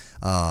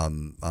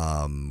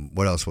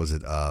 What else was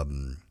it?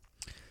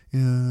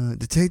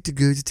 To take the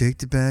good, to take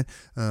the bad.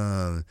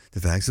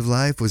 The Facts of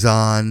Life was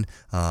on.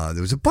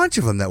 There was a bunch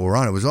of them that were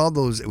on. It was all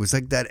those. It was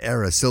like that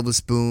era. Silver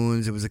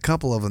Spoons. It was a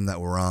couple of them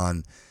that were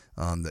on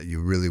that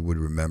you really would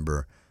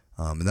remember.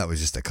 And that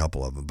was just a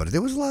couple of them. But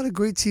there was a lot of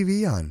great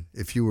TV on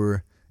if you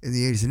were in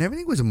the 80s. And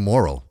everything was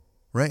moral,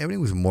 right? Everything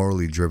was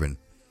morally driven.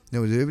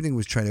 Everything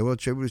was trying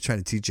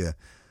to teach you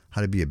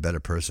how to be a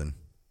better person,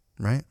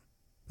 right?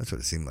 That's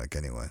what it seemed like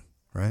anyway,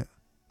 right?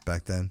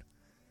 Back then.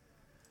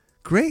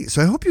 Great.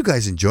 So I hope you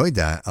guys enjoyed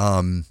that.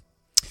 And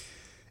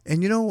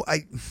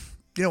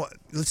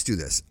let's do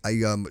this.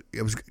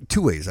 It was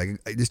two ways.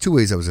 There's two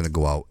ways I was going to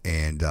go out,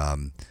 and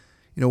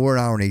we're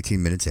an hour and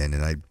 18 minutes in,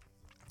 and I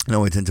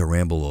tend to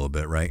ramble a little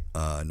bit, right?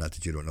 Not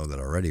that you don't know that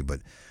already,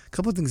 but a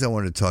couple of things I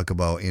wanted to talk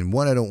about. And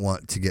one, I don't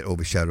want to get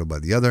overshadowed by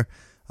the other.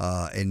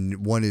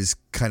 And one is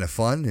kind of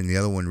fun, and the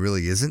other one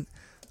really isn't.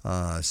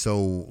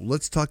 So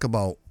let's talk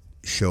about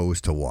shows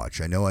to watch.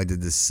 I know I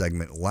did this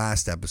segment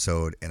last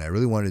episode, and I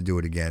really wanted to do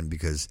it again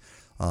because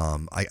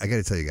I got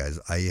to tell you guys,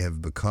 I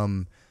have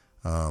become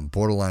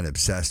borderline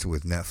obsessed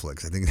with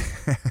Netflix. I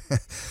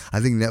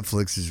think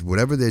Netflix is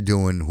whatever they're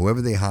doing,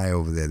 whoever they hire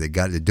over there,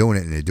 they're doing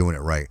it, and they're doing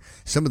it right.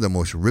 Some of the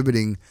most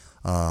riveting,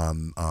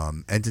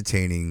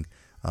 entertaining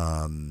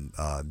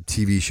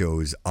TV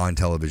shows on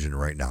television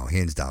right now,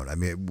 hands down. I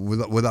mean,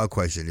 without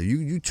question.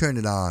 You turn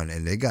it on,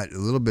 and they got a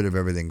little bit of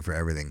everything for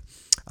everything.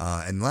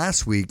 And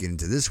last week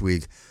into this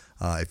week,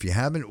 if you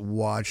haven't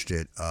watched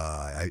it,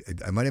 I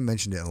might have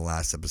mentioned it in the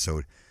last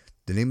episode.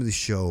 The name of the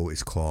show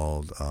is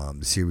called,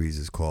 the series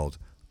is called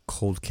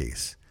Cold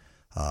Case.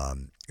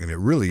 And it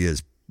really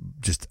is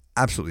just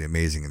absolutely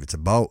amazing. And it's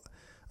about,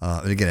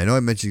 and again, I know I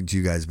mentioned it to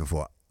you guys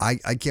before,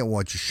 I can't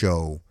watch a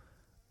show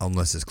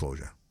unless there's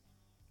closure.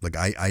 Like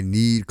I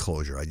need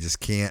closure. I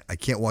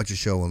can't watch a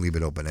show and leave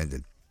it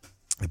open-ended.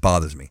 It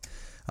bothers me.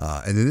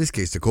 And in this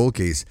case, the Cold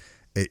Case,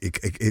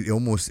 it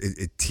almost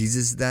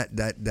teases that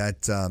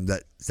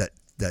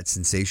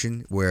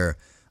sensation where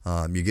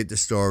you get the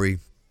story,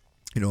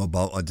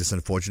 about this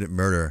unfortunate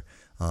murder.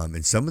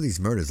 And some of these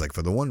murders, like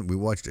for the one we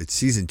watched, it's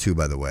season 2,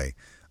 by the way.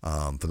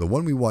 For the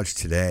one we watched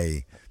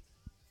today,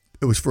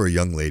 it was for a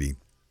young lady,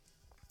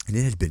 and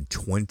it had been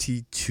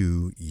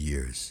 22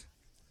 years.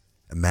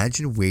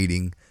 Imagine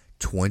waiting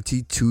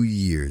 22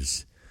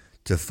 years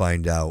to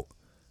find out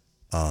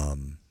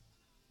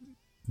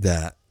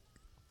that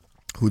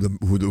who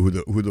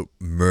the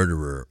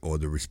murderer or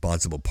the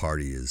responsible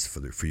party is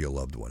for your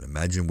loved one.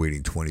 Imagine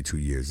waiting 22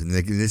 years. And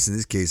in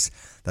this case,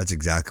 that's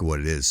exactly what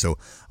it is. So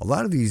a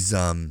lot of these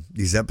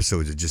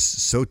episodes are just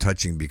so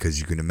touching because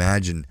you can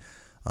imagine,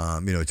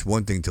 it's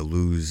one thing to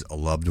lose a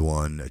loved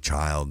one, a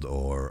child,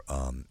 or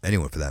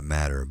anyone for that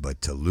matter,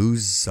 but to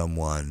lose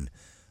someone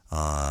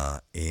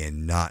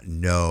and not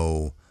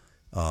know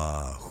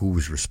who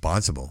was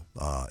responsible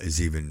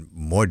is even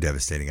more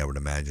devastating, I would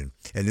imagine.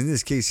 And in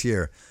this case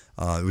here,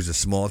 it was a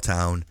small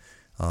town,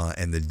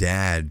 and the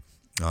dad,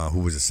 who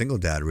was a single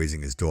dad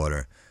raising his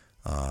daughter,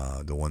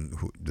 the one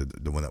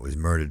that was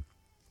murdered,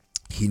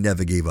 he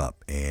never gave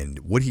up. And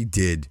what he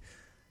did,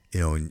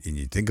 and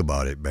you think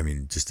about it, I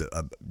mean, just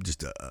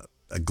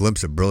a a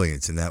glimpse of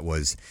brilliance, and that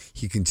was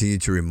he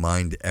continued to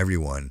remind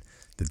everyone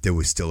that there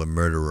was still a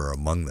murderer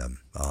among them.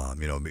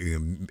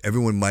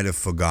 Everyone might have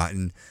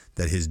forgotten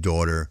that his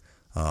daughter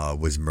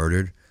was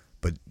murdered,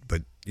 but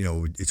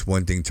it's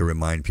one thing to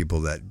remind people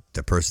that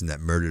the person that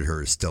murdered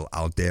her is still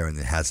out there and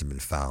it hasn't been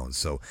found.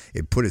 So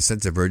it put a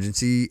sense of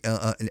urgency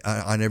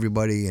on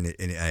everybody, and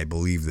I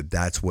believe that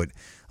that's what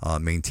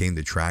maintained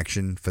the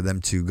traction for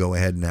them to go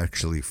ahead and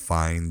actually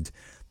find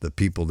the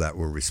people that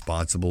were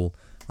responsible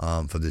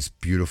for this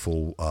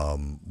beautiful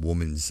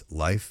woman's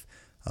life.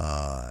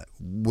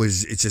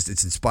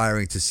 It's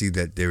inspiring to see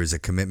that there is a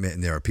commitment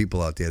and there are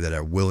people out there that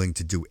are willing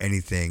to do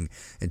anything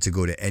and to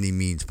go to any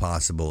means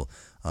possible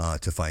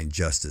to find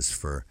justice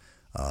for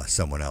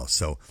someone else.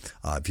 So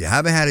if you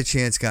haven't had a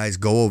chance, guys,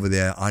 go over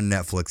there on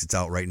Netflix. It's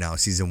out right now.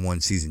 Season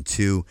 1, Season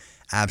 2,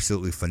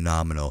 absolutely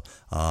phenomenal.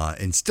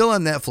 And still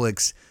on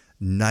Netflix,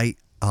 Night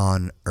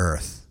on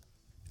Earth.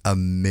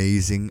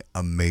 Amazing,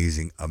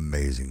 amazing,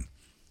 amazing.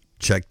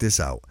 Check this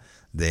out.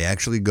 They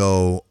actually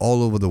go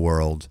all over the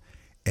world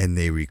and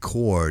they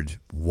record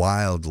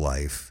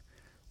wildlife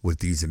with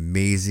these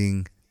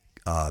amazing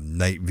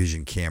night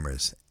vision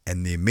cameras.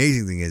 And the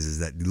amazing thing is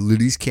that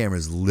these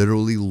cameras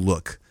literally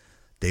look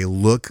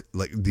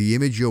like the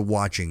image you're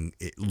watching.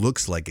 It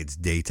looks like it's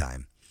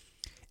daytime,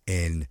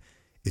 and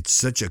it's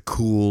such a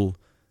cool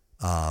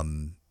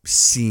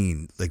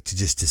scene. Like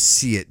to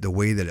see it the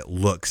way that it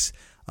looks.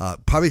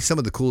 Probably some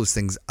of the coolest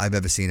things I've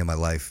ever seen in my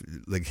life,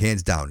 like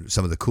hands down,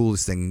 some of the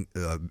coolest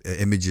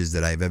images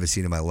that I've ever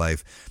seen in my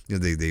life.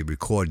 They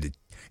recorded,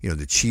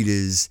 the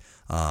cheetahs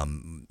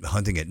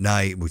hunting at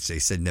night, which they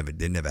said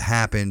never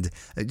happened.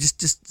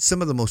 Just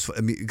some of the most.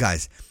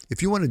 Guys,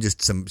 if you want to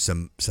just some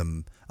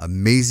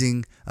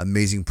amazing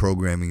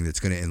programming that's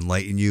going to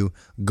enlighten you,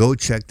 go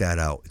check that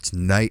out. It's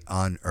Night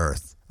on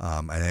Earth,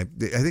 and I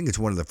think it's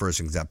one of the first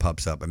things that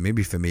pops up, and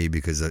maybe for me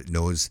because it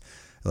knows.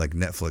 Like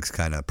Netflix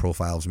kind of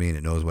profiles me and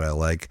it knows what I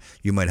like.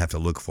 You might have to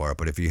look for it,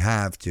 but if you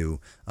have to,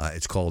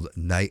 it's called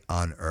Night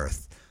on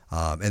Earth.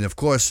 And of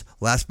course,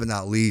 last but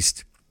not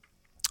least,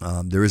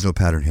 there is no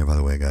pattern here, by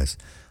the way, guys.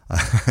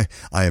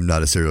 I am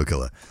not a serial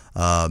killer.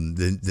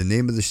 The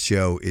name of the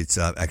show, it's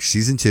actually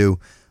Season 2,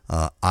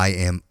 I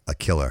Am a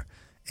Killer,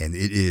 and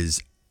it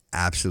is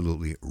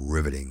absolutely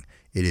riveting.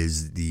 It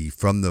is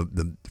from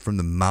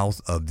the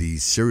mouth of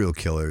these serial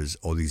killers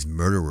or these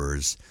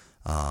murderers.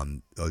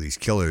 Or these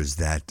killers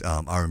that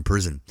are in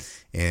prison,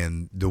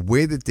 and the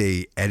way that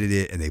they edit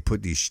it and they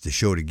put the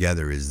show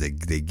together is they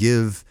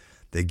give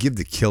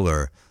the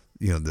killer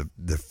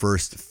the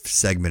first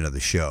segment of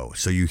the show,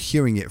 so you're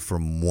hearing it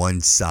from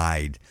one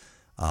side.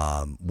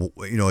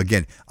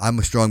 Again, I'm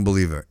a strong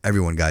believer.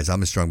 Everyone, guys,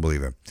 I'm a strong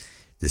believer.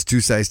 There's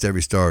two sides to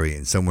every story,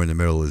 and somewhere in the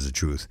middle is the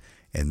truth.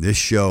 And this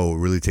show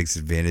really takes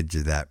advantage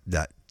of that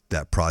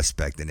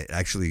prospect, and it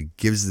actually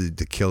gives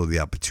the killer the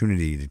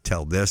opportunity to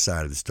tell their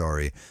side of the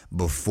story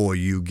before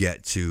you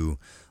get to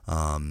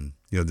the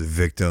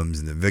victims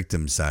and the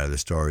victim's side of the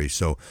story.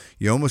 So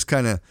you almost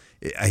kind of,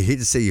 I hate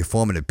to say you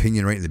form an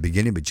opinion right in the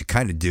beginning, but you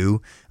kind of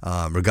do,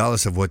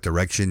 regardless of what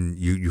direction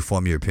you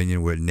form your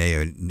opinion with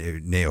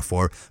nay or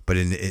for. But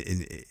in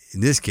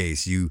this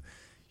case, you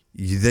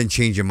then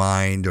change your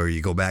mind, or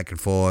you go back and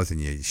forth and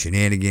you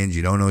shenanigans,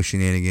 you don't know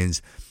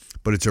shenanigans.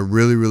 But it's a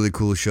really, really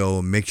cool show.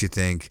 It makes you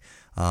think.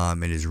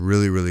 And is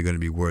really, really going to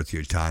be worth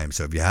your time.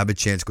 So if you have a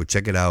chance, go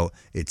check it out.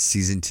 It's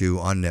Season 2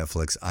 on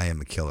Netflix, I Am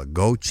a Killer.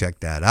 Go check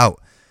that out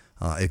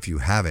if you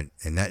haven't.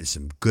 And that is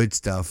some good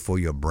stuff for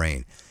your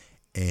brain.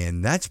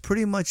 And that's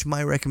pretty much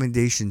my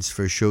recommendations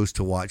for shows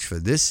to watch for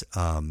this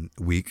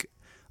week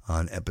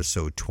on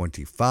episode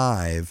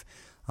 25,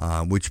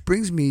 which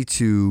brings me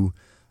to,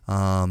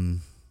 I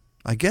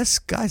guess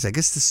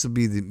this will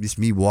be just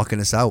me walking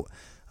us out.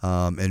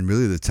 And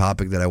really the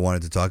topic that I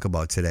wanted to talk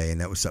about today,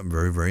 and that was something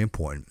very, very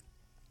important.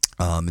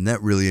 And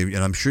that really,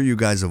 and I'm sure you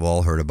guys have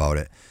all heard about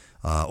it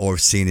or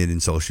seen it in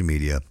social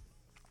media.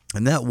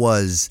 And that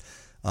was,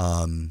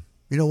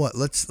 you know what?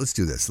 Let's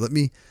do this. Let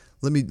me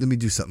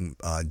do something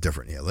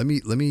different here. Let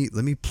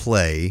me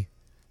play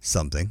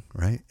something,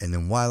 right? And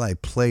then while I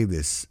play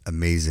this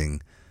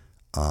amazing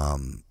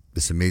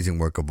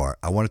work of art,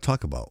 I want to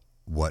talk about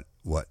what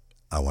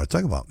I want to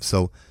talk about.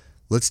 So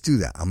let's do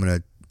that. I'm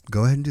gonna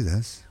go ahead and do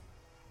this.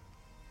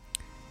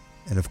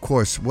 And of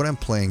course, what I'm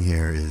playing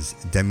here is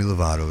Demi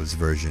Lovato's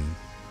version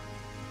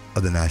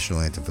of the national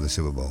anthem for the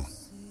Super Bowl.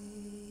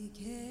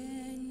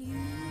 Can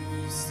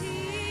you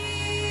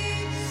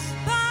see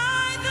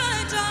by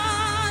the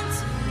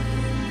dawn's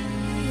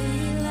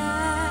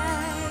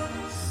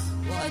daylight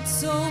what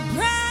so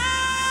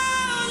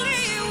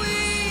proudly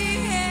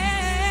we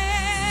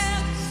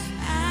hailed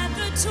at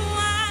the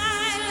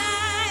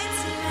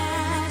twilight's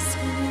last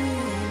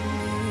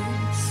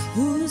gleaming,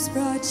 whose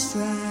broad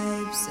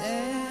stripes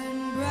and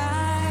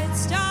bright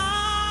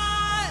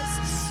stars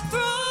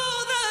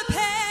through the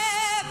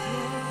perilous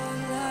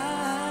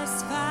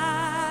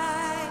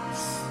fight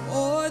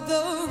o'er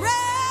the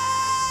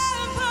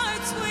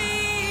ramparts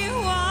we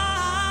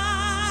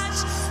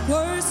watched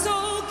were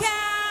so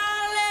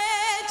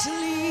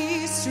gallantly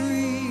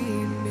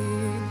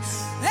streaming.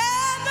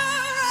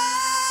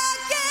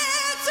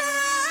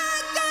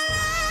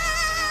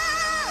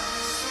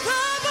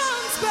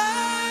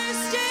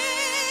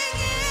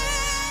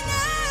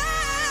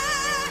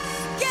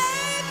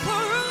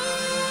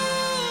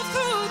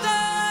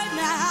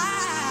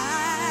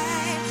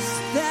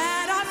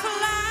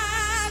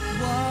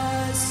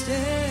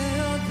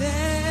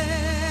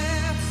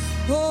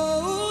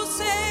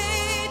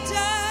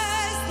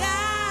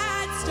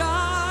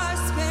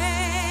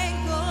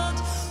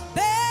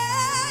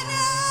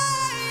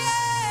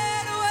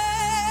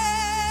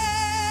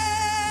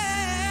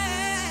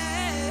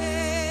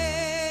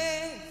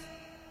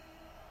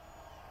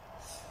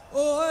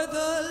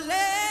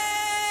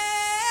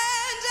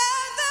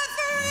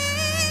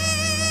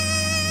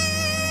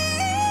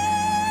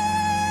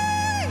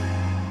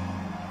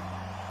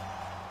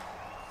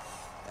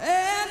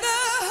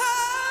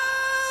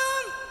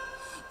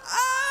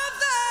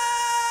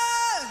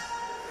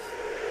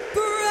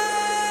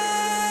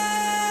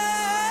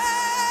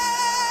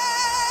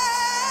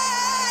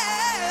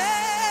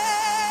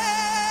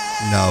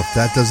 Now, if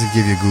that doesn't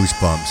give you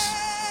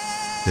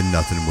goosebumps, then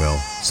nothing will.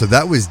 So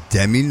that was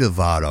Demi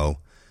Lovato,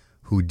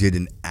 who did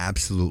an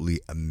absolutely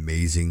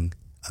amazing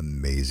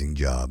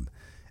job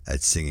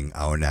at singing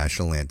our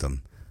national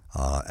anthem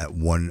at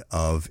one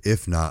of,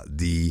 if not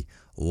the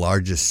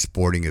largest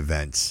sporting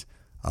events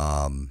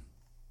to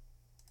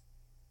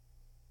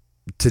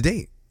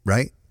date,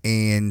 right?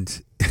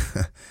 And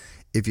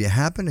if you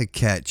happen to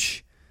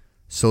catch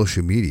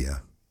social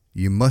media,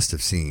 you must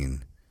have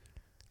seen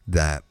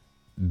that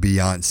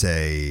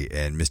Beyonce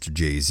and Mr.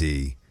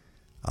 Jay-Z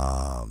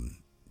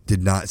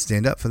did not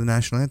stand up for the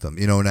national anthem.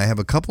 And I have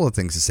a couple of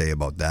things to say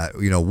about that.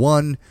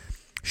 One,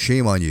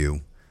 shame on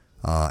you.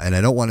 And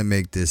I don't want to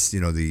make this,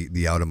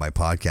 the out of my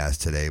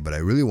podcast today, but I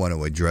really want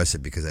to address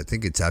it because I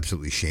think it's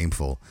absolutely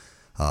shameful.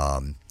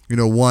 One,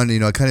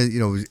 I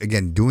kind of,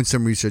 again, doing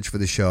some research for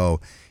the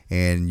show,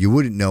 and you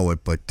wouldn't know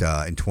it, but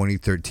in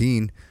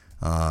 2013,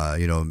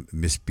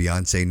 Miss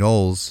Beyonce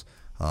Knowles,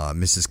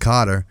 Mrs.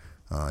 Carter,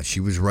 she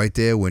was right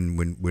there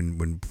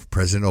when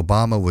President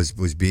Obama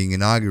was being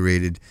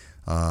inaugurated.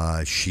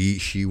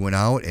 She went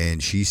out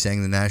and she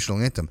sang the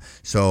national anthem.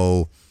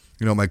 So,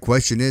 my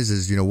question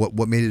is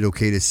what made it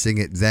okay to sing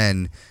it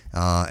then,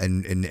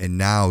 and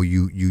now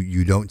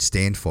you don't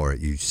stand for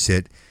it. You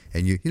sit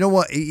and you know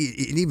what, and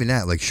even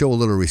that, like, show a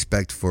little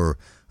respect for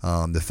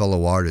the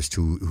fellow artist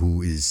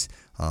who is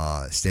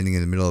standing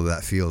in the middle of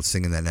that field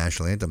singing that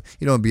national anthem.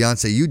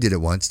 Beyonce, you did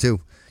it once too.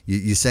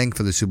 You sang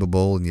for the Super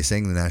Bowl and you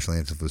sang the national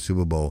anthem for the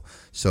Super Bowl.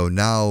 So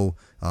now,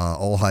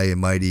 all high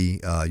and mighty,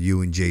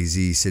 you and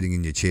Jay-Z sitting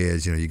in your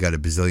chairs, you got $1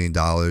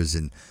 bazillion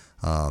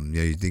and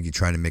you think you're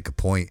trying to make a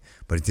point.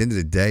 But at the end of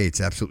the day,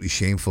 it's absolutely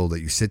shameful that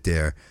you sit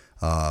there,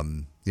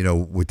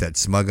 with that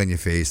smug on your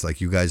face,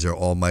 like you guys are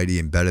almighty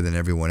and better than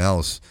everyone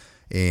else.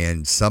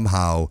 And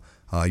somehow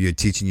you're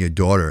teaching your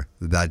daughter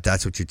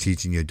that's what you're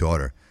teaching your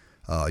daughter.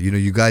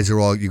 You guys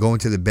you go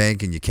into the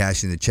bank and you're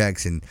cashing the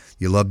checks and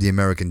you love the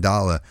American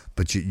dollar,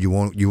 but you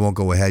won't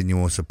go ahead and you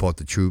won't support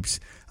the troops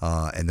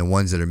and the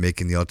ones that are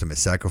making the ultimate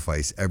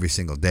sacrifice every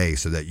single day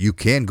so that you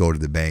can go to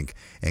the bank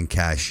and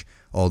cash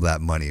all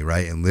that money,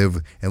 right? And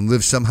live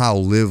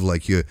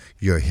like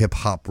you're hip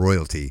hop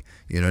royalty.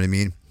 You know what I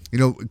mean?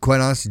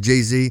 Quite honestly,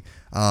 Jay-Z,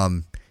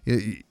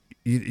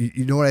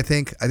 you know what I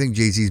think? I think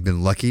Jay-Z's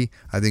been lucky.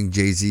 I think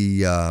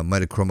Jay-Z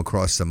might have come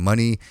across some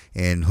money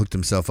and hooked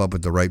himself up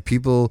with the right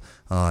people,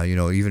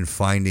 even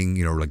finding,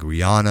 like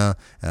Rihanna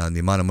and the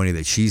amount of money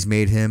that she's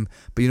made him.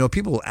 But,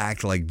 people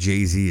act like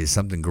Jay-Z is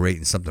something great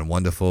and something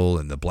wonderful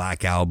and the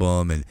Black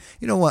Album. And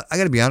you know what? I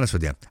got to be honest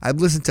with you. I've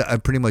listened to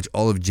pretty much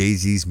all of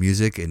Jay-Z's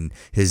music and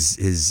his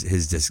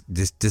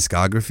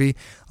discography,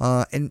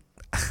 and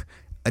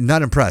I'm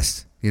not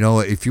impressed.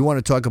 If you want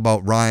to talk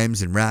about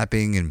rhymes and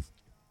rapping and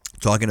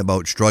talking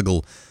about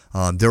struggle,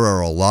 there are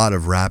a lot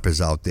of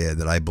rappers out there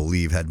that I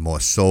believe had more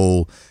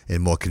soul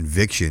and more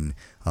conviction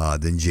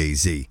than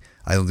Jay-Z.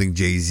 I don't think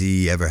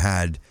Jay-Z ever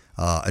had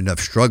enough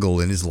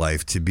struggle in his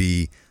life to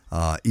be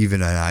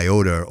even an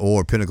iota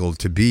or pinnacle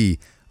to be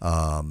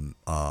an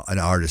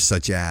artist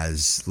such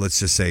as, let's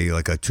just say,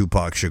 like a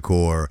Tupac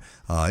Shakur.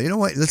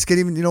 Let's get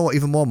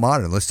even more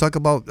modern. Let's talk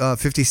about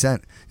 50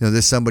 Cent.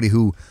 There's somebody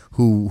who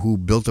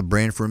built a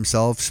brand for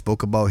himself,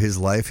 spoke about his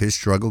life, his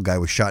struggle. Guy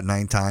was shot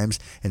 9 times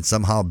and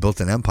somehow built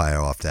an empire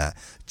off that.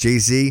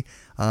 Jay-Z,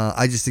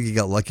 I just think you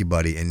got lucky,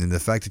 buddy. And then the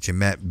fact that you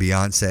met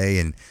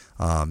Beyonce and,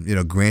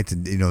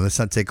 granted, let's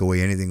not take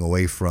anything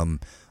away from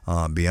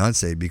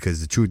Beyonce, because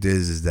the truth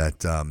is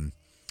that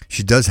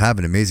she does have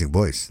an amazing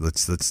voice. We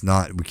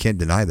can't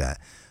deny that.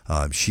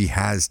 She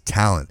has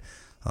talent.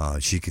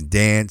 She can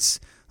dance,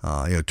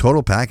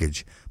 total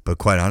package. But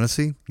quite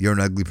honestly, you're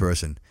an ugly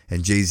person.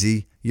 And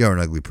Jay-Z, you're an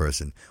ugly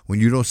person. When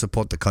you don't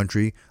support the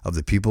country of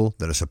the people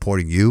that are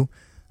supporting you,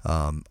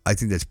 I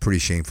think that's pretty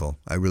shameful.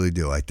 I really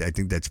do. I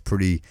think that's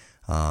pretty,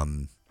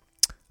 that's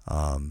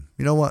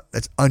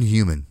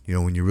unhuman,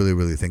 when you really,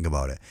 really think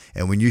about it.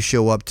 And when you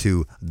show up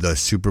to the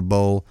Super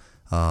Bowl,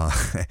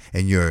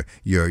 and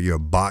your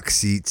box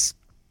seats,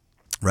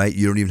 right?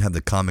 You don't even have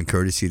the common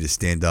courtesy to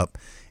stand up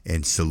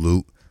and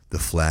salute the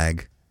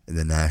flag and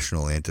the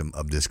national anthem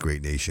of this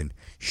great nation.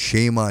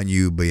 Shame on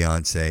you,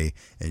 Beyonce,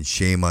 and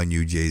shame on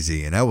you,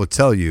 Jay-Z. And I will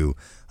tell you,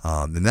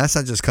 and that's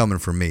not just coming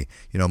from me.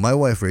 My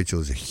wife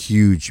Rachel is a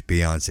huge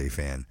Beyonce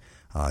fan.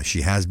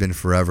 She has been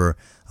forever.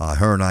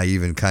 Her and I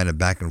even kind of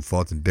back and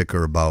forth and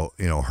bicker about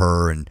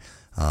her and.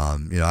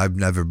 I've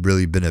never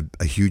really been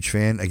a huge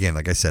fan. Again,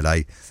 like I said,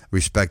 I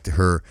respect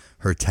her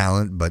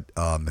talent, but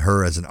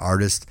her as an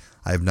artist,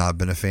 I have not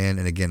been a fan.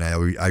 And again, I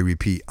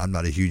repeat, I'm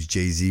not a huge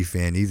Jay-Z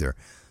fan either.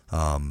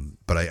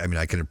 But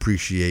I can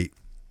appreciate,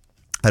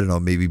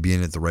 maybe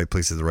being at the right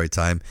place at the right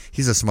time.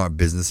 He's a smart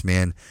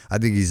businessman. I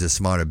think he's a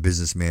smarter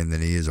businessman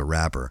than he is a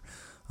rapper.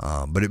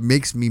 But it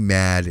makes me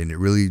mad, and it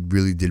really,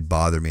 really did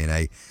bother me. And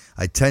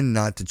I tend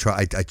not to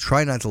try. I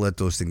try not to let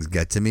those things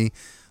get to me.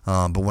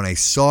 But when I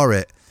saw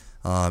it,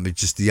 it's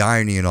just the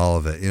irony in all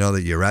of it,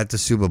 that you're at the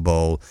Super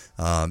Bowl,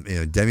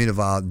 Demi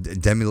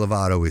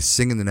Lovato is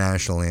singing the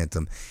national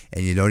anthem,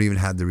 and you don't even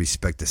have the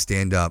respect to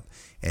stand up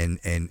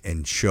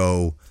and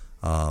show,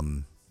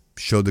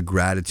 show the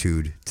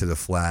gratitude to the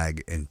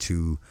flag and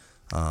to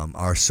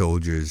our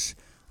soldiers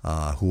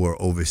who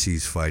are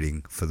overseas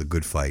fighting for the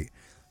good fight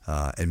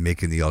and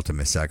making the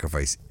ultimate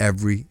sacrifice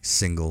every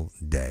single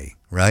day,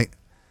 right?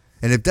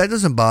 And if that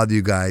doesn't bother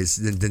you guys,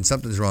 then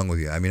something's wrong with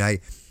you. I mean, I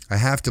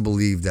have to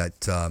believe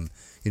that,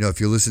 if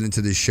you're listening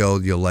to this show,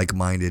 you're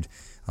like-minded,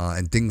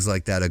 and things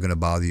like that are going to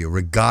bother you,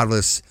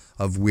 regardless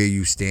of where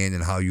you stand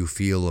and how you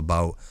feel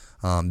about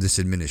this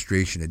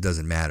administration. It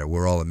doesn't matter.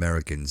 We're all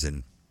Americans,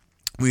 and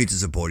we need to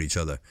support each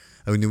other.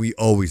 I mean, we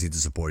always need to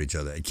support each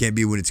other. It can't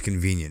be when it's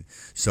convenient.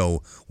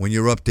 So when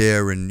you're up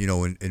there and,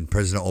 and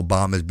President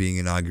Obama is being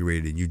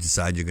inaugurated and you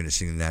decide you're going to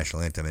sing the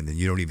national anthem and then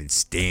you don't even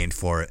stand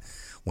for it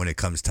when it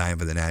comes time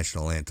for the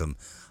national anthem.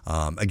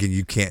 Again,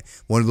 you can't.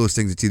 One of those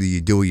things, it's either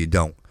you do or you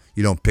don't.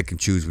 You don't pick and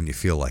choose when you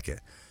feel like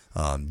it.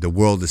 The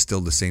world is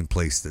still the same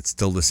place. It's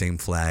still the same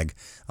flag.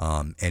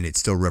 And it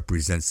still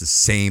represents the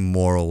same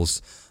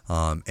morals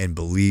and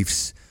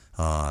beliefs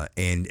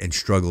and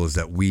struggles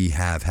that we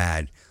have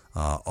had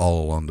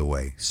all along the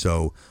way.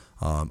 So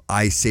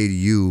I say to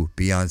you,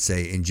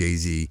 Beyonce and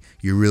Jay-Z,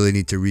 you really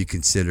need to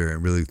reconsider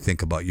and really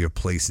think about your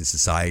place in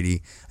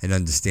society and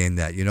understand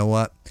that, you know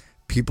what?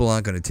 People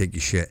aren't going to take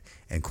your shit.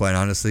 And quite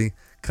honestly,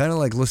 kind of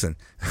like, listen,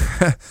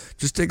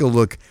 just take a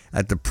look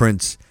at the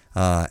Prince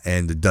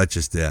and the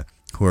Duchess there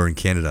who are in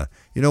Canada.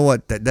 You know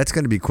what? That's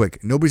going to be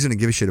quick. Nobody's going to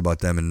give a shit about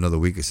them in another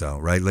week or so,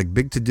 right? Like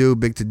big to do.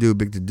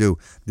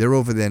 They're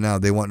over there now.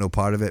 They want no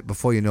part of it.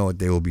 Before you know it,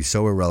 they will be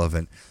so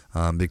irrelevant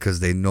because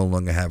they no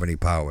longer have any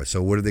power.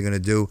 So what are they going to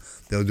do?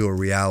 They'll do a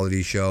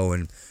reality show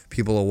and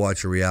people will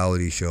watch a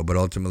reality show. But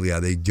ultimately,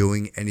 are they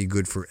doing any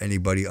good for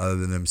anybody other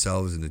than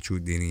themselves? And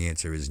the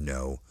answer is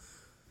no.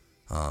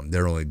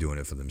 They're only doing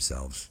it for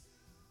themselves.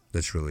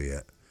 That's really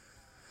it.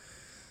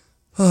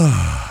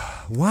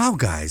 Wow,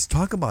 guys,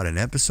 talk about an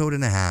episode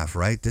and a half,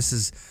 right? This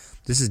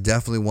is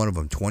definitely one of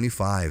them.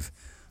 25.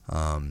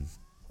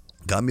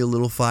 Got me a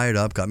little fired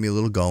up, got me a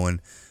little going.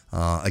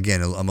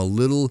 Again, I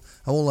won't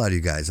lie to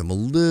you guys, I'm a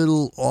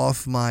little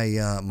off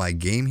my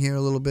game here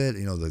a little bit.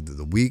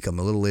 The week, I'm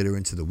a little later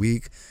into the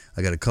week.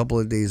 I got a couple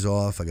of days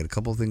off. I got a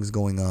couple of things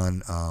going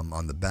on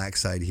the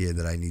backside here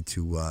that I need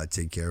to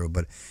take care of.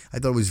 But I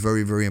thought it was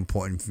very, very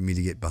important for me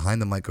to get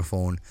behind the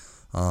microphone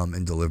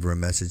and deliver a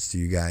message to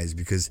you guys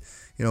because,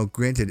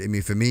 granted, I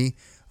mean, for me,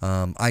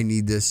 I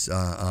need this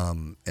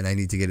and I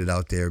need to get it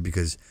out there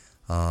because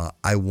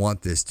I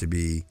want this to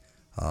be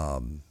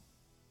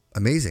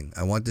amazing.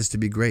 I want this to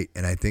be great,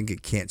 and I think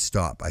it can't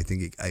stop. I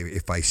think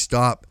if I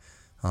stop,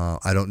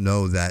 I don't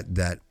know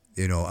that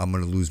I'm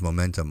going to lose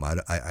momentum.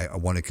 I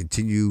want to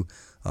continue.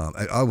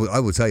 I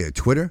will tell you,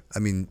 Twitter. I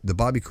mean, the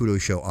Bobby Kudo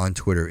Show on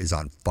Twitter is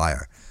on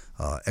fire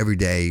every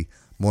day.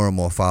 More and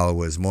more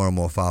followers,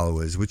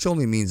 which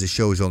only means the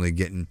show is only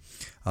getting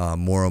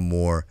more and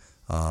more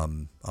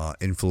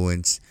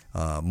influence,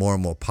 more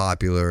and more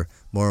popular,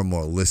 more and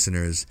more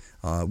listeners,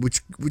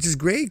 which is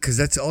great because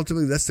that's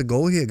the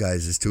goal here,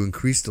 guys, is to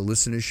increase the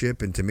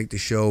listenership and to make the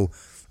show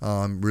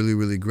really,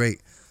 really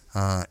great.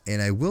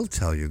 And I will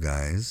tell you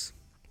guys,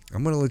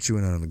 I'm going to let you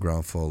in on the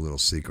ground floor a little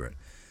secret.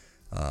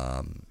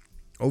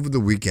 Over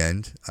the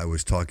weekend, I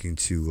was talking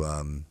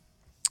to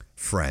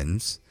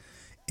friends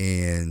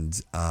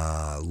and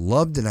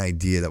loved an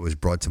idea that was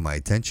brought to my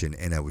attention,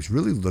 and I was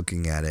really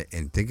looking at it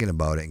and thinking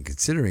about it and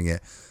considering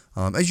it.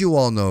 As you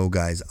all know,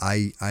 guys,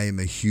 I am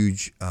a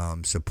huge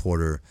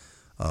supporter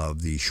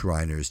of the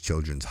Shriners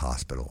Children's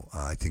Hospital.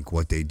 I think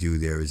what they do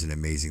there is an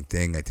amazing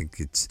thing. I think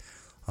it's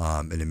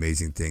an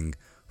amazing thing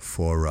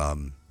for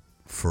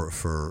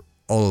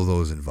all of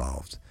those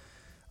involved.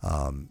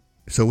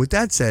 So with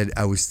that said,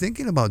 I was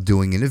thinking about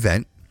doing an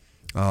event,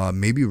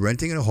 maybe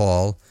renting a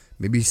hall,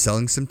 maybe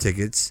selling some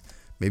tickets,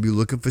 maybe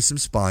looking for some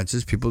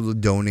sponsors, people to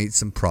donate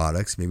some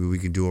products. Maybe we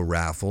could do a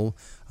raffle.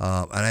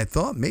 And I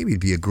thought maybe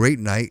it'd be a great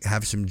night,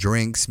 have some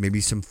drinks,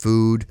 maybe some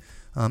food.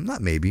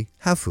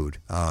 Have food.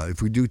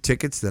 If we do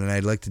tickets, then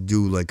I'd like to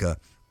do like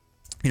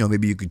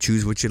maybe you could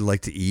choose what you'd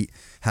like to eat,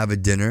 have a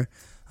dinner,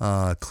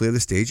 clear the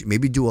stage,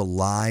 maybe do a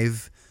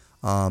live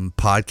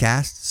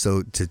podcast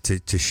so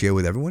to share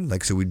with everyone.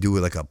 So we do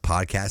like a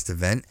podcast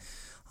event.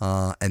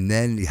 And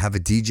then you have a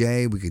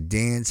DJ, we could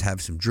dance,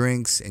 have some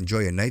drinks,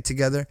 enjoy a night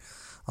together.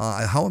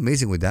 How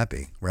amazing would that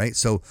be, right?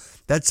 So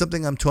that's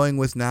something I'm toying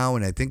with now,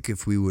 and I think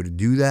if we were to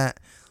do that,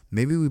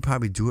 maybe we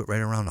probably do it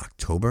right around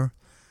October.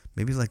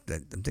 Maybe like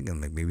that. I'm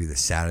thinking like maybe the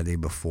Saturday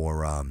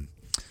before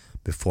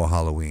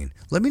Halloween.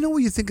 Let me know what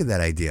you think of that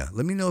idea.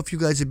 Let me know if you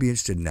guys would be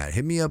interested in that.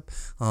 Hit me up,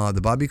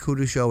 the Bobby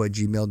Kudo Show at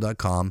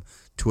gmail.com,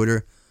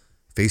 Twitter,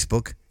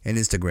 Facebook, and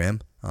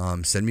Instagram.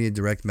 Send me a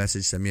direct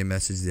message. Send me a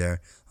message there.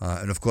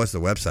 And of course,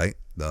 the website,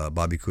 the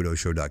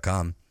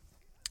BobbyKudoShow.com.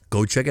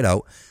 Go check it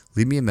out.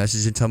 Leave me a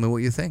message and tell me what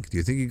you think. Do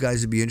you think you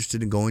guys would be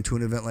interested in going to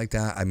an event like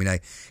that? I mean,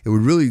 it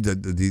would really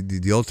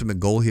the ultimate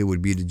goal here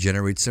would be to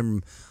generate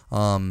some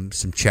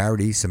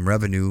charity, some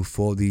revenue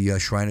for the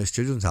Shriners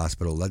Children's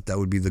Hospital. That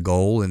would be the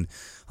goal. And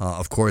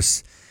of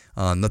course,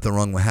 nothing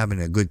wrong with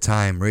having a good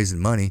time raising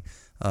money.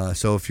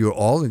 So if you're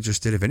all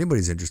interested, if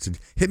anybody's interested,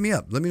 hit me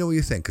up. Let me know what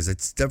you think, because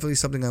it's definitely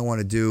something I want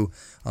to do.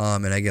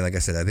 And again, like I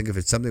said, I think if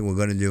it's something we're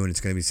going to do and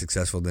it's going to be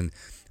successful, then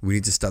we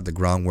need to start the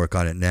groundwork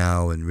on it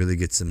now and really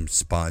get some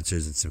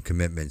sponsors and some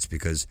commitments,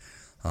 because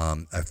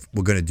if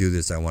we're going to do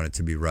this, I want it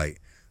to be right.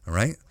 All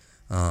right?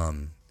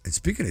 And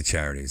speaking of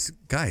charities,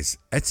 guys,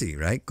 Etsy,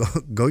 right?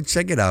 Go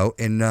check it out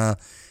and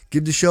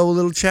give the show a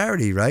little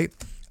charity, right?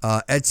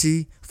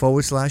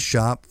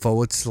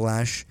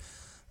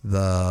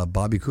 Etsy.com/shop/the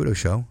Bobby Kudo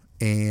Show.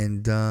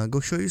 And go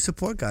show your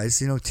support,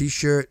 guys.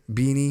 T-shirt,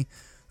 beanie.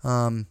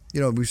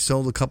 We've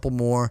sold a couple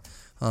more.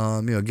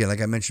 Again,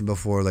 like I mentioned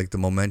before, like the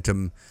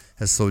momentum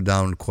has slowed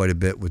down quite a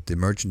bit with the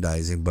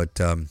merchandising,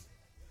 but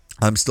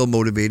I'm still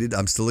motivated.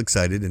 I'm still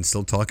excited and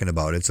still talking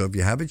about it. So if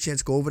you have a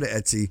chance, go over to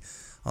Etsy.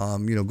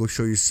 Go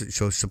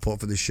show support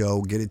for the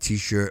show. Get a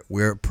T-shirt.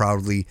 Wear it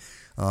proudly.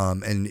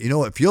 And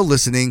if you're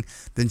listening,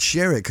 then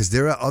share it, because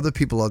there are other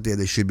people out there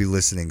that should be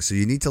listening. So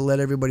you need to let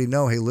everybody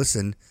know, hey,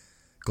 listen.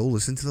 Go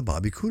listen to the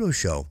Bobby Kudo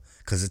Show,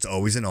 because it's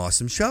always an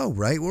awesome show,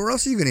 right? Where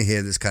else are you going to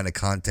hear this kind of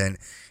content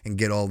and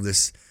get all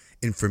this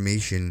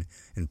information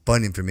and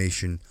fun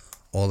information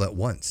all at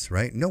once,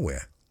 right?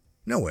 Nowhere.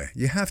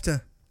 You have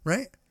to,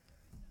 right?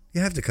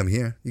 You have to come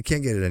here. You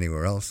can't get it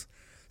anywhere else.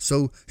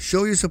 So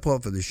show your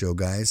support for the show,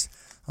 guys,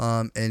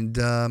 and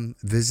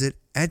visit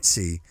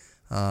Etsy.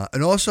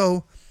 And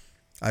also,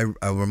 I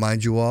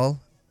remind you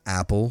all,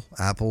 Apple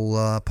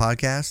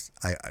Podcast.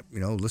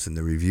 Listen,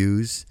 the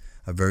reviews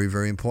are very,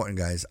 very important,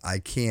 guys. I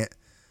can't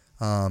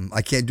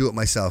do it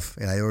myself,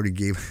 and I already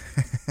gave.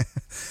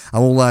 I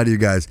won't lie to you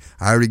guys.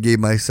 I already gave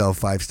myself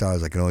 5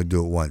 stars. I can only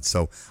do it once,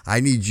 so I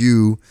need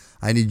you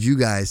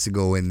guys to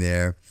go in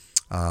there,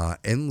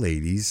 and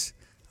ladies,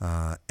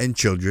 and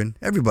children,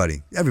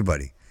 everybody,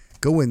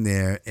 go in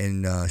there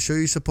and show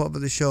your support for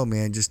the show,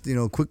 man. Just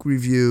quick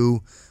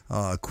review,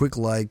 quick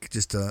like.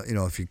 Just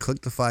if you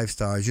click the 5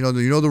 stars, you know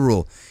the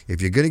rule.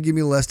 If you're gonna give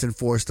me less than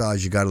 4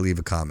 stars, you got to leave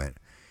a comment.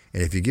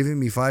 And if you're giving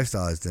me 5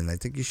 stars, then I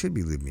think you should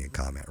be leaving me a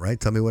comment, right?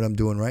 Tell me what I'm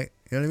doing right.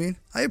 You know what I mean?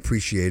 I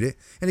appreciate it.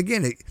 And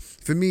again,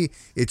 for me,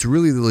 it's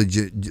really the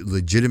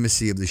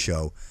legitimacy of the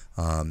show,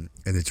 and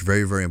it's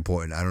very, very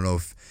important. I don't know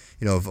if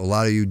a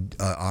lot of you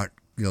aren't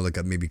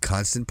like maybe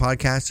constant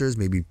podcasters,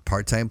 maybe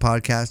part-time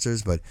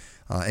podcasters, but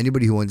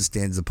anybody who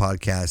understands the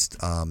podcast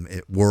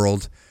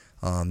world,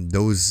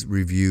 those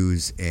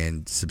reviews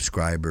and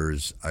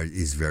subscribers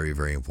is very,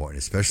 very important,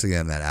 especially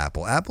on that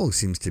Apple. Apple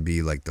seems to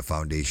be like the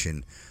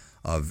foundation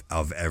of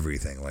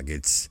everything. Like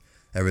it's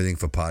everything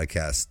for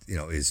podcast,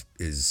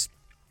 is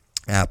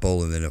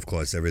Apple, and then of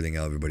course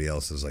everybody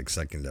else is like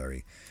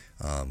secondary,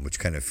 which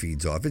kind of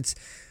feeds off. It's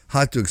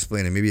hard to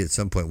explain, and maybe at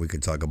some point we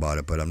can talk about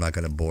it, but I'm not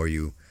going to bore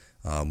you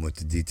with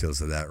the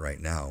details of that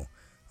right now,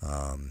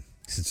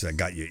 since I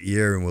got your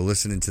ear and we're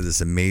listening to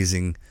this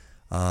amazing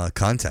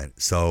content.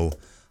 So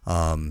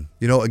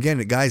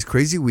again, guys,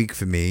 crazy week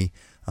for me.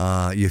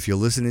 If you're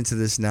listening to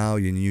this now,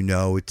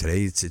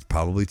 today it's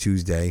probably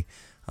Tuesday.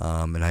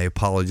 And I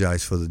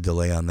apologize for the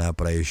delay on that,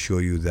 but I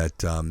assure you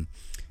that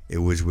it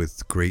was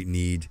with great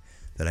need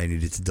that I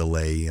needed to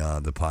delay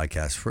the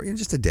podcast for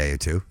just a day or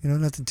two.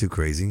 Nothing too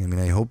crazy. I mean,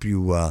 I hope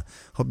you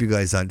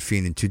guys aren't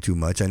feeling too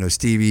much. I know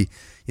Stevie,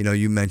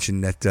 you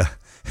mentioned that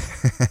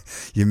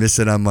you miss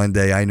it on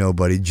Monday. I know,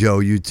 buddy. Joe,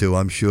 you too.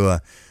 I'm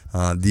sure.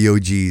 The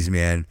OGs,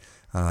 man.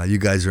 You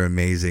guys are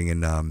amazing,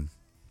 and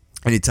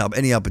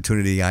any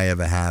opportunity I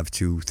ever have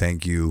to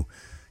thank you,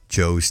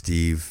 Joe,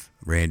 Steve,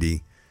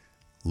 Randy,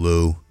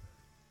 Lou,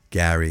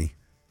 Gary,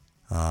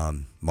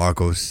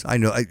 Marcos. I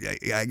know. I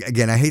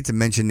hate to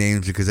mention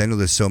names because I know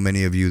there's so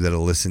many of you that are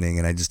listening,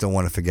 and I just don't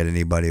want to forget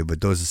anybody.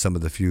 But those are some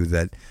of the few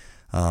that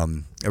are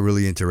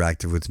really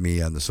interactive with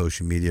me on the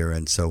social media,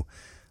 and so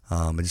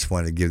I just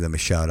wanted to give them a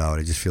shout out.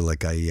 I just feel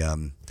like I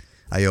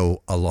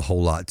owe a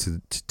whole lot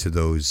to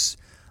those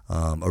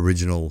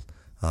original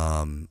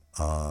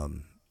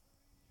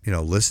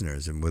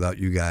listeners, and without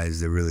you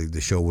guys,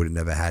 the show would have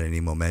never had any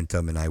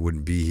momentum, and I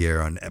wouldn't be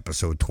here on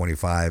episode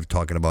 25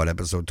 talking about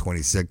episode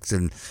 26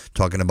 and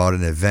talking about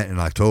an event in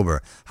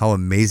October. How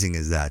amazing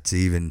is that to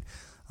even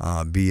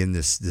be in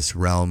this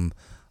realm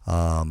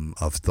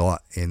of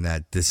thought, in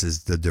that this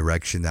is the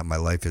direction that my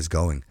life is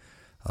going.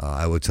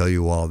 I will tell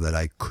you all that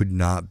I could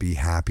not be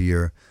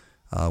happier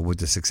with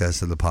the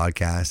success of the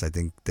podcast. I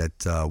think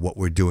that what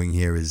we're doing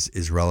here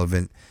is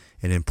relevant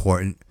and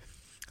important.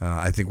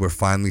 I think we're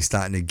finally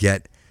starting to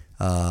get,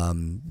 I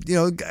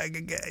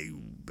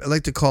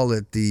like to call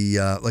it the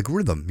like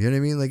rhythm. You know what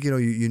I mean? Like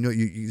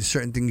you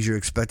certain things you're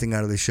expecting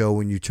out of the show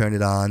when you turn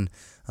it on,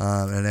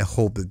 and I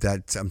hope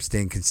that I'm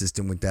staying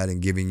consistent with that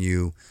and giving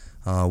you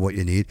what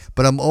you need.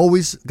 But I'm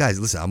always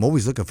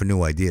looking for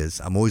new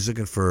ideas. I'm always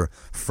looking for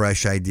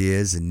fresh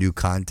ideas and new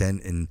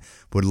content, and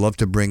would love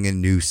to bring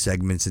in new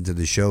segments into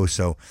the show.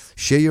 So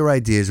share your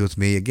ideas with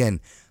me.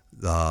 Again,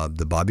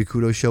 the Bobby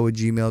Kudo Show at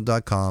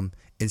gmail.com,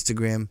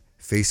 Instagram,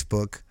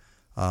 Facebook,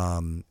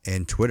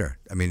 and Twitter.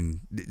 I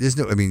mean,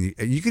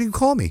 you can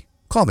call me.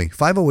 Call me,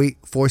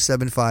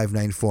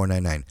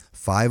 508-475-9499.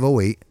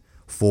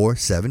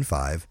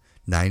 508-475-9499.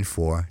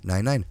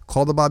 9499.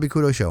 Call the Bobby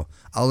Kudo Show.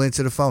 I'll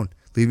answer the phone.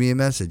 Leave me a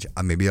message.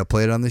 Maybe I'll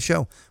play it on the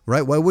show,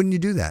 right? Why wouldn't you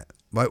do that?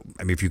 Why?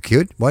 I mean, if you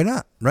could, why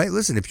not, right?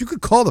 Listen, if you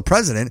could call the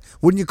president,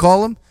 wouldn't you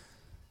call him?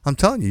 I'm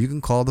telling you, you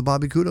can call the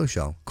Bobby Kudo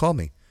Show. Call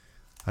me.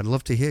 I'd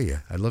love to hear you.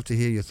 I'd love to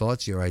hear your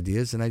thoughts, your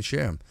ideas, and I'd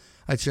share them.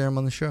 I'd share them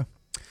on the show.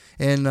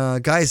 And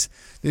guys,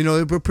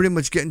 we're pretty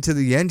much getting to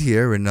the end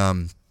here, and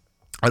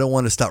I don't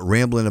want to stop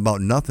rambling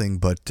about nothing,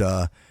 but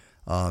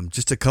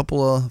just a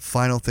couple of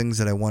final things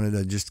that I wanted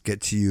to just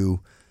get to you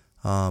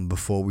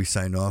before we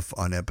sign off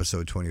on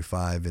episode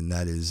 25, and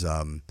that is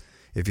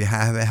if you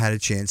haven't had a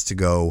chance to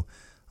go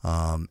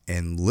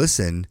and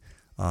listen,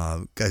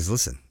 guys,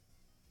 listen.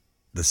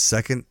 The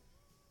second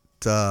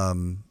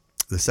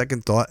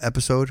thought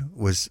episode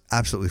was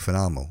absolutely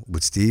phenomenal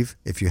with Steve.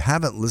 If you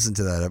haven't listened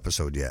to that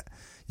episode yet,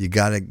 you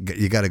gotta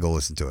go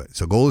listen to it.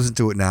 So go listen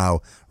to it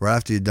now, right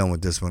after you're done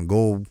with this one.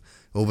 Go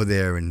over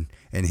there and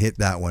hit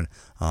that one.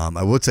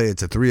 I will tell you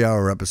it's a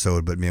 3-hour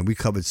episode, but man, we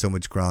covered so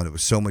much ground. It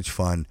was so much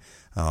fun.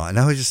 And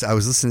I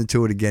was listening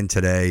to it again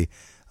today,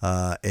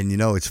 and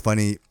it's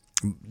funny.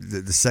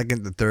 The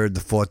second, the third,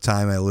 the fourth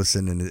time I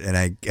listen, and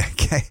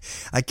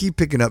I keep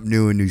picking up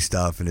new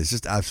stuff, and it's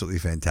just absolutely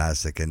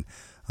fantastic. And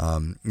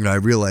I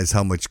realize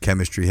how much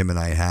chemistry him and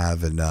I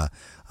have, and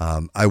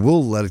I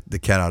will let the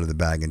cat out of the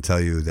bag and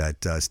tell you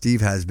that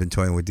Steve has been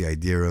toying with the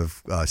idea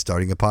of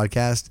starting a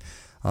podcast.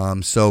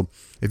 So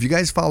if you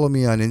guys follow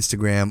me on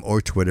Instagram or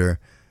Twitter,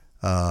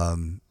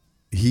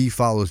 he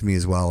follows me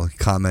as well. He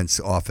comments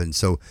often.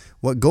 So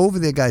go over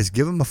there, guys.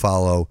 Give him a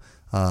follow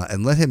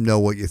and let him know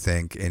what you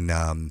think.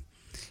 And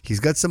he's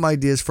got some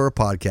ideas for a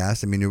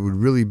podcast. I mean, it would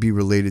really be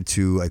related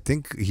to, I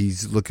think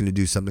he's looking to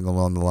do something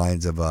along the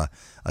lines of a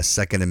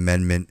Second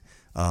Amendment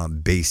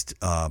based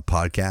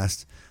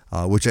podcast,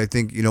 which I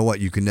think,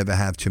 you can never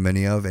have too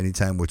many of.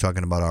 Anytime we're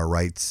talking about our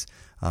rights,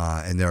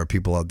 and there are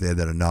people out there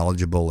that are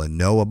knowledgeable and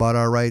know about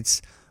our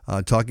rights,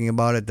 talking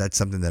about it, that's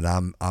something that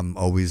I'm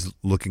always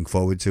looking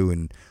forward to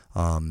and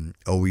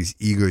always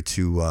eager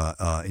to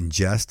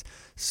ingest.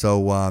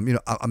 So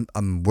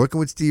I'm working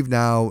with Steve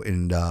now,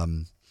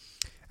 and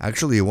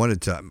actually I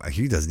wanted to. I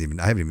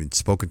haven't even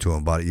spoken to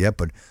him about it yet,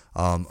 but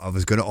I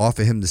was going to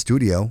offer him the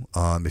studio.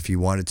 If he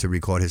wanted to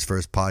record his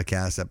first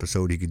podcast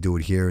episode, he could do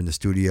it here in the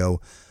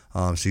studio.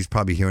 So he's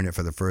probably hearing it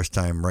for the first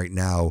time right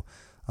now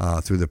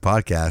through the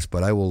podcast.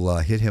 But I will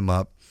hit him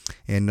up.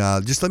 And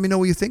just let me know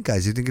what you think,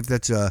 guys. You think if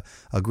that's a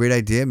great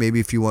idea? Maybe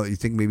if you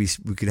think maybe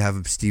we could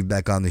have Steve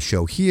back on the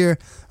show here.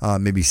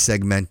 Maybe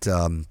segment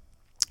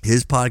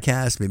his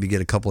podcast. Maybe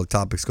get a couple of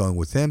topics going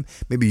with him.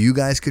 Maybe you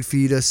guys could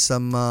feed us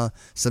some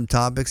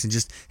topics and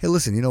just, hey,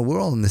 listen,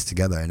 we're all in this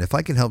together. And if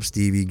I can help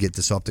Stevie get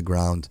this off the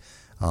ground,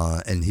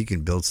 and he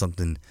can build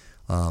something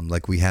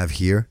like we have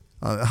here,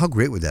 how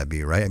great would that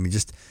be, right? I mean,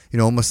 just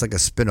almost like a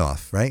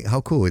spinoff, right?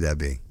 How cool would that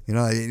be?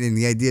 And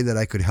the idea that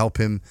I could help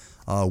him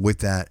with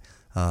that.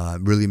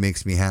 Really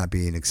makes me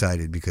happy and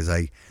excited because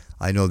I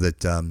know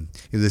that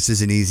this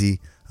isn't easy.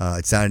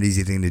 It's not an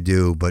easy thing to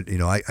do, but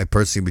I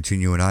personally,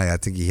 between you and I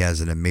think he has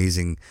an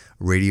amazing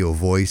radio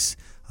voice.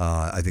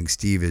 I think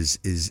Steve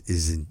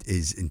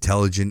is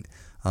intelligent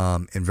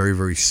and very,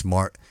 very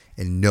smart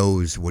and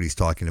knows what he's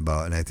talking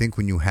about. And I think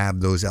when you have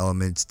those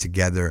elements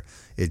together,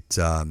 it's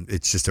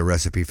just a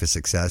recipe for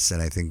success.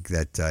 And I think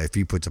that if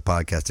he puts a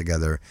podcast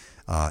together,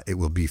 it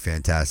will be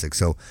fantastic.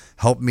 So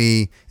help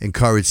me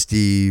encourage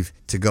Steve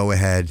to go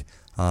ahead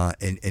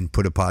and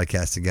put a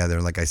podcast together.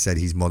 And like I said,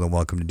 he's more than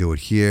welcome to do it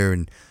here.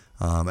 And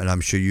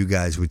I'm sure you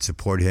guys would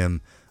support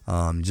him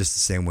just the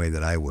same way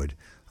that I would.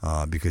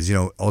 Because,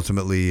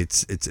 ultimately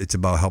it's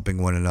about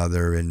helping one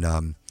another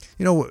and,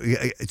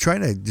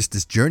 trying to just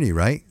this journey,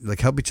 right? Like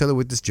help each other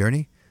with this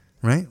journey,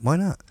 right? Why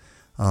not?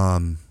 All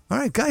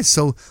right, guys.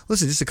 So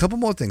listen, just a couple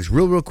more things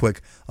real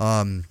quick.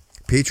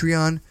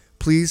 Patreon,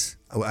 please.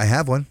 I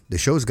have one. The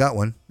show's got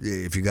one.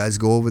 If you guys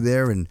go over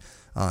there and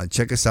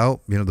check us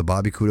out, the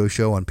Bobby Kudo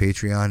Show on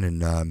Patreon.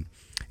 And,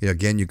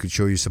 again, you could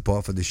show your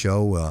support for the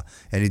show.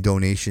 Any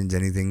donations,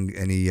 anything,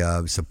 any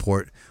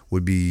support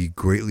would be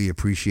greatly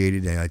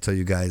appreciated. And I tell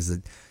you guys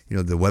that,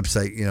 the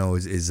website,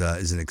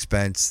 is an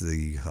expense.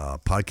 The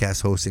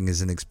podcast hosting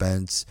is an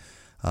expense,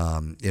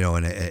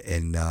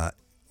 and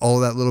all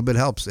of that little bit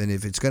helps. And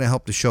if it's going to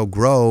help the show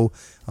grow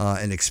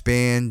and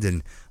expand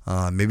and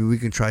maybe we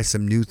can try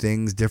some new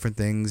things, different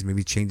things,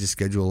 maybe change the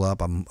schedule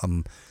up.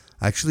 I'm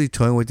actually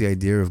toying with the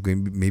idea of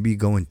maybe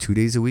going 2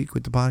 days a week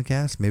with the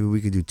podcast. Maybe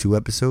we could do 2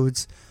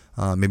 episodes,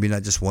 maybe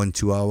not just 1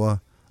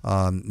 2-hour,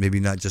 maybe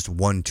not just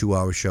 1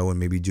 2-hour show and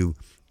maybe do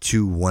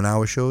 2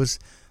 1-hour shows.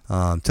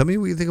 Tell me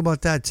what you think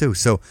about that too.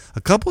 So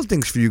a couple of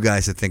things for you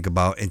guys to think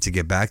about and to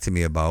get back to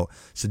me about.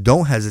 So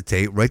don't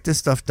hesitate. Write this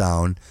stuff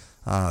down.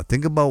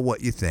 Think about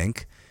what you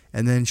think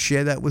and then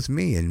share that with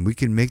me. And we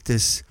can make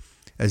this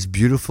as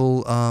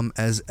beautiful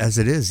as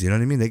it is. You know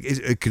what I mean? Like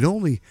it can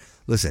only,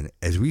 listen,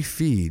 as we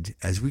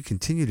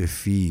continue to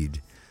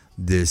feed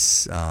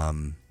this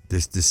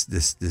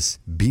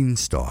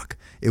beanstalk,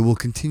 it will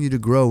continue to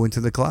grow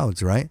into the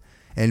clouds, right?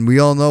 And we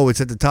all know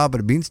it's at the top of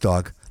the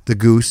beanstalk, the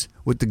goose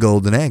with the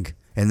golden egg.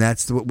 And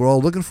that's what we're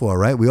all looking for,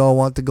 right? We all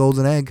want the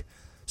golden egg.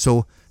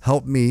 So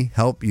help me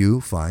help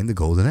you find the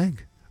golden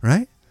egg,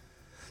 right?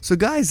 So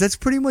guys, that's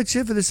pretty much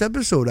it for this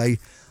episode. I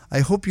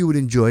hope you would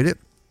enjoyed it.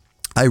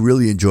 I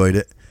really enjoyed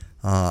it.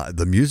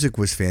 The music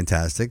was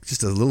fantastic.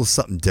 Just a little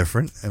something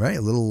different, right?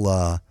 A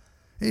little,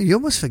 you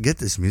almost forget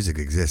this music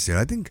exists.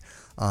 I think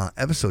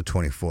episode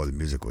 24, the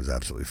music was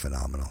absolutely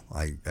phenomenal.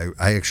 I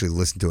actually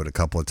listened to it a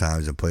couple of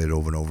times and played it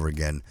over and over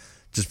again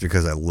just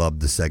because I loved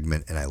the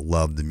segment and I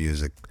loved the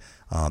music.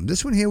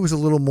 This one here was a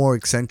little more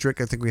eccentric.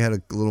 I think we had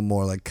a little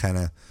more like kind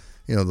of,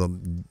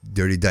 the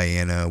Dirty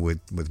Diana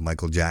with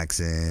Michael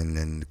Jackson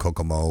and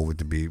Kokomo with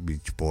the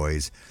Beach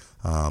Boys.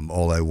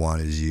 All I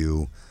Want Is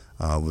You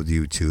with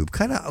YouTube.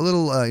 Kind of a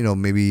little,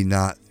 maybe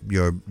not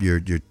your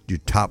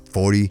top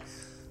 40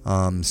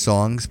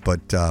 songs,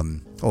 but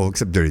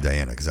except Dirty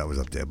Diana because that was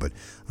up there, but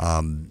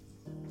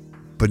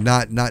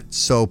not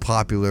so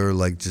popular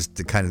like just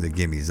the kind of the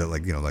gimmies that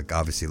like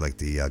obviously like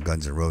the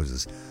Guns N'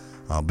 Roses,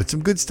 but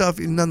some good stuff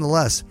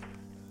nonetheless.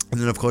 And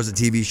then of course the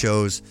TV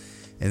shows,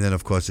 and then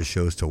of course the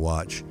shows to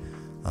watch.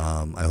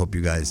 I hope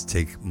you guys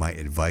take my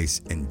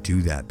advice and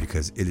do that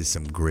because it is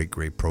some great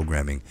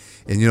programming.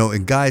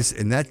 And guys,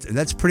 and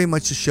that's pretty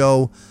much the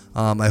show.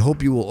 I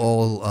hope you will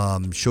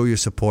all show your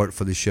support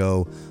for the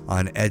show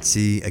on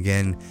Etsy.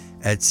 Again,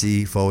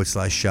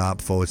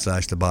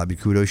 Etsy.com/shop/The Bobby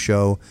Kudo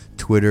Show,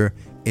 Twitter,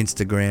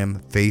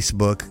 Instagram,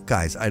 Facebook.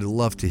 Guys, I'd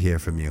love to hear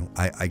from you.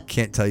 I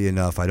can't tell you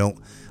enough. I don't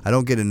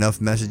get enough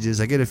messages.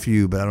 I get a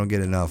few, but I don't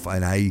get enough.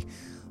 And I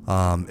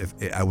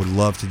would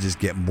love to just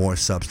get more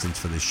substance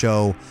for the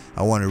show.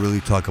 I want to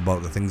really talk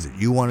about the things that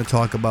you want to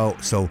talk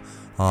about. So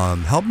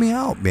help me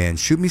out, man.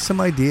 Shoot me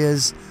some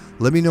ideas.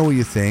 Let me know what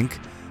you think.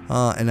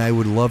 And I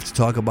would love to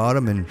talk about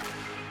them. And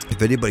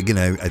if anybody, again,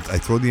 I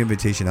throw the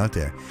invitation out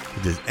there.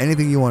 If there's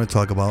anything you want to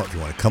talk about, if you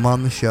want to come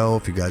on the show,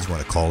 if you guys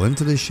want to call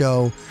into the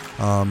show,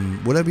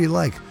 whatever you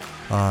like,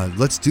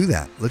 let's do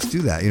that.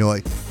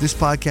 This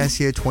podcast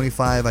here,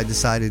 25, I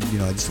decided,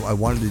 I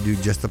wanted to do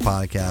just the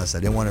podcast.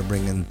 I didn't want to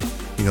bring in,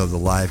 the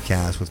live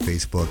cast with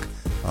Facebook.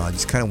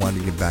 Just kind of wanted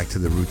to get back to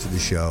the roots of the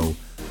show,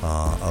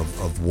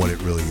 of what it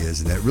really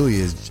is. And that really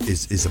is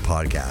a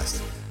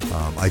podcast.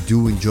 I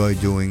do enjoy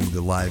doing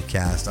the live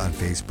cast on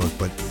Facebook,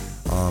 but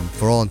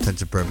for all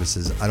intents and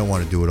purposes, I don't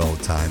want to do it all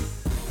the time.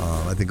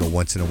 I think a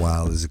once in a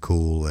while is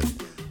cool, and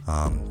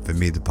for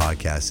me, the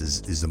podcast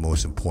is the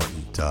most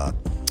important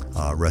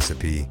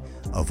recipe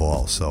of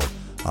all. So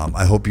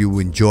I hope you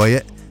enjoy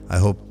it. I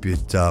hope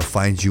it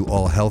finds you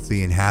all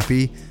healthy and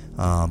happy.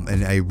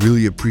 And I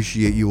really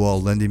appreciate you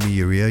all lending me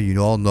your ear.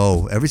 You all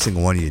know, every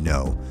single one of you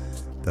know,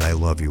 that I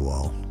love you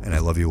all, and I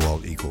love you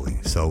all equally.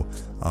 So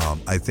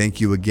I thank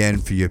you again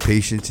for your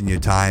patience and your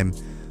time,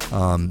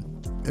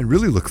 and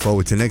really look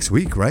forward to next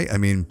week, right? I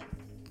mean,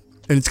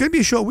 and it's going to be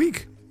a short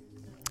week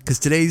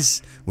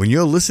because when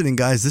you're listening,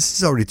 guys, this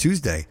is already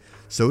Tuesday.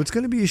 So it's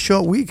going to be a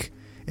short week.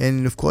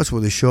 And of course,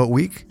 with a short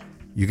week,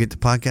 you get the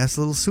podcast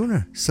a little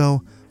sooner.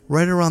 So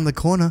right around the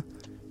corner,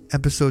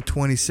 episode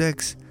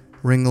 26,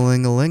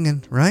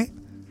 ring-a-ling-a-lingin', right?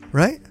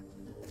 Right?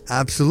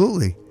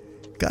 Absolutely.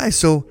 Guys,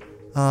 so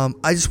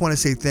I just want to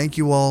say thank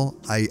you all.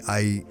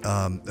 I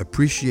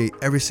appreciate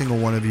every single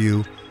one of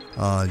you,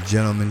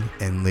 gentlemen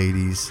and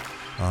ladies.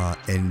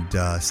 And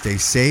stay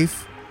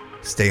safe,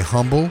 stay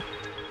humble,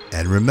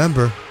 and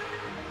remember,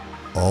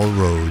 all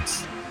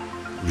roads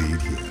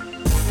lead here.